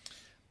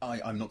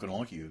 I'm not going to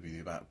argue with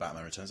you about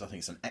Batman Returns. I think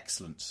it's an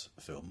excellent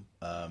film.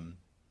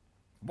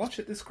 Watch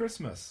it this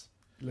Christmas,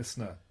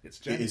 listener. It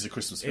is a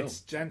Christmas film.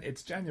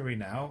 It's January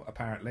now,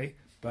 apparently,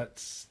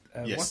 but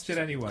yes, watch it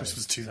anyway.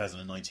 Christmas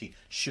 2019.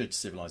 Should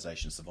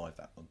civilization survive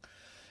that long?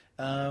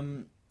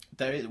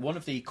 One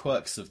of the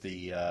quirks of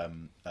the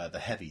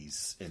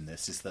heavies in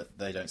this is that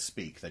they don't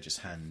speak. They just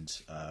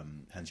hand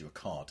you a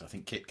card. I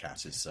think Kit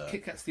Kat is...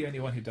 Kit Kat's the only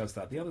one who does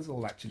that. The others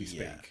all actually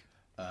speak.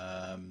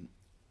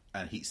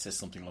 And he says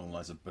something along the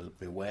lines of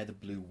 "Beware the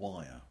blue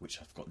wire,"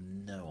 which I've got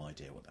no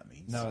idea what that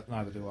means. No,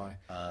 neither do I.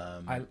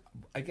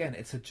 Again,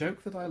 it's a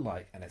joke that I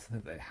like, and it's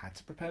something that I had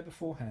to prepare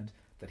beforehand,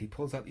 that he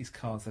pulls out these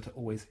cards that are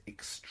always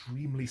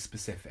extremely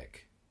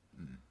specific.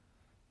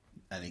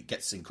 And it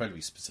gets incredibly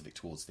specific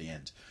towards the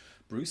end.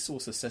 Bruce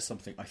also says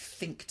something, I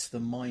think, to the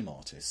mime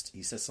artist.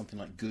 He says something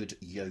like "good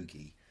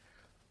yogi,"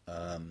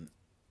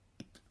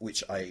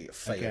 which I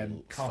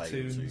fail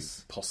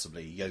cartoons. to.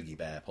 Possibly. Yogi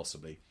Bear,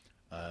 possibly.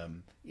 Yeah,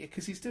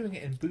 because he's doing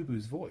it in Boo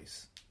Boo's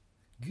voice.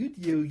 Good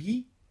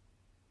yogi.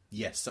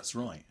 Yes, that's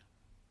right.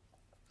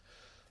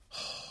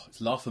 It's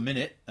laugh a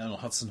minute on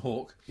Hudson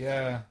Hawk.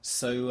 Yeah.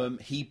 So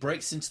he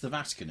breaks into the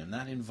Vatican, and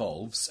that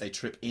involves a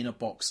trip in a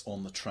box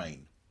on the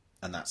train.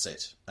 And that's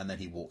it. And then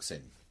he walks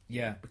in.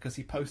 Yeah, because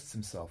he posts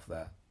himself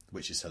there.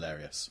 Which is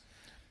hilarious.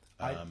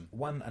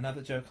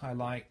 Another joke I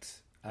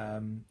liked,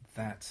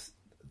 that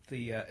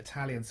the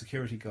Italian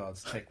security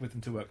guards take with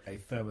them to work a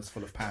thermos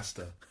full of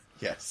pasta.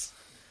 Yes.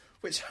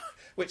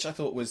 Which I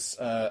thought was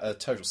a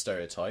total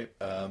stereotype,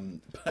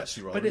 but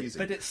actually rather amusing.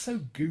 But it's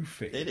so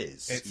goofy. It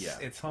is,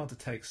 It's hard to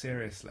take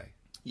seriously.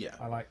 Yeah.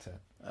 I liked it.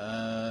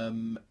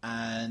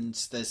 And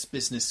there's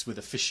business with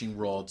a fishing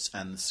rod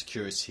and the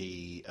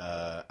security.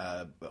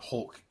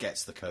 Hawk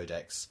gets the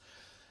codex,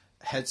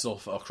 heads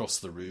off across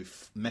the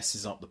roof,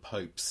 messes up the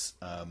Pope's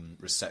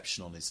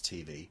reception on his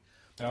TV.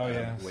 Oh,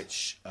 yeah.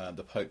 Which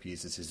the Pope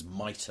uses his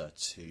mitre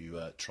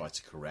to try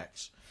to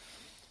correct,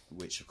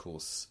 which, of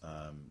course,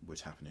 would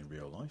happen in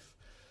real life.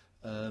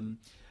 And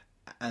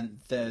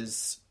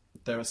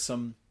there are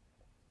some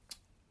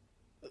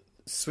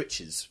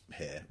switches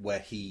here where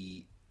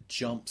he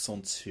jumps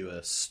onto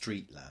a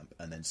street lamp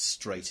and then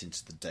straight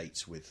into the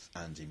date with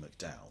Andy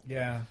McDowell.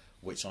 Yeah.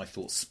 Which I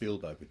thought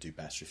Spielberg would do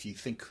better. If you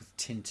think of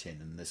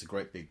Tintin, and there's a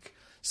great big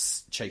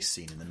chase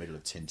scene in the middle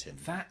of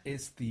Tintin. That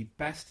is the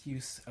best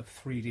use of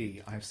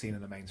 3D I've seen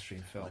in a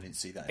mainstream film. I didn't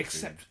see that.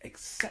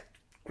 Except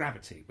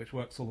Gravity, which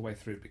works all the way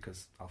through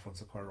because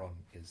Alfonso Cuarón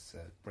is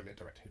a brilliant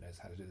director who knows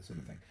how to do this sort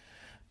of thing.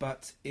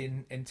 But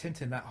in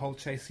Tintin, that whole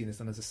chase scene is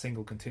done as a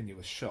single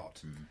continuous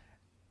shot.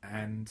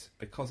 And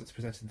because it's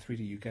presented in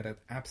 3D, you get an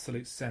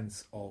absolute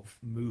sense of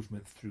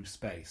movement through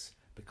space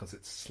because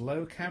it's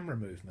slow camera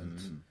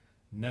movement,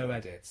 no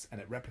edits,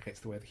 and it replicates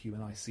the way the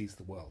human eye sees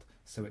the world.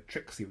 So it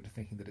tricks you into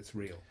thinking that it's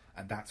real,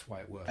 and that's why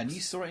it works. And you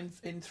saw it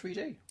in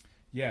 3D?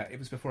 Yeah, it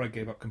was before I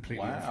gave up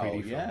completely on 3D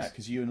films. Yeah,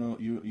 because you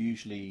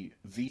usually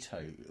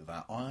veto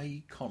that.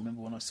 I can't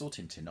remember when I saw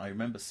Tintin. I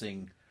remember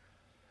seeing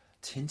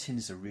Tintin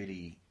is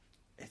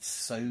it's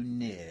so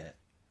near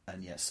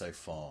and yet so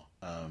far.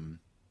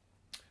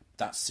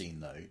 That scene,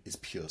 though, is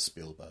pure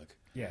Spielberg.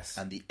 Yes.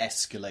 And the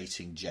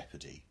escalating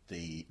jeopardy,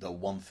 the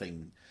one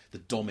thing, the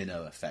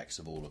domino effect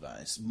of all of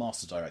that. It's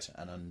master director.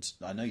 And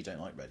I know you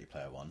don't like Ready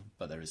Player One,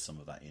 but there is some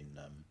of that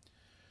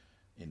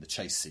in the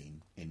chase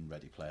scene in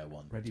Ready Player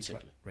One. Ready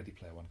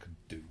Player One can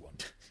do one.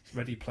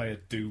 Ready Player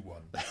do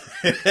one.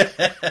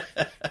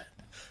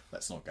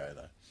 Let's not go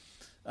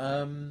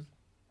there.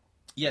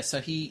 Yeah,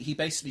 so he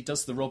basically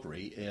does the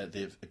robbery,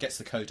 gets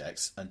the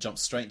codex, and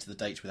jumps straight into the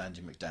date with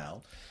Andy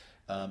McDowell.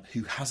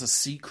 Who has a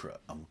secret.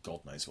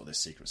 God knows what this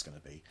secret's going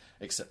to be,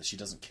 except that she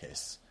doesn't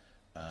kiss.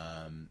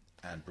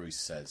 And Bruce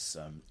says,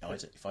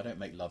 if I don't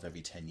make love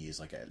every 10 years,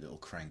 I get a little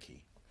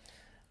cranky.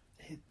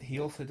 He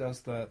also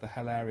does the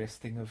hilarious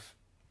thing of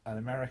an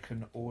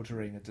American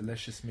ordering a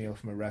delicious meal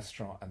from a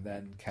restaurant and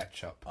then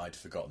ketchup. I'd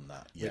forgotten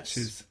that, yes. Which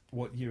is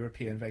what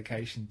European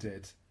Vacation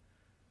did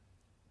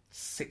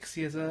 6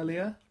 years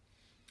earlier,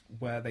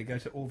 where they go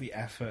to all the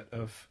effort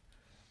of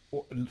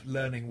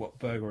learning what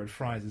burger and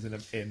fries is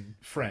in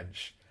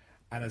French,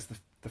 and as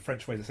the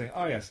French ways are saying,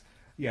 oh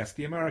yes,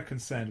 the American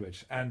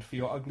sandwich, and for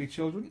your ugly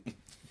children.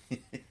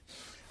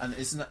 And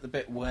isn't that the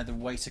bit where the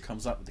waiter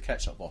comes up with the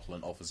ketchup bottle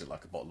and offers it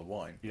like a bottle of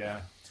wine?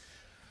 Yeah.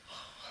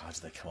 How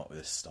do they come up with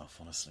this stuff,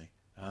 honestly?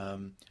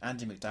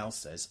 Andy McDowell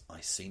says,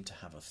 I seem to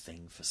have a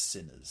thing for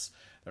sinners.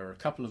 There are a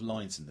couple of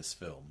lines in this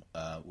film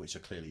which are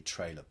clearly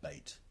trailer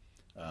bait.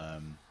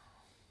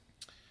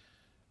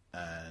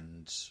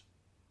 And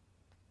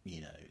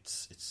you know,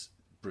 it's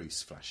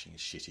Bruce flashing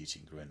his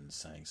shit-eating grin and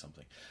saying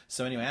something.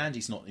 So anyway,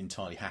 Andy's not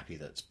entirely happy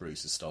that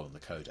Bruce has stolen the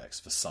codex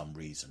for some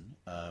reason.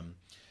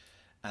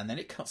 And then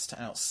it cuts to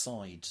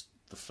outside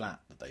the flat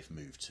that they've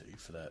moved to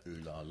for their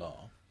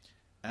ooh-la-la.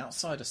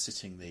 Outside are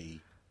sitting the...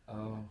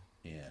 Oh.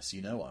 Yes,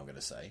 you know what I'm going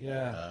to say.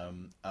 Yeah.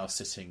 Are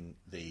sitting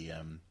the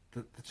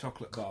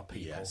chocolate bar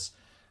people. Yes.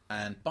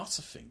 And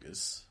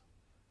Butterfingers...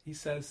 He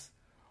says,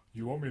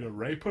 you want me to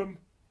rape him?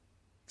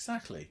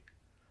 Exactly.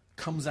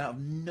 Comes out of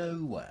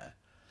nowhere.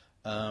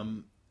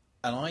 And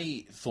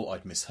I thought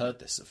I'd misheard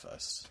this at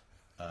first.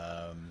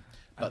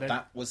 But then,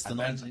 that was the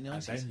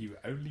 1990s. And then you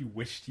only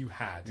wished you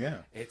had. Yeah.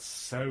 It's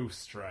so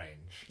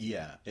strange.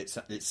 Yeah, it's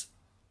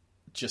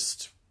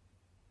just...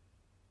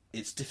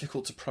 It's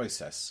difficult to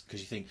process,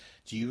 because you think,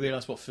 do you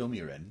realise what film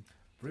you're in?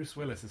 Bruce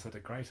Willis has had a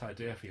great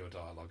idea for your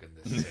dialogue in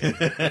this scene.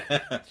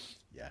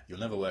 Yeah, you'll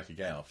never work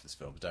again after this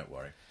film, but don't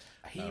worry.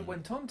 He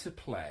went on to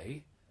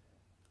play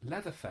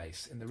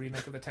Leatherface in the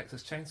remake of the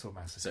Texas Chainsaw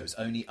Massacre. So it's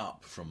only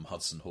up from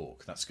Hudson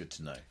Hawk. That's good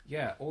to know.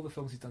 Yeah, all the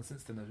films he's done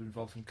since then have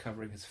involved him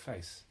covering his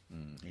face.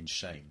 In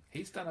shame.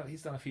 He's done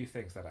a few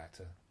things, that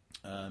actor.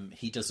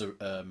 He does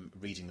a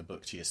reading the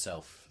book to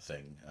yourself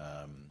thing,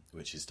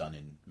 which is done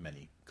in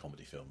many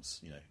comedy films.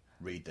 You know,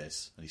 read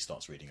this, and he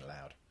starts reading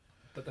aloud.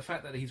 But the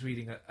fact that he's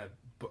reading a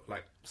book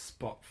like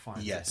Spot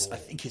finds Yes, a ball.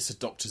 I think it's a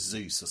Dr.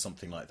 Zeus or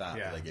something like that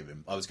Yeah. that they give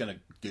him. I was going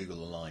to Google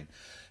the line.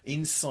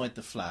 Inside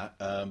the flat,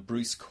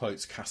 Bruce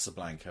quotes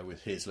Casablanca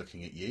with "Here's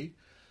looking at you."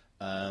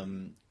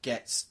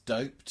 Gets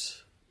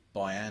doped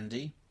by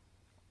Andy.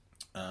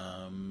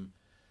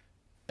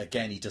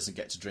 Again, he doesn't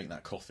get to drink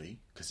that coffee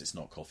because it's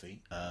not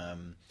coffee.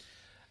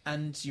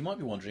 And you might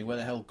be wondering where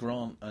the hell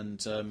Grant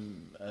and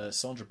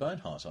Sandra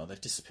Bernhardt are.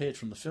 They've disappeared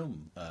from the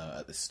film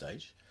at this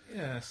stage.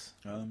 Yes.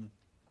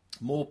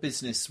 More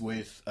business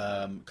with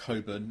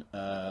Coburn,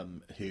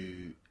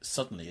 who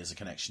suddenly has a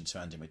connection to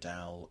Andy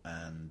McDowell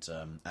and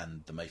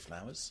the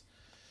Mayflowers.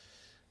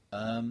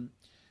 And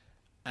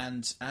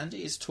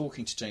Andy is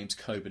talking to James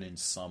Coburn in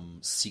some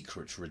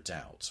secret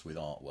redoubt with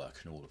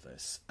artwork and all of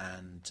this.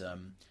 And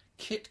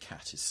Kit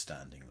Kat is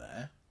standing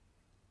there.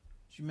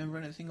 Do you remember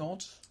anything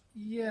odd?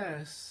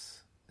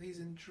 Yes. He's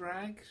in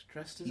drag,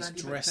 dressed as He's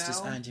Andy dressed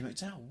as McDowell. Andy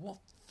McDowell. What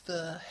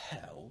the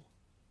hell?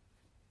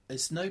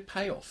 There's no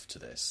payoff to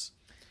this.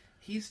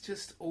 He's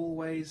just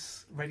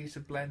always ready to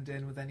blend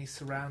in with any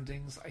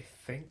surroundings, I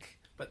think.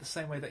 But the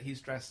same way that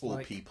he's dressed Or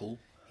like people.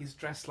 He's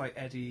dressed like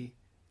Eddie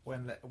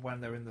when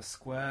they're in the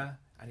square,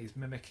 and he's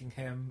mimicking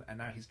him. And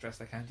now he's dressed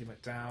like Andy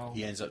McDowell.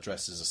 He ends up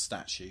dressed as a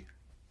statue.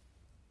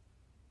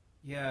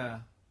 Yeah.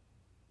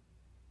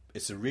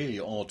 It's a really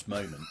odd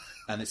moment,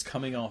 and it's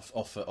coming off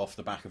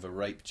the back of a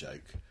rape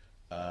joke.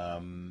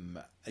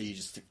 You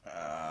just think,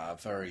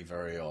 very,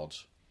 very odd.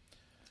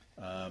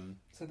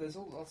 So there's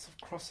all lots of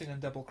crossing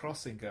and double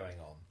crossing going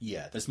on.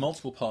 Yeah, there's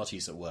multiple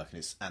parties at work,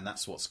 and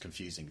that's what's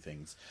confusing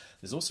things.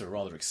 There's also a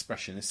rather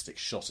expressionistic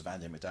shot of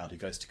Andy McDowell who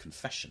goes to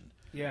confession,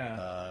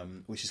 Yeah.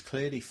 which is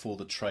clearly for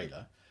the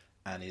trailer,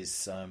 and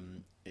is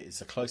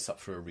a close-up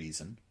for a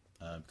reason,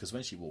 because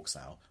when she walks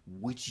out,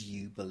 would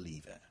you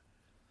believe it?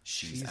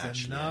 She's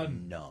actually a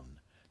nun.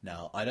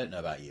 Now, I don't know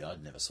about you, I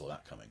never saw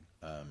that coming.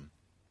 I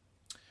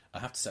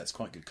have to say it's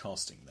quite good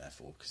casting,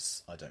 therefore,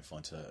 because I don't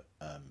find her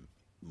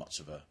much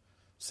of a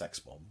sex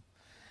bomb.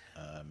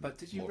 But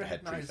did you more of a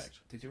head recognise? prefect.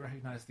 Did you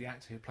recognise the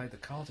actor who played the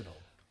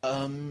cardinal?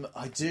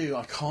 I do.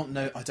 I can't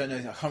know. I don't know.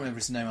 I can't remember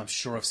his name. I'm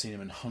sure I've seen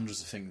him in hundreds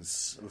of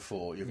things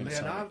before. You're going to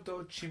tell me.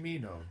 Leonardo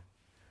Cimino,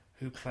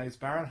 who plays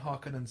Baron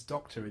Harkonnen's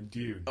doctor in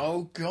Dune.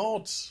 Oh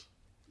God,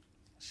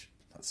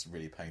 that's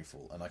really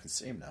painful, and I can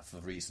see him now for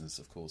reasons,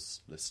 of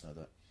course, listener,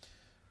 that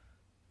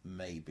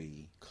may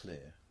be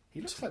clear.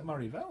 He looks like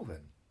Murray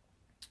Melvin.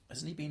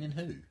 Hasn't he been in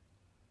who?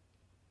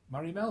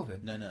 Murray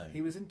Melvin? No.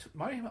 He was in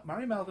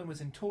Murray Melvin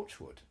was in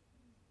Torchwood.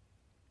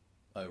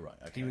 Oh right,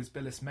 okay. He was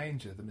Billis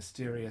Manger, the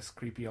mysterious,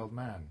 creepy old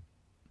man.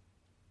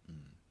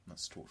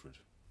 That's Torchwood.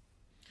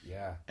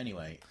 Yeah.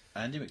 Anyway,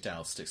 Andy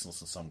McDowell sticks on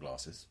some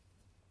sunglasses,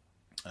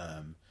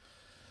 and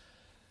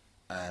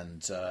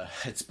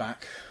heads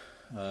back.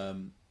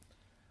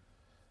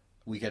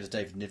 We get a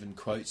David Niven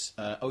quote.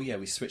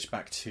 We switch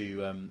back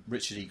to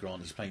Richard E.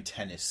 Grant. He's playing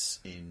tennis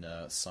in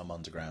some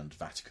underground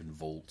Vatican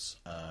vault.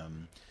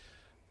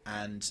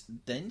 And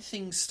then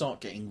things start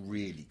getting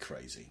really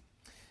crazy.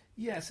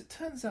 Yes, it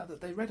turns out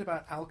that they read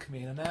about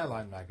alchemy in an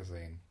airline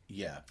magazine.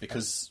 Yeah,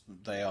 because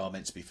they are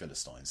meant to be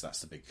Philistines. That's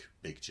the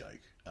big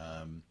joke.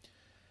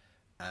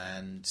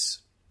 And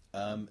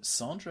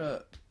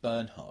Sandra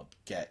Bernhard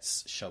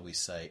gets, shall we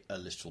say, a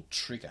little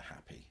trigger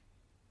happy.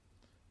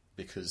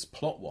 Because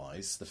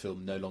plot-wise, the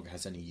film no longer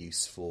has any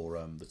use for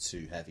the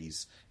two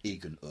heavies,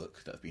 Ig and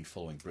Ook, that have been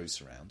following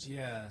Bruce around.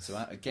 Yeah. So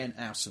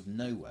out of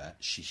nowhere,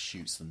 she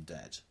shoots them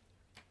dead.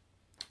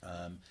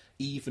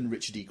 Even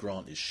Richard E.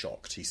 Grant is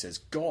shocked. He says,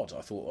 "God,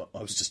 I thought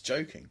I was just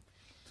joking."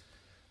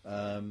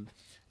 And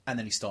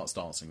then he starts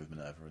dancing with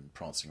Minerva and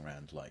prancing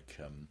around like...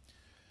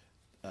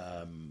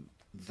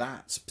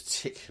 that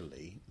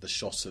particularly, the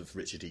shot of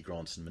Richard E.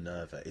 Grant and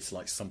Minerva, it's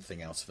like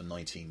something out of a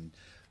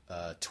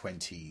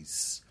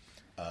 1920s...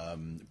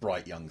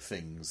 Bright Young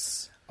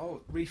Things.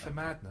 Oh, Reefer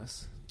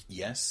Madness.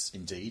 Yes,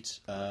 indeed.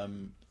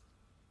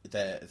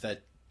 They're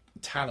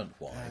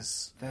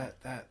talent-wise.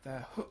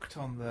 They're hooked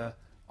on the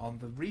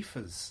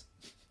reefers.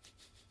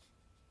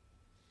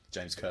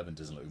 James Coburn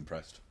doesn't look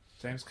impressed.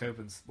 James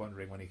Coburn's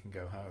wondering when he can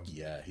go home.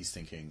 Yeah, he's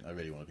thinking, I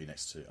really want to be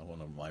next to... I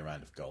want my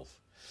round of golf.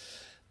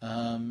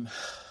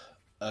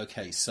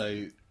 Okay,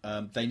 so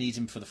they need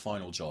him for the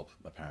final job,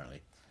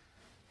 apparently.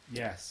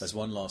 Yes. There's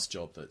one last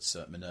job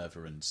that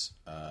Minerva and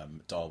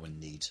Darwin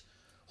need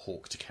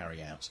Hawk to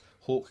carry out.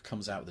 Hawk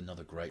comes out with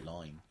another great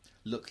line.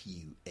 "Look,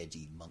 you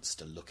Eddie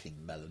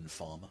Munster-looking melon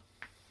farmer."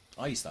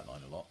 I use that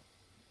line a lot.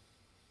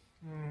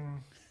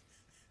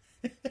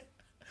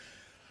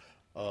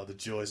 Oh, the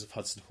joys of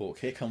Hudson Hawk.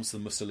 Here comes the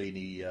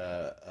Mussolini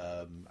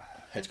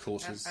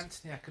headquarters.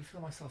 Anthony, I can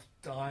feel myself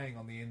dying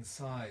on the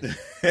inside.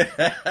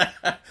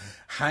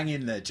 Hang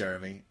in there,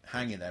 Jeremy.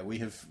 Hang in there. We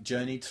have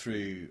journeyed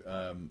through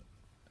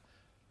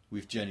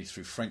We've journeyed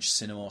through French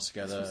cinema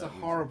together. This was a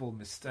horrible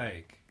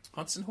mistake.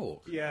 Hudson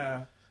Hawk.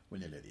 Yeah. We're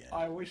nearly at the end.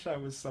 I wish I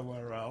was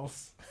somewhere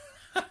else.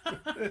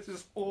 This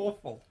is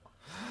awful.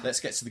 Let's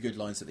get to the good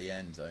lines at the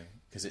end, though,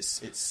 because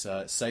it's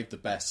saved the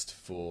best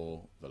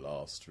for the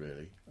last,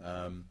 really.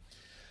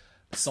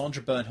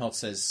 Sandra Bernhard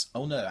says,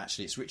 oh no,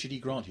 actually it's Richard E.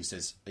 Grant who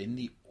says, in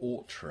the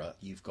Ortra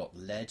you've got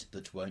lead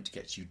that won't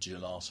get you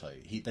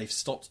gelato. They've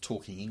stopped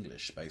talking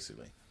English,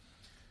 basically.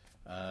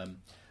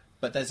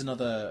 But there's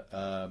another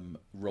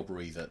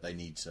robbery that they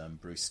need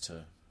Bruce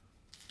to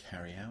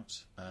carry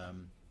out.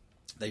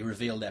 They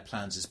reveal their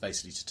plans is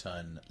basically to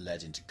turn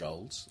lead into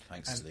gold,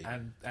 thanks to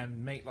the...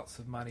 And make lots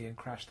of money and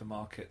crash the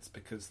markets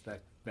because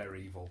they're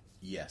evil.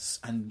 Yes,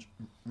 and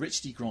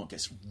Richard E. Grant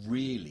gets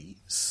really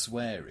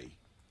sweary.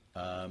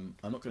 I'm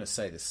not going to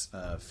say this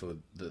for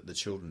the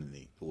children in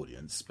the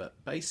audience, but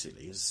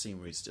basically his scene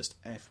where he's just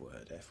F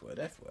word, F word,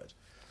 F word.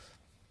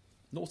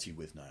 Naughty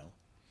Withnail.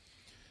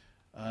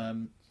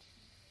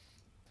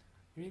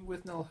 You mean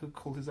Withnail who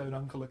called his own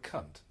uncle a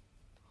cunt?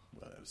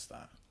 Well, it was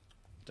that.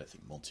 I don't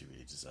think Monty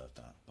really deserved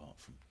that, apart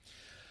from...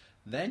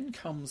 Then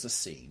comes a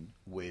scene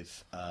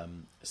with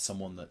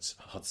someone that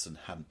Hudson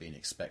hadn't been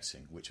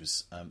expecting, which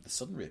was the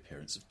sudden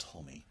reappearance of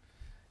Tommy.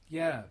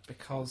 Yeah,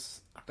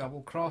 because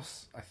double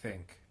cross, I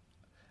think.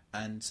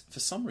 And for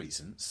some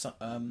reason,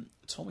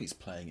 Tommy's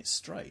playing it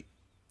straight.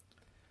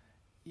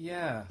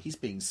 Yeah. He's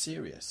being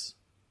serious.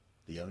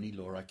 The only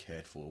law I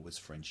cared for was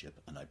friendship,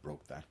 and I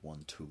broke that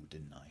one too,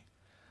 didn't I?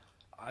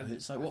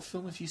 It's like, what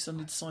film have you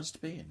suddenly decided to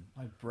be in?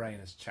 My brain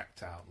has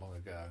checked out long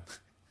ago.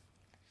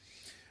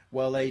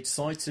 Well, they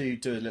decide to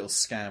do a little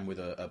scam with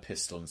a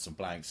pistol and some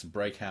blanks and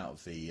break out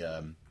of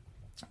the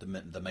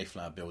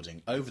Mayflower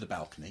building over the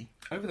balcony.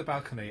 Over the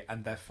balcony,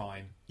 and they're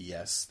fine.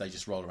 Yes, they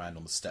just roll around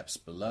on the steps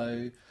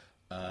below.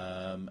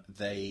 And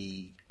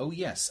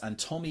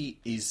Tommy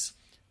is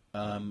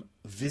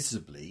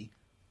visibly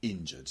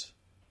injured.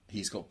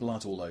 He's got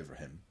blood all over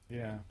him.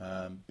 Yeah.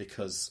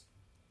 Because,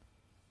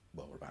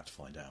 well, we're about to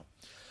find out.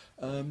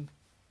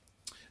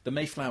 The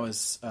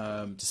Mayflowers,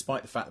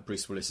 despite the fact that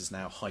Bruce Willis is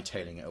now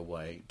hightailing it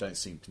away, don't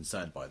seem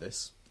concerned by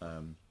this.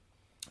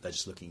 They're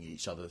just looking at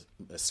each other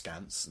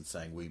askance and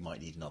saying, we might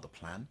need another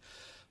plan.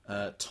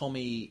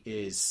 Tommy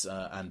is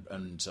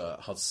and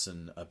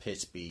Hudson appear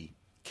to be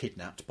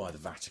kidnapped by the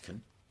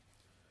Vatican.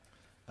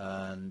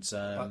 And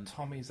but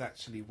Tommy's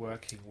actually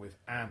working with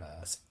Anna.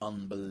 That's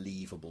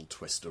unbelievable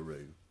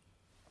twisteroo.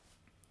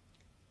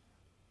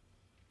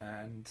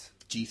 And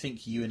do you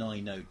think you and I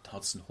know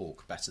Hudson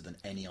Hawk better than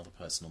any other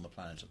person on the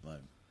planet at the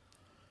moment?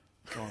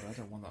 God, I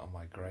don't want that on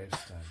my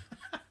gravestone.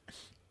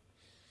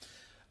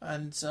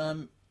 And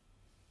so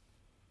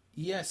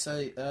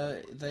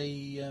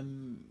they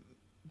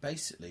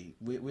basically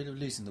we're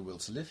losing the will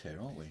to live here,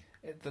 aren't we?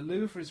 The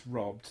Louvre is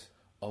robbed.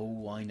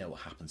 Oh, I know what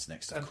happens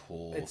next, of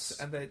course.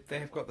 And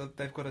they've got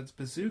a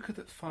bazooka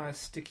that fires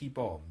sticky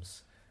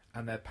bombs,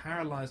 and they're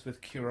paralysed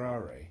with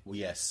curare. Well,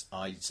 yes,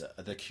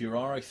 the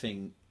curare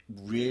thing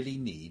really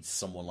needs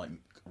someone like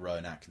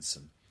Rowan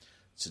Atkinson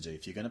to do.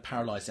 If you're going to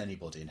paralyse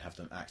anybody and have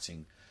them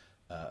acting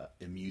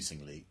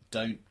amusingly,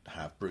 don't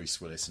have Bruce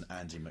Willis and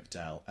Andy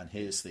McDowell. And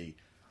here's the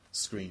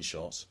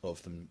screenshot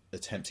of them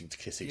attempting to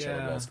kiss each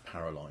other whilst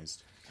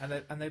paralysed.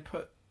 And they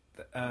put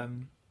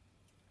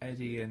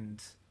Eddie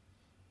and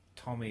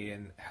Tommy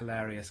in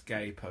hilarious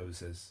gay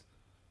poses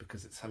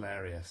because it's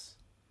hilarious.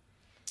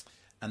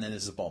 And then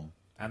there's a bomb.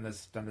 And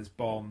there's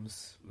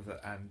bombs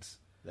and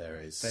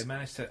there is. They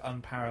managed to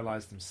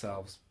unparalyze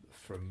themselves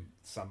from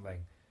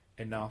something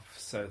enough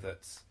so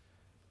that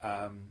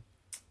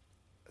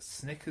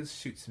Snickers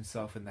shoots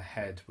himself in the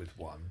head with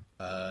one,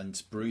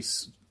 and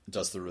Bruce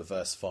does the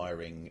reverse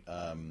firing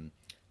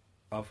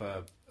of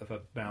a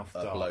mouth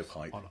dart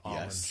blowpipe on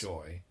Almond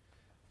Joy.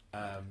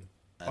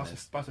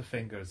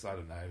 Butterfingers, I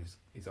don't know,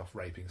 he's off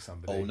raping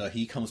somebody. Oh no,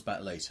 he comes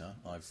back later.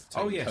 I've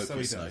taken copious so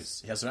he does.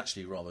 notes. He has an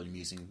actually rather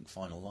amusing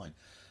final line.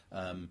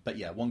 But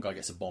yeah, one guy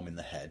gets a bomb in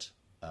the head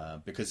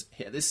because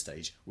at this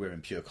stage we're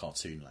in pure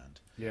cartoon land.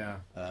 Yeah,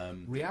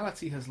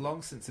 reality has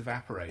long since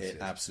evaporated.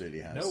 It absolutely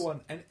has. No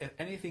one,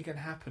 anything can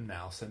happen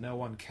now, so no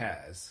one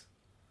cares.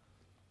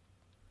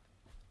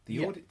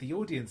 The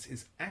audience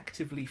is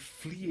actively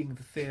fleeing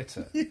the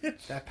theatre.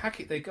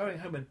 They're going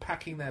home and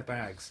packing their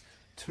bags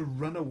to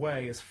run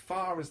away as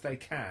far as they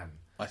can.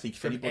 I think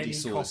if anybody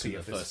saw us in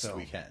the first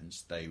weekend,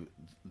 the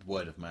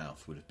word of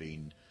mouth would have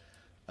been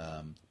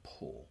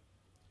poor.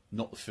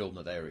 Not the film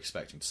that they were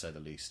expecting, to say the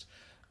least.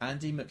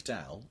 Andy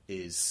McDowell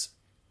is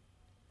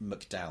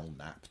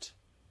McDowell-napped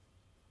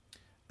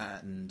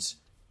and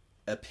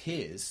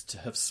appears to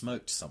have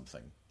smoked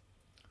something.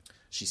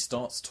 She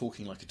starts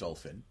talking like a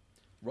dolphin.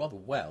 Rather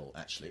well,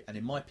 actually, and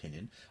in my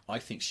opinion, I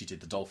think she did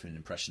the dolphin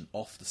impression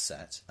off the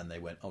set, and they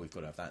went, "Oh, we've got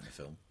to have that in the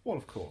film." Well,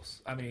 of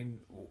course. I mean,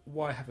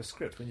 why have a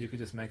script when you could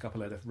just make up a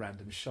load of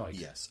random shite?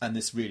 Yes, and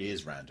this really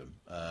is random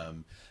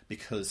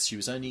because she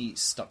was only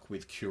stuck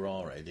with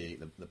curare,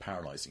 the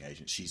paralysing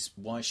agent.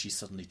 Why is she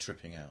suddenly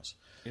tripping out?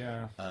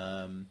 Yeah.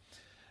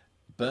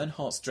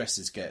 Bernhardt's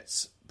dresses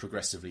get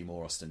progressively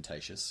more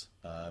ostentatious.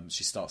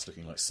 She starts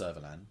looking like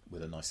Servalan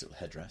with a nice little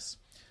headdress.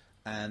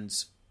 And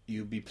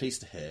you'll be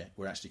pleased to hear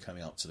we're actually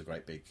coming up to the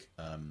great big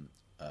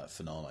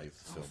finale of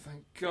the film.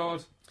 Thank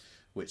God.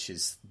 Which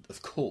is,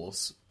 of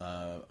course,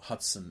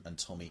 Hudson and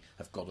Tommy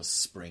have got to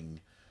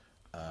spring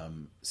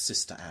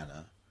Sister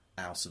Anna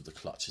out of the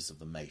clutches of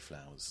the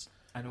Mayflowers.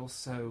 And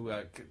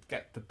also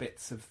get the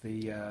bits of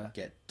the...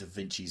 Get Da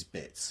Vinci's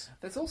bits.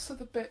 There's also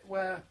the bit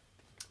where,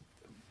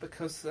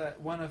 because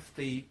one of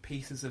the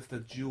pieces of the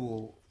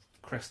jewel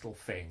crystal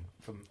thing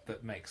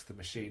that makes the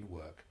machine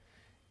work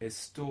is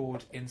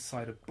stored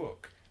inside a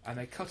book, and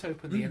they cut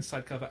open the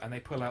inside cover and they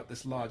pull out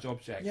this large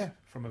object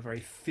from a very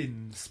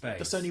thin space.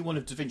 That's only one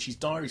of Da Vinci's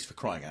diaries, for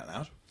crying out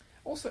loud.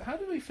 Also, how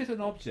do we fit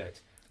an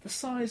object the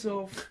size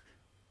of,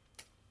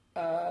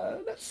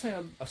 let's say,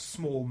 a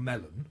small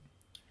melon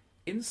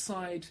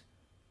inside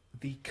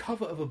the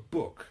cover of a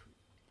book?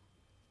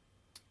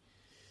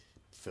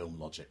 Film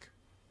logic.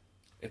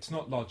 It's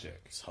not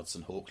logic. It's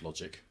Hudson Hawk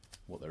logic,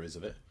 what there is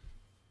of it.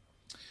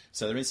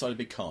 So they're inside a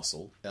big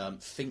castle.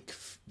 Think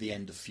the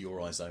end of For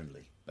Your Eyes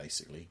Only,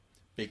 basically.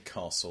 Big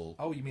castle.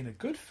 Oh, you mean a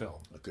good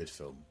film? A good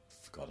film.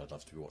 God, I'd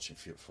love to be watching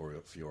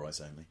For Your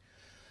Eyes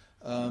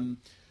Only.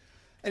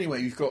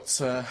 Anyway, you've got...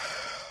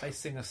 They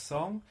sing a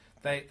song.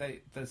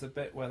 There's a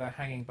bit where they're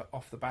hanging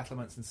off the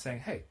battlements and saying,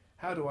 "Hey,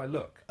 how do I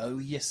look?" Oh,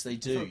 yes, they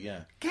do,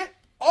 yeah. Get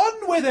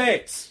on with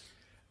it!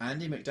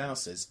 Andy McDowell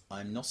says,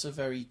 "I'm not a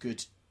very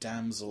good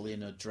damsel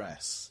in a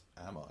dress,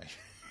 am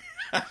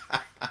I?"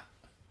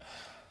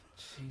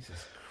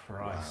 Jesus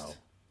Christ. Wow.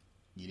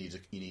 You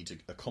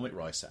need a comic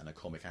writer and a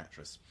comic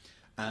actress.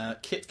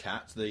 Kit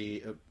Kat,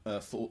 the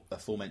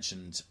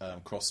aforementioned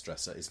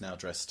cross-dresser, is now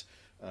dressed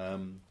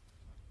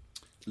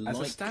as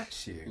a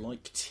statue,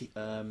 like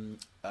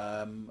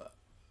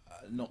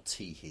not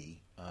Teehee.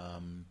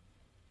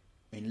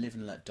 In Live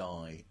and Let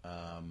Die.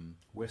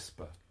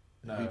 Whisper.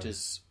 No. Who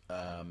does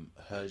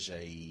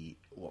Hergé?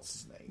 What's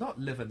his name? Not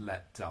Live and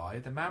Let Die.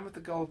 The man with the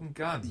golden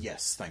gun.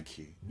 Yes, thank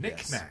you.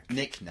 Knick-Knack. Yes.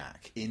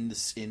 Knick-Knack. In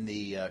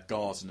the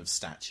Garden of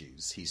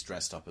Statues, he's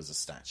dressed up as a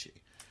statue.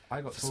 I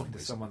got talking to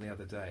someone the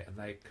other day, and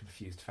they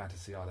confused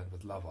Fantasy Island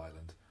with Love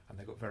Island, and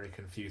they got very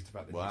confused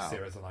about the new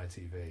series on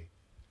ITV.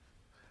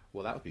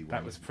 Well, that would be one.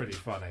 That was pretty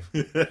funny.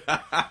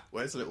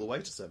 Where's the little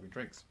waiter serving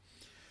drinks?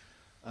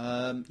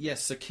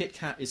 Yes, so Kit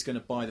Kat is going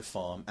to buy the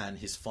farm, and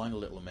his final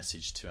little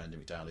message to Andy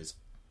McDowell is,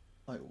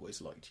 "I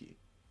always liked you,"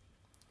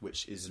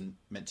 which isn't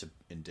meant to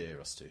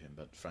endear us to him,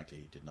 but frankly,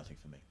 he did nothing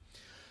for me.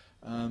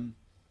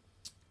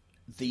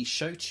 The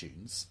show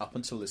tunes, up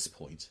until this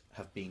point,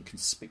 have been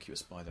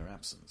conspicuous by their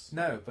absence.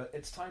 No, but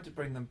it's time to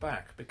bring them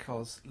back,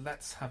 because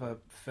let's have a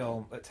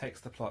film that takes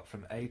the plot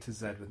from A to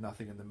Z with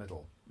nothing in the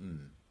middle.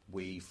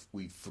 We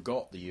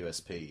forgot the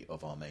USP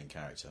of our main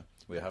character.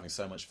 We were having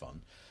so much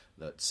fun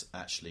that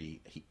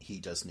actually he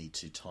does need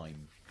to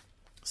time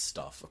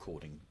stuff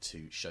according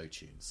to show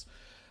tunes.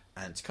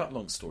 And to cut a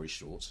long story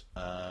short,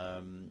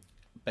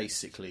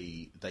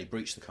 basically they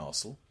breach the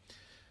castle.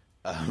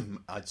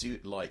 I do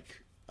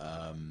like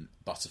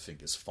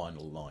Butterfinger's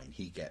final line.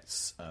 He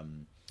gets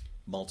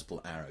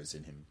multiple arrows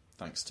in him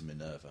thanks to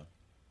Minerva.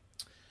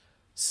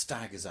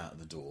 Staggers out of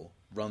the door,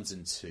 runs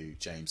into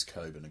James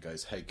Coburn and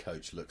goes, "Hey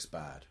coach, looks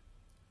bad."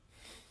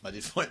 I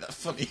did find that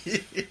funny.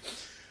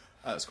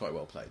 That was quite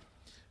well played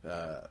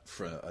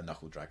for a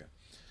knuckle dragger.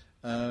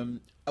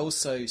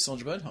 Also,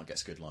 Sandra Bernhardt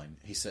gets a good line.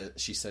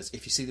 She says,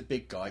 "If you see the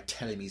big guy,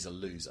 tell him he's a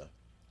loser,"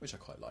 which I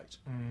quite liked.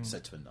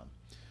 Said to a nun.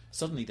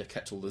 Suddenly they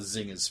kept all the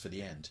zingers for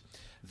the end.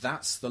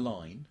 That's the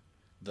line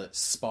that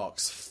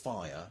sparks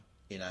fire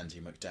in Andy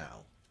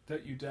McDowell.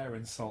 Don't you dare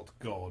insult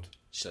God.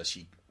 So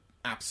she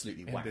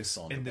absolutely whacks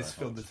on in this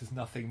film. This is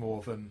nothing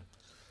more than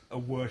a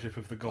worship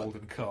of the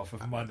golden calf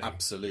of money.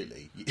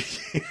 Absolutely.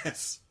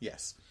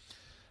 yes.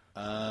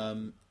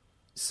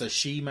 So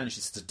she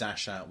manages to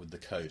dash out with the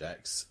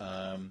codex.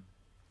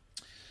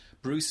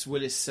 Bruce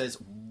Willis says,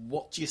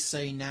 "What do you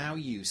say now,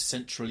 you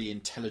centrally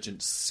intelligent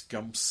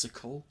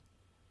scumsicle?"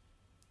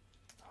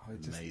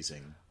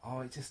 Amazing.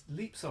 It just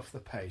leaps off the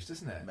page,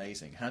 doesn't it?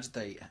 Amazing. How did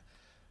they...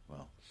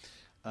 Well...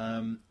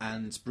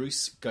 and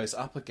Bruce goes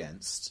up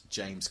against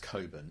James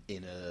Coburn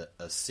in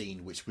a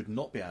scene which would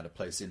not be out of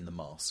place in The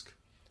Mask,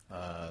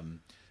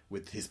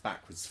 with his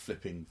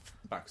flipping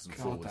backwards and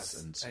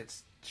forwards.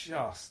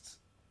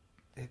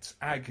 It's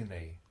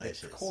agony.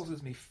 It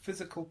causes me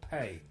physical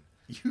pain.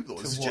 You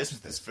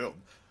suggested this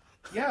film.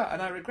 Yeah,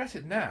 and I regret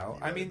it now.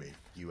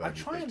 You I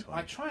try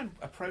and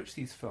approach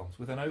these films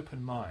with an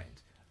open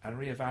mind and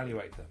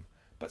reevaluate them.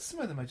 But some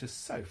of them are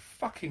just so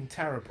fucking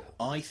terrible.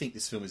 I think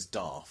this film is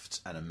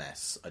daft and a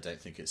mess. I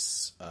don't think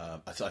it's...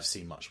 I've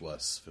seen much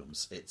worse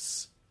films.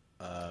 It's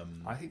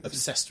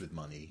obsessed with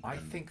money. I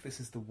think this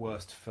is the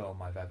worst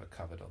film I've ever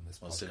covered on this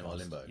podcast. On Cinema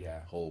Limbo?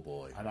 Yeah. Oh,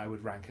 boy. And I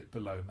would rank it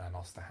below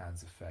Manos, The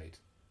Hands of Fate.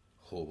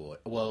 Oh, boy.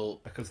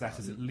 Well... Because that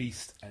is at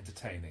least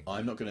entertaining.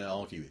 I'm not going to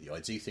argue with you. I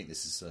do think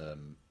this is...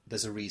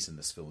 there's a reason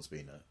this film's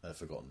been a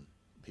forgotten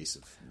piece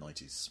of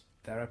 90s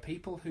there are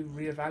people who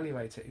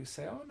reevaluate it who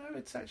say, "Oh no,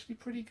 it's actually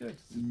pretty good."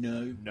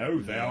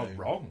 No, they are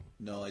wrong.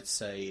 No, I'd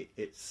say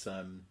it's.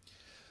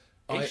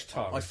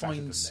 Ishtar I'd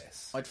find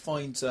this. I'd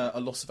find a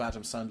lot of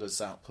Adam Sandler's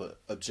output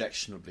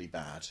objectionably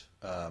bad,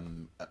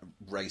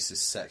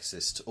 racist,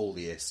 sexist, all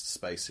the ists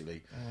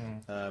basically.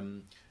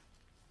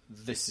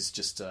 This is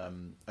just a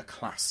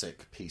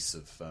classic piece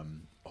of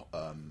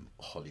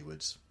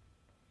Hollywood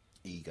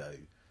ego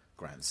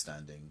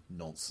grandstanding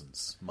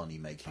nonsense, money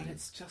making. But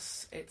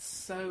it's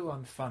so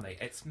unfunny.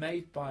 It's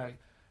made by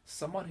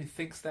someone who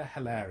thinks they're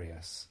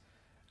hilarious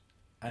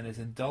and is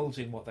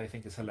indulging what they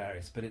think is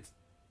hilarious, but it's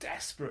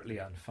desperately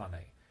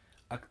unfunny.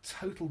 A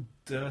total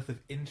dearth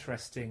of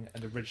interesting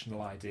and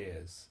original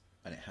ideas.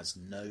 And it has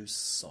no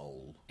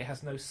soul. It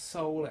has no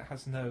soul, it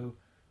has no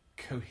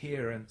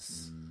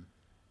coherence.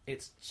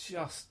 It's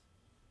just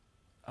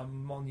a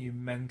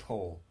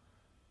monumental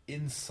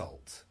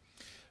insult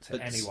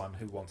to anyone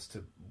who wants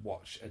to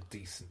watch a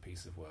decent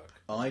piece of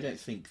work. I don't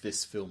think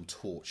this film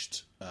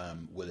torched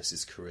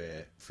Willis's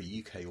career for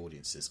UK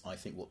audiences. I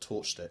think what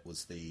torched it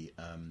was the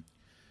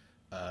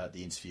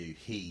interview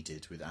he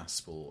did with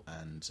Aspel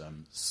and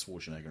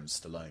Schwarzenegger and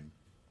Stallone,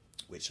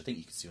 which I think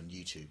you can see on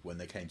YouTube when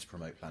they came to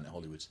promote Planet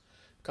Hollywood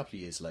a couple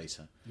of years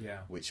later.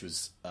 Yeah, which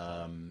was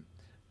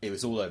it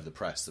was all over the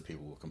press that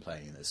people were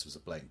complaining this was a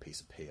blatant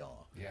piece of PR.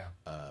 Yeah,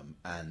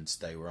 and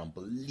they were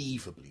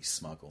unbelievably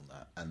smug on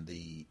that. And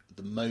the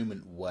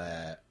moment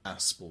where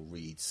Aspel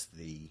reads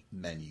the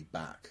menu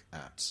back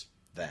at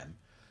them,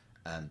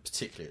 and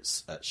particularly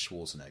at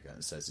Schwarzenegger,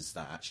 and says, "Is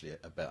that actually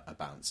a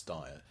balanced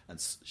diet?" And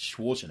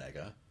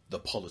Schwarzenegger, the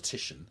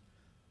politician,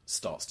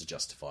 starts to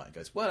justify it and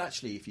goes, "Well,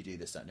 actually, if you do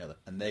this, that, and the other,"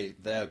 and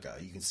there go.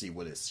 You can see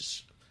Willis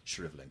just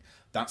shrivelling.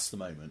 That's the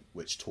moment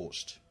which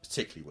torched,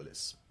 particularly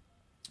Willis,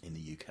 in the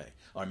UK.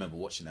 I remember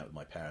watching that with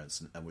my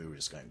parents, and we were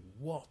just going,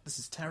 "What? This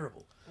is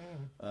terrible."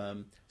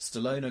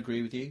 Stallone, I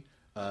agree with you.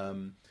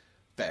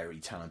 Very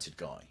talented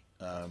guy.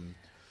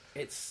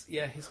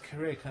 His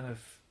career kind of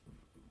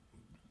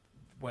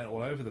went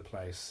all over the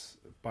place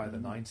by the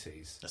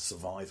 90s. A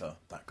survivor,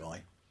 that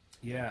guy.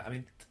 Yeah, I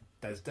mean,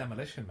 there's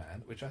Demolition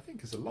Man, which I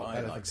think is a lot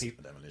better than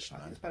people. Demolition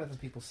Man. It's better than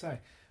people say.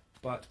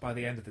 But by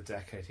the end of the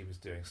decade, he was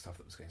doing stuff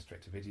that was going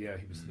straight to video.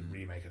 He was the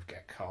remake of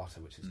Get Carter,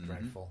 which is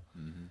dreadful.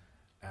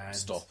 And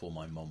Stop or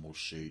My Mum Will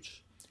Shoot.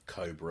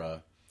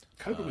 Cobra.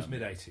 Cobra was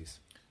mid-80s.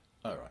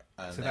 Oh, right.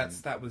 And so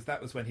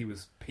that was when he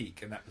was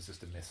peak, and that was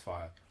just a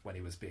misfire when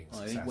he was being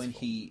successful. I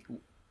think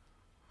when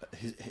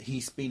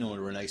he's been on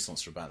a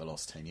renaissance for about the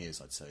last 10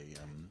 years, I'd say.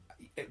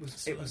 It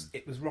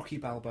was Rocky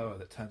Balboa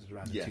that turned it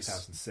around in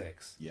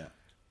 2006. Yeah.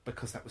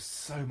 Because that was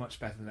so much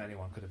better than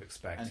anyone could have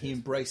expected. And he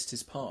embraced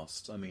his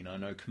past. I mean, I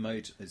know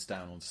Commode is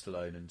down on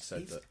Stallone and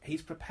said that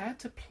he's prepared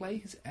to play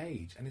his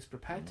age, and he's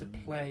prepared to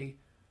play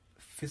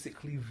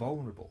physically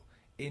vulnerable.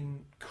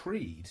 In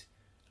Creed,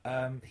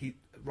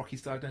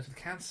 Rocky's diagnosed with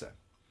cancer,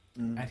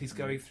 and he's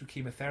going through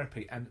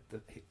chemotherapy, and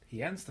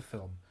he ends the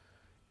film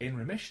in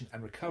remission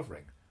and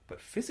recovering, but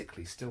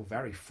physically still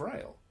very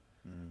frail.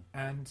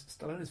 And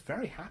Stallone is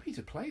very happy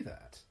to play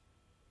that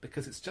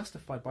because it's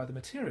justified by the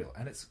material,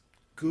 and it's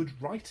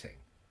good writing.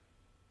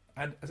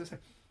 And as I say,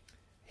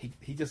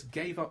 he just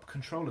gave up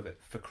control of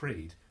it for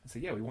Creed and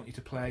said, "Yeah, we want you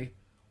to play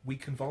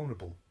weak and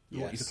vulnerable. We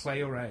want you to play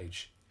your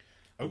age.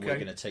 Okay, we're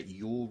going to take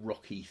your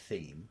Rocky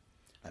theme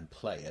and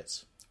play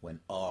it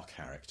when our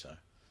character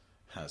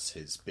has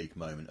his big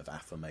moment of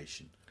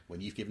affirmation.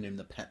 When you've given him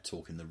the pep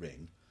talk in the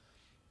ring,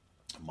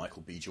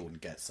 Michael B. Jordan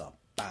gets up,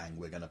 bang,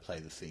 we're going to play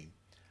the theme."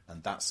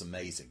 And that's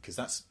amazing, because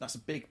that's a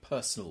big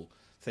personal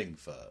thing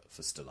for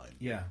Stallone.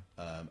 Yeah.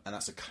 And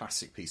that's a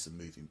classic piece of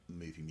movie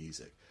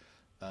music.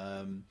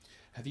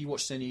 Have you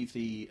watched any of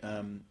the...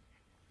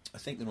 I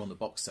think they're on the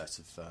box set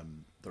of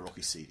the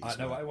Rocky CDs.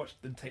 No, I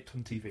watched them taped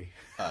on TV.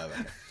 Oh,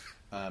 okay.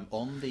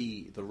 On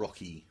the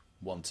Rocky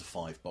 1 to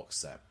 5 box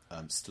set,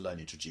 Stallone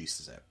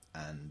introduces it,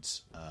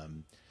 and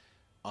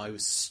I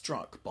was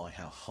struck by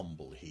how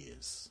humble he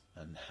is,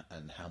 and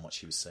how much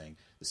he was saying,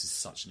 "This is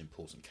such an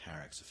important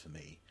character for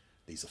me.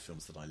 These are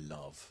films that I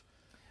love."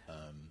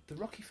 The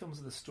Rocky films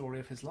are the story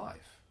of his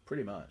life.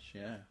 Pretty much,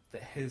 yeah.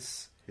 That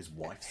his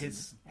wife, the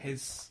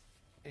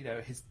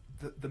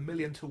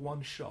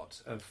 1,000,000-to-1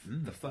 shot of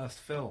the first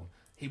film.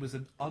 He was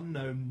an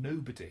unknown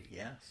nobody.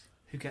 Yes.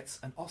 Who gets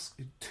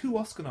 2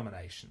 Oscar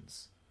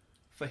nominations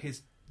for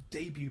his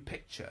debut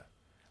picture,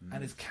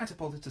 and is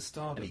catapulted to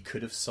stardom. And he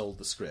could have sold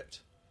the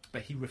script,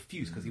 but he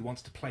refused because he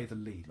wants to play the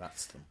lead.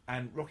 That's them.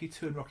 And Rocky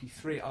 2 and Rocky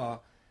 3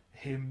 are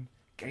him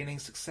gaining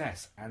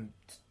success and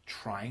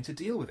trying to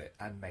deal with it,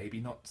 and maybe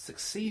not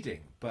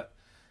succeeding, but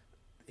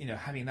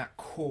having that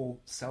core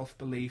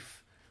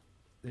self-belief,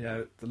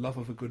 the love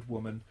of a good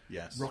woman.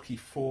 Yes. Rocky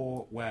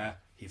 4, where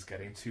he's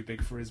getting too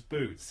big for his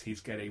boots, he's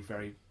getting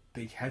very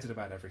big-headed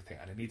about everything,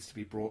 and it needs to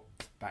be brought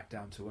back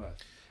down to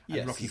earth. And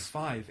yes. Rocky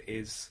 5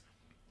 is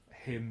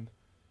him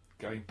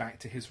going back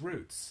to his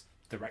roots,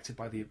 directed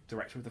by the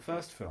director of the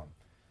first film,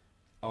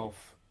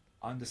 of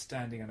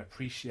understanding and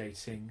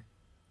appreciating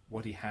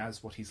what he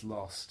has, what he's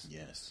lost.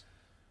 Yes.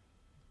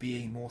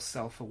 Being more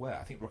self-aware.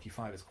 I think Rocky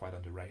 5 is quite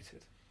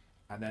underrated.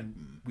 And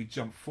then we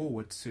jump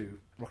forward to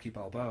Rocky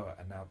Balboa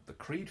and now the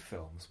Creed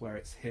films, where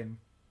it's him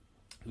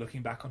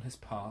looking back on his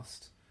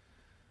past,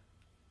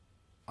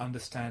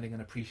 understanding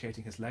and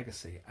appreciating his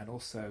legacy, and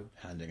also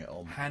handing it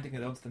on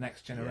to the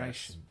next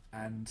generation,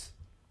 and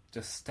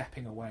just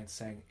stepping away and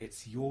saying,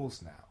 it's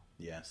yours now.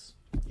 Yes.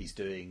 He's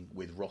doing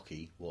with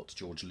Rocky what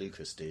George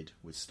Lucas did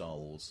with Star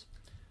Wars.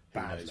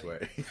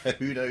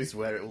 Who knows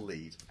where it will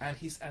lead. And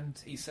he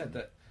said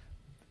that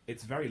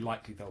it's very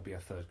likely there'll be a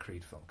third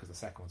Creed film, because the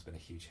second one's been a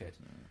huge hit.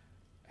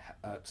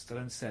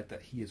 Stallone said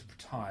that he is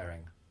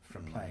retiring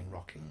from playing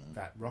Rocky.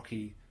 That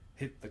Rocky,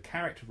 the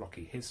character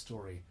Rocky, his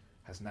story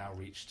has now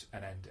reached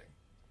an ending.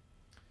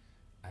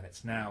 And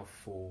it's now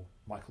for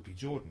Michael B.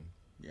 Jordan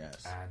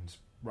and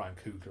Ryan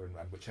Coogler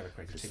and whichever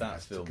creative team. Because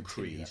that film,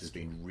 Creed, has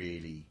been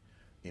really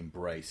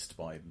embraced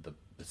by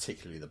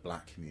particularly the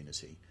black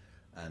community,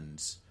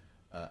 and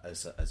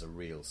as a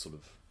real sort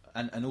of...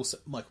 And also,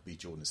 Michael B.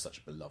 Jordan is such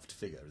a beloved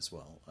figure as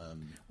well.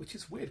 Which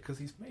is weird, because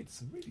he's made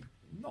some really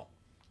not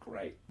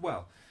great...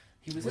 Well,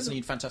 he was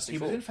in Fantastic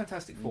Four? He was in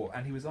Fantastic Four,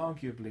 and he was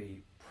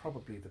arguably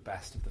probably the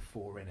best of the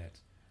four in it.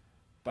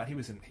 But he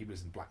was in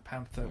Black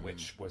Panther,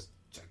 which was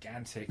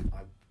gigantic.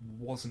 I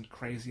wasn't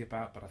crazy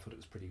about, but I thought it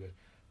was pretty good.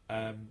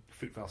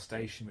 Fruitvale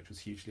Station, which was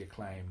hugely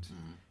acclaimed.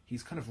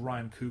 He's kind of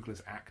Ryan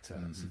Coogler's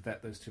actor. So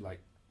that those two,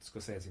 like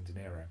Scorsese and De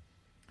Niro.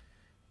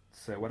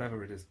 So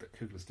whatever it is that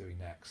Coogler's doing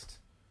next,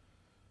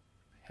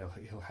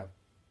 he'll have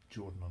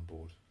Jordan on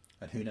board.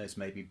 And who knows,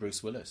 maybe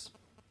Bruce Willis.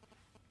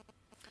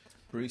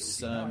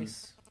 Bruce,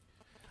 nice.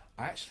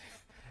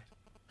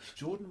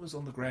 Jordan was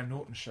on the Graham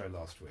Norton show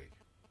last week.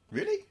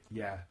 Really?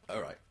 Yeah.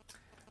 All right.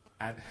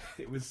 And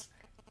it was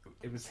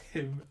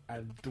him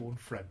and Dawn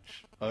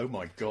French. Oh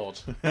my God.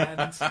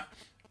 And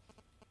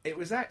it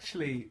was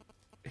actually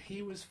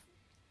he was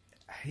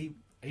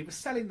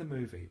selling the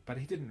movie, but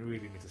he didn't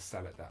really need to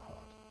sell it that hard,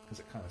 because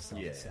it kind of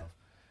sells itself.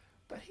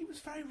 But he was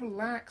very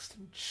relaxed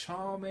and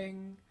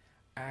charming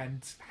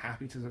and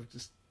happy to sort of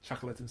just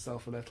chuckle at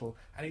himself a little.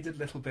 And he did a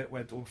little bit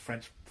where Dawn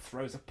French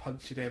throws a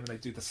punch at him and they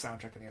do the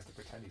soundtrack and he has to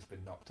pretend he's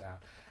been knocked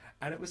out.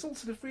 And it was all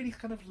sort of really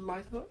kind of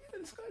light. I thought,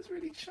 this guy's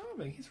really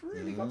charming. He's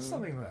really got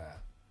something there.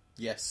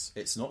 Yes,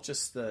 it's not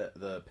just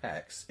the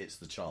pecs, it's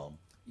the charm.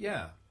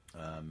 Yeah.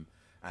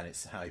 And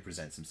it's how he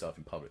presents himself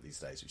in public these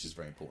days, which is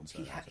very important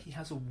to he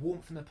has a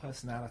warmth and a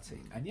personality,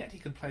 and yet he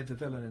can play the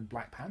villain in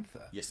Black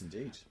Panther. Yes,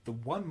 indeed. The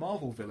one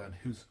Marvel villain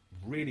who's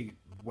really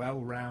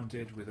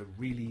well-rounded, with a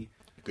really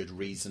good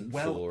reason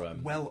for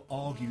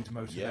well-argued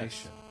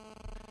motivation,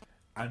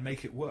 and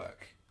make it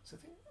work. So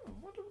I think,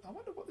 I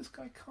wonder what this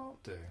guy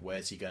can't do.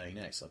 Where's he going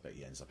next? I bet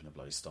he ends up in a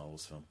bloody Star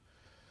Wars film.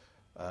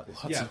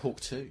 Hudson Hawk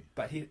 2.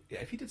 But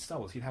if he did Star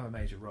Wars, he'd have a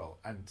major role,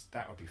 and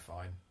that would be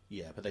fine.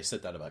 Yeah, but they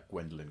said that about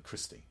Gwendolyn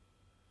Christie.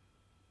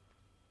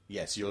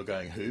 Yes, you're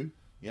going who?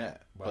 Yeah,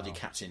 well, bloody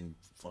Captain...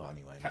 Well,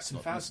 anyway, Captain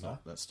Phasma.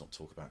 Let's not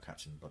talk about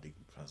Captain bloody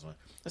Phasma.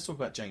 Let's talk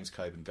about James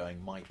Coburn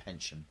going, my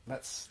pension.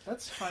 Let's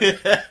try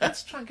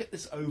and get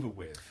this over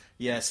with.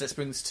 Yes, let's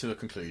bring this to a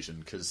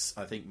conclusion, because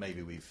I think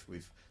maybe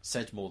we've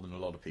said more than a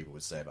lot of people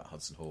would say about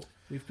Hudson Hawk.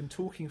 We've been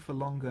talking for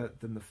longer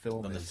than the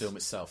film the film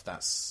itself.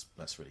 That's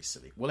really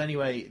silly. Well,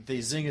 anyway, the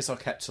zingers are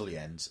kept till the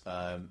end.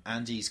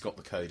 Andy's got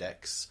the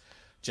codex.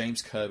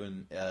 James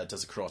Coburn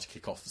does a karate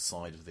kick off the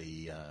side of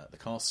the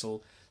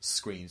castle,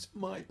 screams,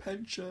 my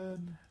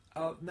pension.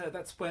 Oh, no,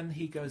 that's when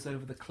he goes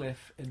over the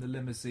cliff in the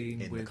limousine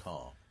the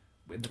car.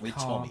 With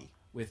Tommy.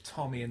 With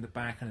Tommy in the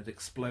back, and it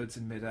explodes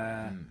in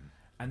midair.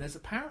 And there's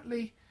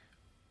apparently,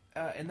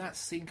 in that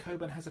scene,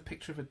 Coburn has a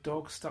picture of a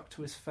dog stuck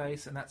to his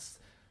face, and that's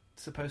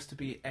supposed to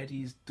be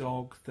Eddie's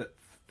dog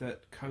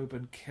that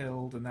Coburn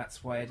killed, and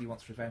that's why Eddie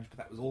wants revenge, but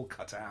that was all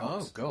cut out.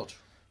 Oh, God.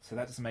 So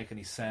that doesn't make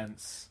any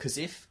sense. Because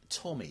if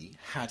Tommy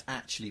had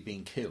actually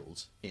been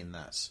killed in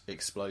that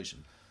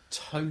explosion,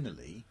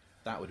 tonally,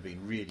 that would have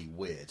been really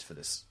weird for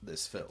this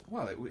film.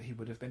 Well, he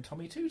would have been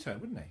Tommy 2-tone,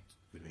 wouldn't he?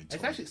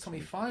 It's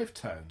Tommy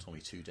 5-tone. Tommy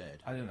 2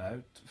 dead. I don't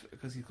know,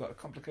 because he's got a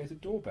complicated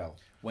doorbell.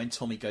 When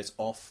Tommy goes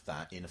off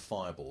that in a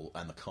fireball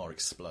and the car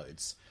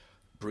explodes,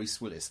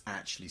 Bruce Willis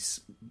actually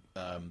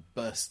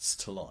bursts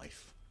to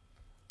life,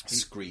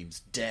 screams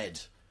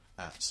dead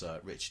at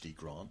Richard E.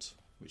 Grant,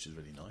 which is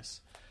really nice.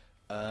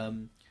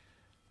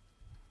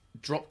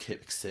 Drop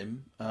kicks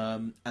him,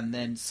 and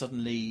then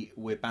suddenly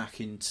we're back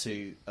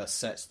into a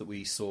set that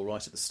we saw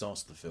right at the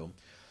start of the film,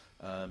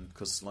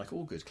 because like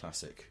all good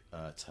classic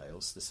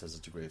tales, this has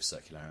a degree of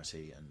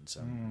circularity, and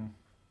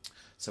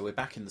so we're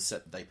back in the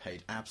set that they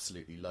paid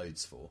absolutely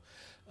loads for.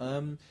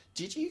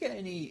 Did you get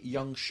any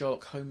young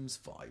Sherlock Holmes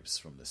vibes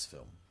from this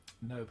film?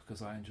 No,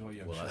 because I enjoy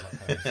young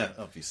Sherlock Holmes.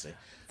 Obviously.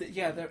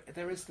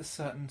 There is the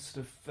certain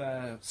sort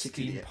of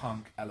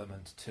steampunk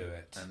element to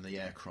it. And the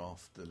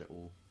aircraft, the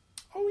little...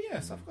 Oh,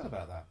 yes, I forgot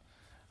about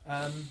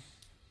that.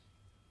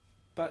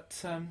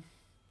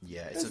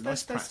 Yeah, it's a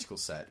nice practical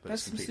set, but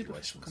it's completely wasteful.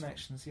 There's some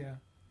connections, yeah.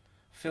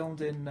 Filmed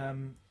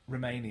in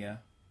Romania,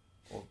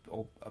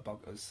 or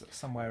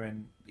somewhere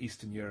in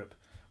Eastern Europe,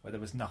 where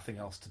there was nothing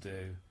else to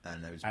do.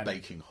 And it was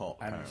baking hot,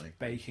 apparently.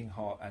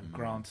 And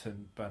Grant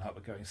and Bernhardt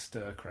were going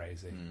stir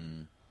crazy.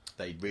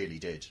 They really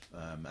did.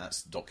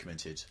 That's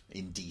documented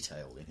in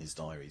detail in his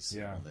diaries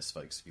on this,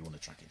 folks, if you want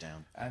to track it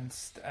down. And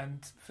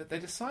they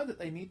decide that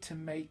they need to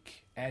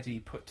make Eddie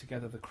put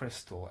together the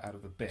crystal out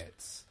of the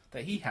bits,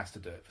 that he has to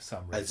do it for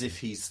some reason. As if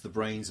he's the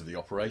brains of the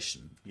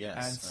operation,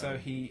 yes. And so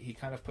he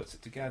kind of puts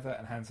it together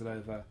and hands it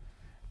over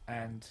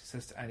and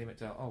says to Andy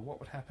McDowell, "Oh, what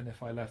would happen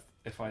if I'd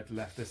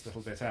left this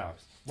little bit out?"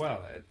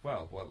 Well,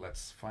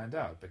 let's find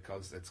out,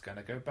 because it's going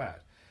to go bad.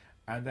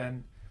 And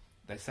then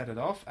they set it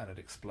off, and it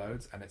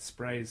explodes, and it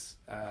sprays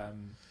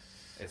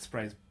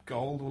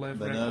gold all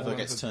over it. Minerva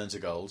gets turned to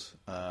gold,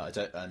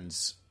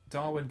 and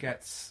Darwin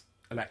gets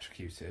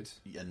electrocuted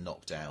and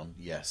knocked down.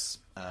 Yes,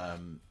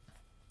 and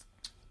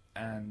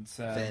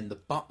then the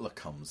butler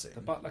comes in.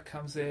 The butler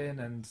comes in,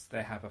 and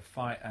they have a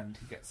fight, and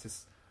he gets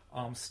his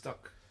arm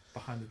stuck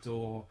behind the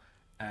door,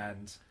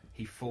 and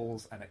he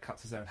falls, and it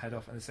cuts his own head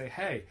off. And they say,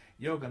 "Hey,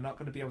 you're not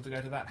going to be able to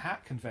go to that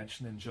hat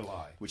convention in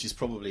July." Which is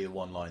probably the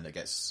one line that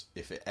gets,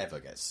 if it ever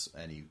gets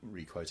any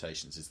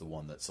re-quotations, is the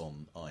one that's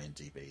on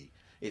IMDb.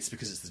 It's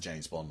because it's the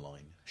James Bond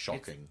line.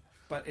 Shocking,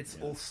 but it's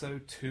also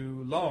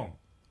too long.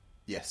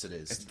 Yes, it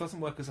is. It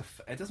doesn't work as a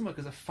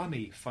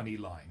funny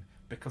line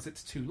because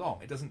it's too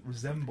long. It doesn't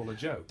resemble a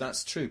joke.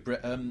 That's true.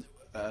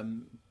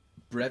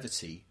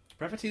 Brevity.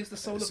 Brevity is the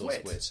soul of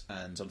wit.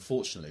 And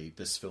unfortunately,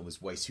 this film is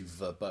way too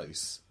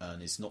verbose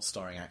and is not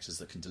starring actors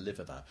that can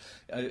deliver that.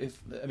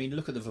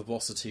 Look at the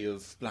verbosity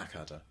of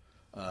Blackadder,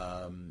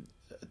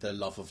 the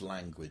love of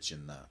language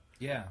in that.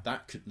 Yeah,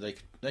 they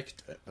could,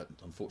 but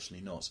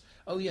unfortunately not.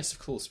 Oh yes, of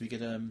course we get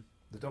the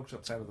dog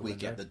drops out of the window.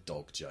 We get the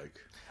dog joke.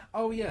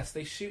 Oh yes,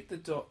 they shoot the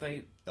dog.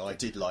 I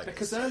did like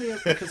because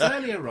this.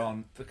 earlier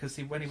on,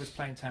 when he was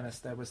playing tennis,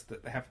 they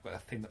have got a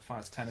thing that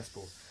fires tennis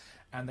balls,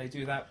 and they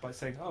do that by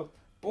saying, "Oh,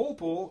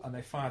 ball," and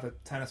they fire the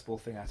tennis ball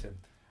thing at him,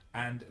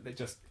 and it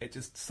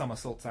just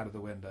somersaults out of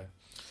the window.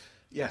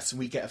 Yes, and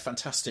we get a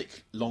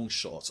fantastic long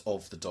shot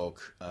of the dog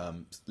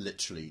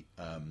literally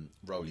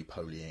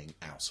roly-polying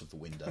out of the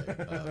window,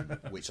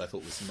 which I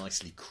thought was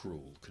nicely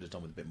cruel. Could have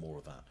done with a bit more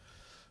of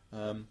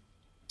that.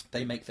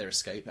 They make their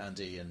escape,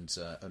 Andy and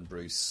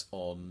Bruce,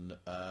 on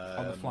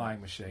the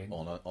flying machine,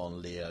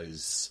 on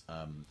Leo's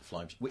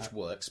flying machine, which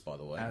works, by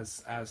the way.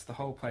 As the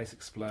whole place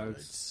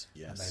explodes,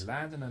 yes. And they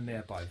land in a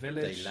nearby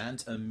village. They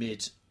land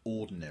amid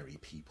ordinary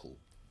people.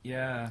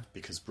 Yeah.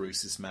 Because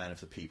Bruce is man of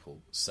the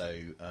people. So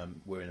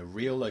we're in a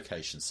real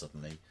location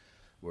suddenly.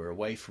 We're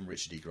away from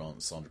Richard E. Grant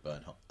and Sandra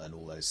Bernhardt and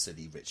all those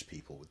silly rich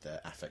people with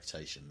their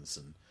affectations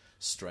and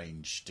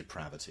strange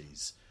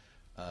depravities.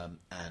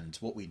 And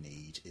what we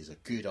need is a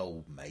good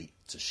old mate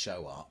to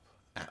show up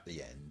at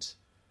the end.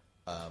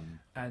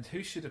 And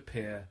who should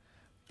appear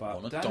but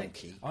on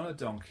a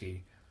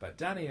donkey, but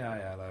Danny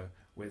Aiello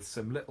with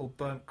some little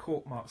burnt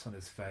cork marks on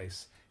his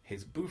face.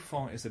 His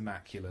bouffant is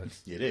immaculate.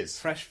 It is.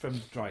 Fresh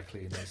from dry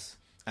cleaners.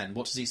 And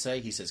what does he say?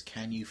 He says,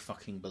 "Can you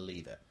fucking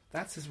believe it?"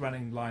 That's his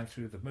running line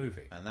through the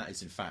movie. And that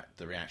is, in fact,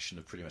 the reaction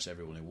of pretty much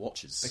everyone who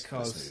watches this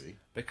movie.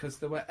 Because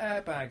there were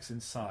airbags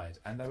inside,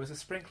 and there was a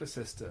sprinkler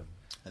system.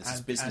 And this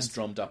is business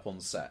drummed up on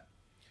set.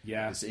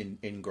 Yeah. It's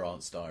in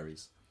Grant's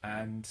diaries.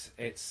 And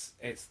it's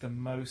the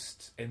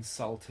most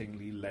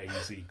insultingly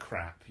lazy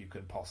crap you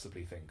can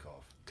possibly think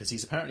of. Because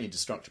he's apparently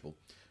indestructible.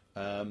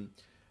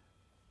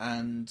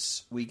 And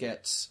we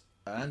get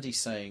Andy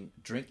saying,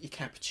 "Drink your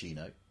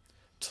cappuccino."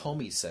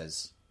 Tommy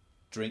says,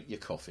 "Drink your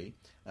coffee."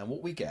 And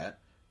what we get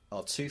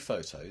are two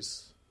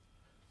photos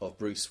of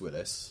Bruce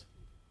Willis,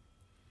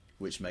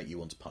 which make you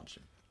want to punch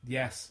him.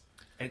 Yes,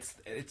 it's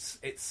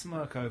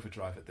smirk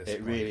overdrive at this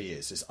point. It really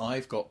is. It's,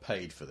 I've got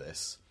paid for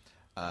this,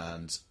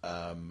 and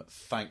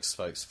thanks,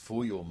 folks,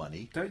 for your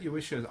money. Don't you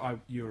wish you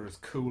were as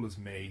cool as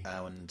me?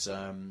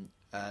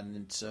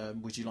 And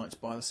would you like to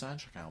buy the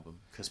soundtrack album?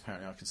 Because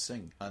apparently I can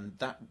sing. And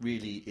that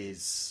really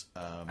is...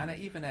 and it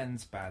even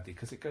ends badly,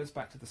 because it goes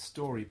back to the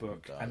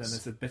storybook, and then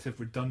there's a bit of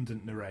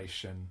redundant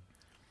narration.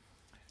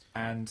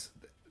 And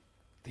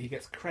he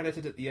gets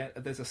credited at the end.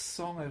 There's a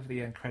song over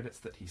the end credits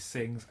that he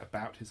sings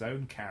about his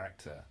own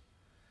character.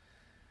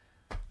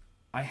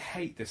 I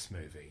hate this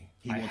movie.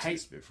 I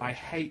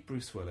hate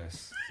Bruce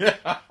Willis.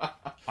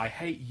 I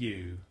hate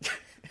you.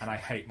 And I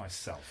hate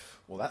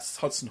myself. Well, that's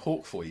Hudson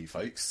Hawk for you,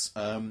 folks.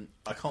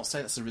 I can't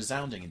say that's a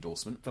resounding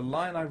endorsement. The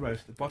line I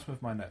wrote at the bottom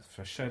of my notes, which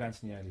I showed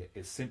Anthony earlier,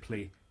 is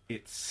simply,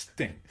 "It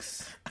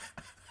stinks."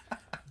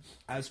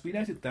 As we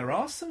noted, there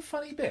are some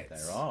funny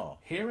bits. There are.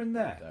 Here and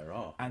there. There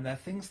are. And they're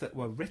things that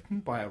were written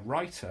by a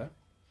writer,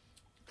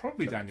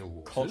 probably Daniel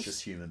Waters.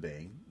 Conscious human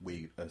being,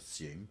 we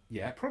assume.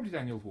 Yeah, probably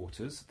Daniel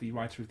Waters, the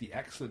writer of the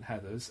excellent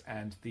Heathers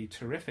and the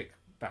terrific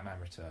Batman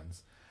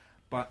Returns.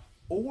 But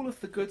all of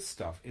the good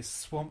stuff is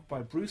swamped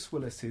by Bruce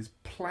Willis's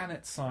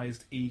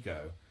planet-sized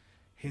ego,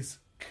 his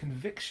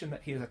conviction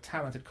that he is a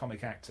talented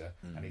comic actor,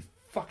 and he's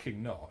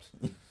fucking not.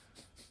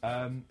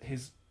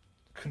 His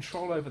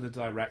control over the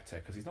director,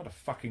 because he's not a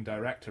fucking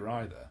director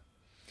either.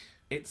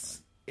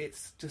 It's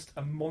just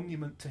a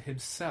monument to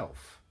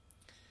himself.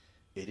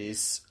 It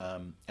is,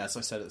 as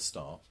I said at the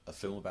start, a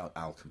film about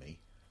alchemy,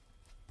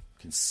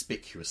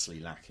 conspicuously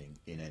lacking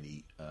in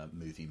any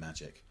movie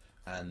magic.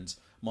 And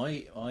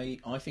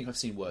I think I've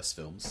seen worse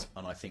films,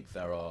 and I think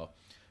there are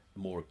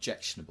more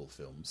objectionable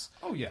films.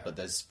 Oh yeah, but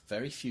there's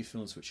very few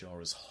films which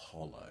are as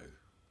hollow.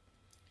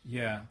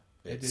 Yeah,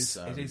 it is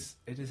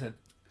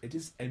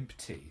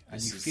empty,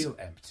 and you feel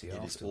empty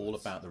afterwards. It is all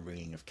about the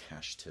ringing of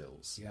cash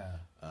tills. Yeah.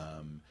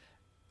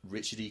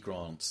 Richard E.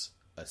 Grant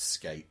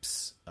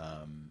escapes.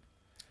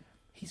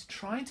 He's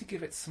trying to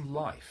give it some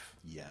life.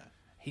 Yeah.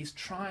 He's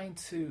trying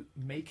to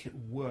make it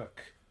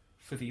work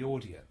for the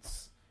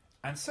audience.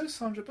 And so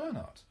Sandra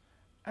Bernhard.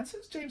 And so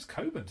is James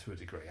Coburn to a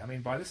degree. I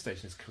mean, by this stage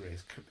in his career,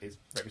 his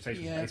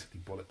reputation is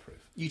basically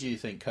bulletproof. You do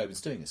think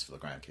Coburn's doing this for the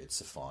grandkids,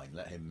 so fine,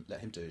 let him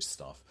do his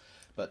stuff.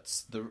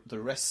 But the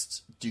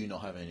rest do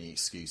not have any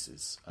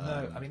excuses.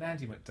 No, I mean,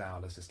 Andie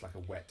MacDowell is just like a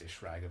wet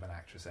dish rag of an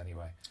actress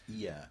anyway.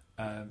 Yeah.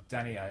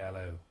 Danny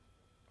Aiello,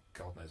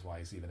 God knows why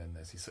he's even in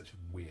this. He's such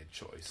a weird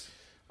choice.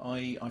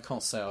 I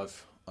can't say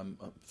I'm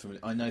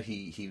familiar. I know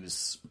he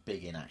was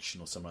big in action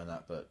or something like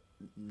that, but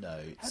no.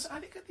 I think I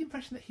get the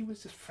impression that he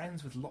was just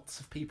friends with lots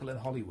of people in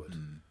Hollywood.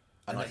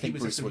 And I think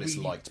Bruce Willis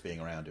liked being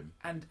around him.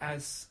 And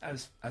as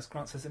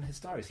Grant says in his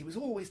diaries, he was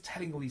always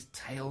telling all these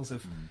tales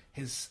of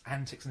his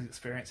antics and his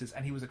experiences,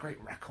 and he was a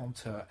great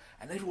raconteur,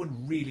 and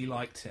everyone really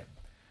liked him,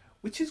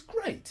 which is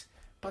great.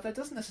 But that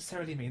doesn't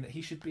necessarily mean that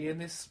he should be in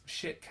this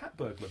shit cat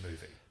burglar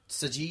movie.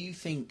 So do you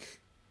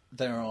think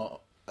there are,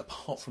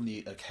 apart from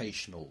the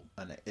occasional,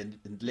 and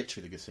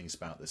literally the good things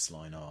about this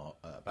film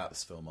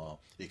are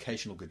the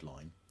occasional good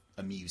line,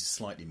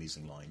 slightly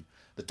amusing line,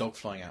 the dog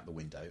flying out the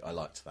window, I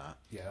liked that.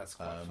 Yeah, that's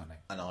quite funny.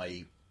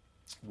 And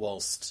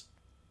whilst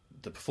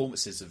the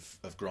performances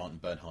of Grant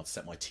and Bernhard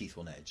set my teeth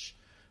on edge,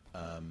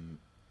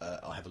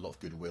 I have a lot of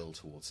goodwill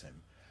towards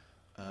him.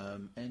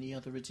 Any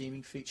other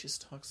redeeming features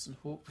to Hudson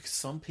Hawk? Because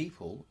some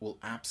people will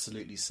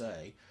absolutely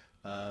say,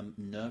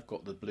 no, I've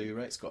got the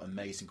Blu-ray, it's got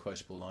amazing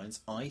quotable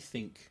lines. I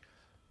think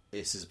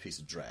this is a piece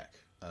of dreck,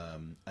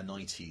 a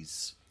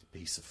 90s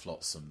piece of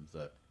flotsam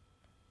that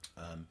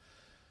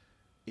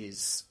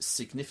is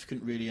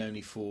significant really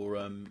only for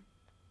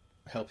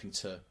helping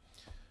to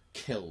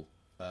kill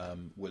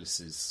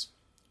Willis's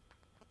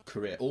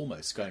career,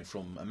 almost going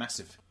from a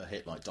massive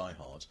hit like Die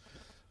Hard.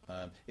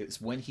 It was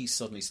when he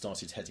suddenly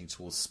started heading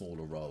towards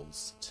smaller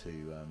roles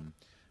to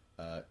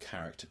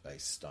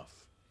character-based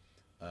stuff.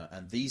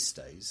 And these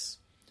days,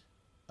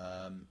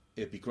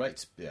 it'd be great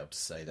to be able to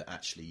say that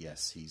actually,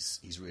 yes,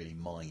 he's really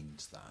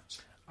mined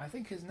that. I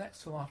think his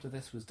next film after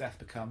this was Death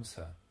Becomes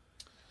Her,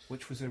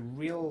 which was a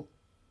real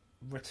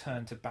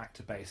return to back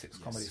to basics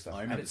comedy stuff.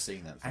 I remember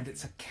seeing that. And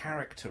it's a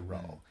character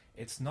role.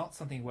 It's not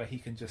something where he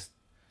can just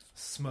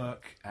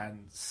smirk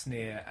and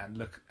sneer and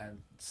look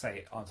and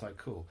say, aren't I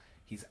cool?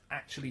 He's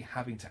actually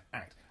having to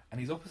act. And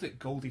he's opposite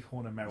Goldie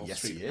Hawn and Meryl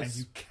Streep. He is. And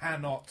you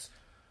cannot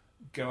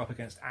go up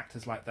against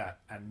actors like that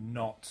and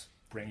not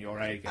bring your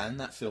A game. And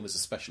that film is a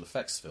special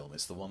effects film.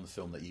 It's the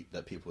film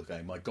that people are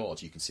going, my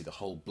God, you can see the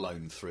whole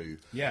blown through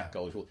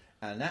Goldie Hawn.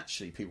 And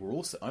actually, people were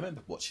also... I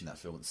remember watching that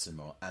film at the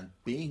cinema and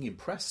being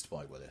impressed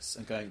by Willis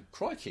and going,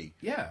 crikey,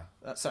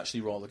 that's actually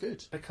rather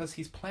good. Because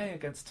he's playing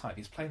against type.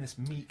 He's playing this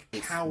meek,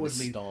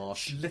 cowardly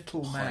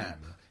little man.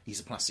 He's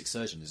a plastic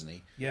surgeon, isn't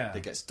he? Yeah.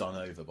 That gets done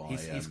over by...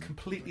 He's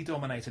completely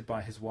dominated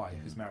by his wife,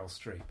 who's Meryl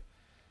Streep.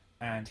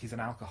 And he's an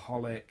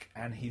alcoholic,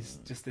 and he's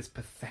just this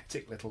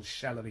pathetic little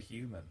shell of a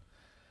human.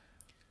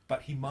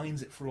 But he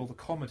minds it for all the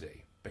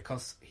comedy,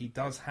 because he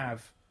does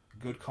have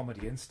good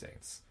comedy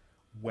instincts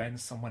when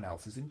someone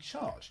else is in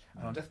charge.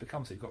 And on Death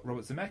Becomes Her, you've got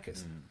Robert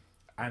Zemeckis.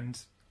 And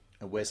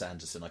Wes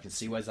Anderson. I can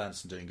see Wes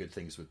Anderson doing good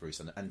things with Bruce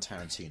and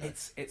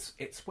Tarantino.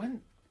 It's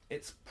when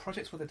it's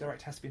projects where the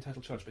director has to be in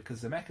total charge,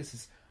 because Zemeckis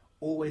is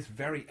always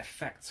very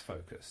effects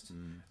focused,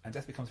 and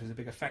Death Becomes Her is a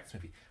big effects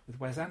movie. With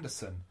Wes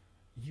Anderson,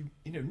 you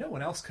know, no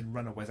one else can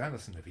run a Wes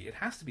Anderson movie. It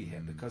has to be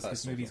him, because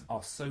his movies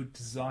are so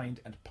designed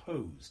and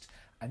posed,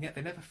 and yet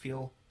they never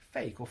feel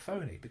fake or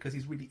phony, because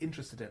he's really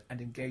interested in and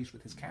engaged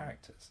with his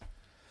characters.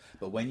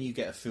 But when you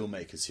get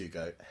filmmakers who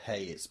go,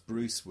 hey, it's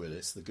Bruce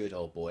Willis, the good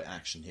old boy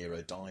action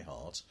hero, Die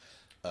Hard,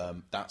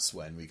 that's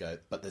when we go,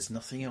 but there's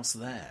nothing else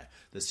there.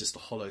 There's just a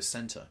hollow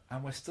centre.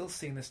 And we're still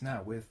seeing this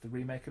now with the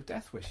remake of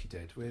Death Wish he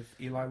did with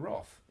Eli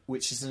Roth.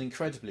 Which is an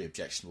incredibly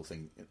objectionable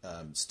thing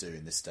to do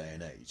in this day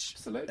and age.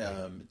 Absolutely.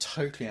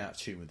 Totally out of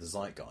tune with the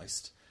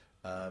zeitgeist.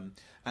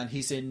 And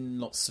he's in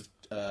lots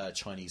of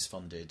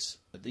Chinese-funded...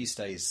 These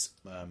days...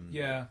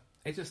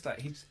 It just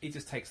he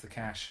just takes the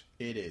cash.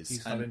 It is.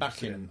 He's and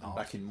back in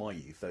my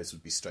youth, those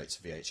would be straight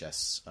to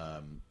VHS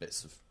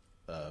bits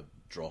of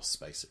dross,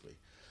 basically.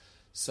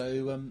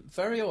 So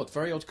very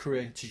odd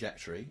career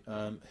trajectory.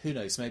 Who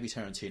knows? Maybe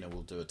Tarantino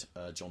will do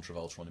a John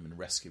Travolta on him and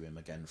rescue him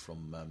again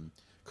from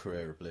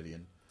career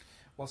oblivion.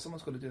 Well,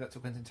 someone's got to do that to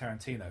Quentin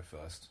Tarantino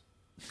first.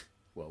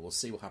 Well, we'll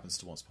see what happens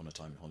to Once Upon a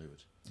Time in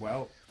Hollywood.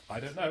 Well, I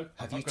don't know.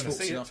 Have you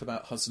talked enough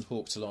about Hudson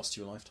Hawk to last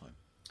you a lifetime?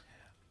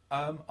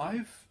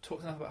 I've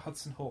talked enough about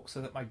Hudson Hawk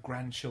so that my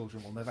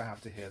grandchildren will never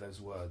have to hear those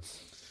words.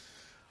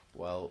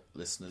 Well,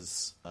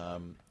 listeners, I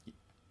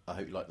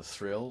hope you like the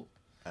thrill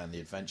and the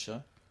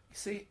adventure. You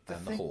see, the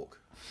hawk.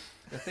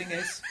 The thing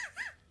is,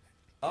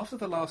 After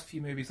the last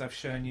few movies I've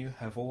shown you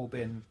have all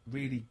been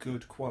really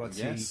good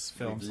quality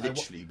films. We've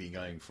literally been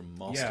going from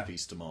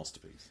masterpiece to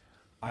masterpiece.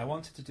 I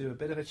wanted to do a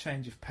bit of a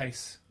change of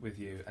pace with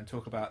you and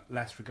talk about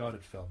less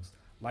regarded films,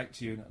 like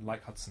Dune and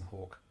like Hudson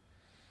Hawk.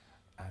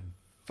 And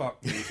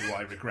fuck me, do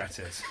I regret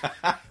it.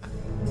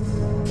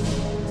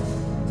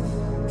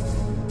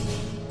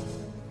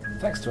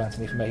 Thanks to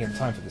Anthony for making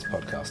time for this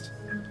podcast.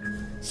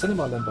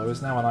 Cinema Limbo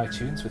is now on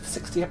iTunes with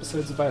 60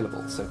 episodes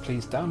available, so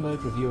please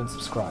download, review and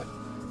subscribe.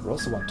 We're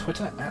also on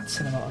Twitter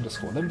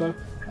 @cinema_limbo,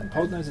 and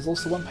Podnose is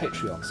also on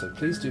Patreon, so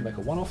please do make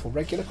a one-off or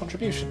regular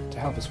contribution to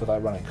help us with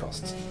our running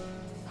costs.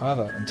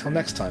 However, until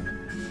next time,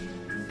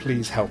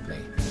 please help me.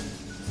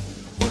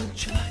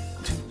 Would you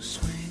like to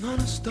swing on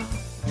a star?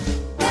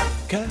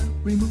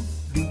 Carry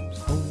moonbeams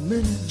home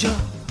in a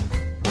jar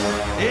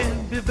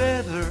and be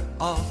better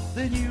off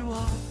than you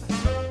are?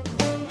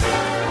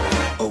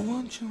 Or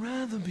won't you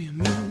rather be a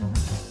mule?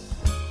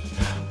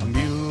 A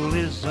mule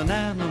is an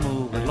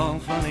animal with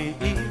long funny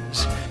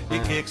ears. He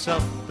kicks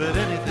up at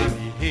anything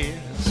he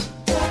hears.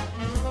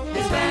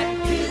 His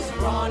back is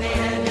brawny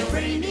and his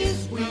brain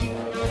is weak.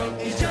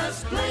 He's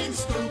just plain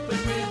stupid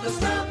with a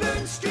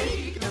stubborn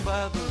streak. And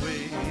by the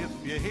way, if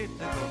you hate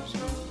the ghost,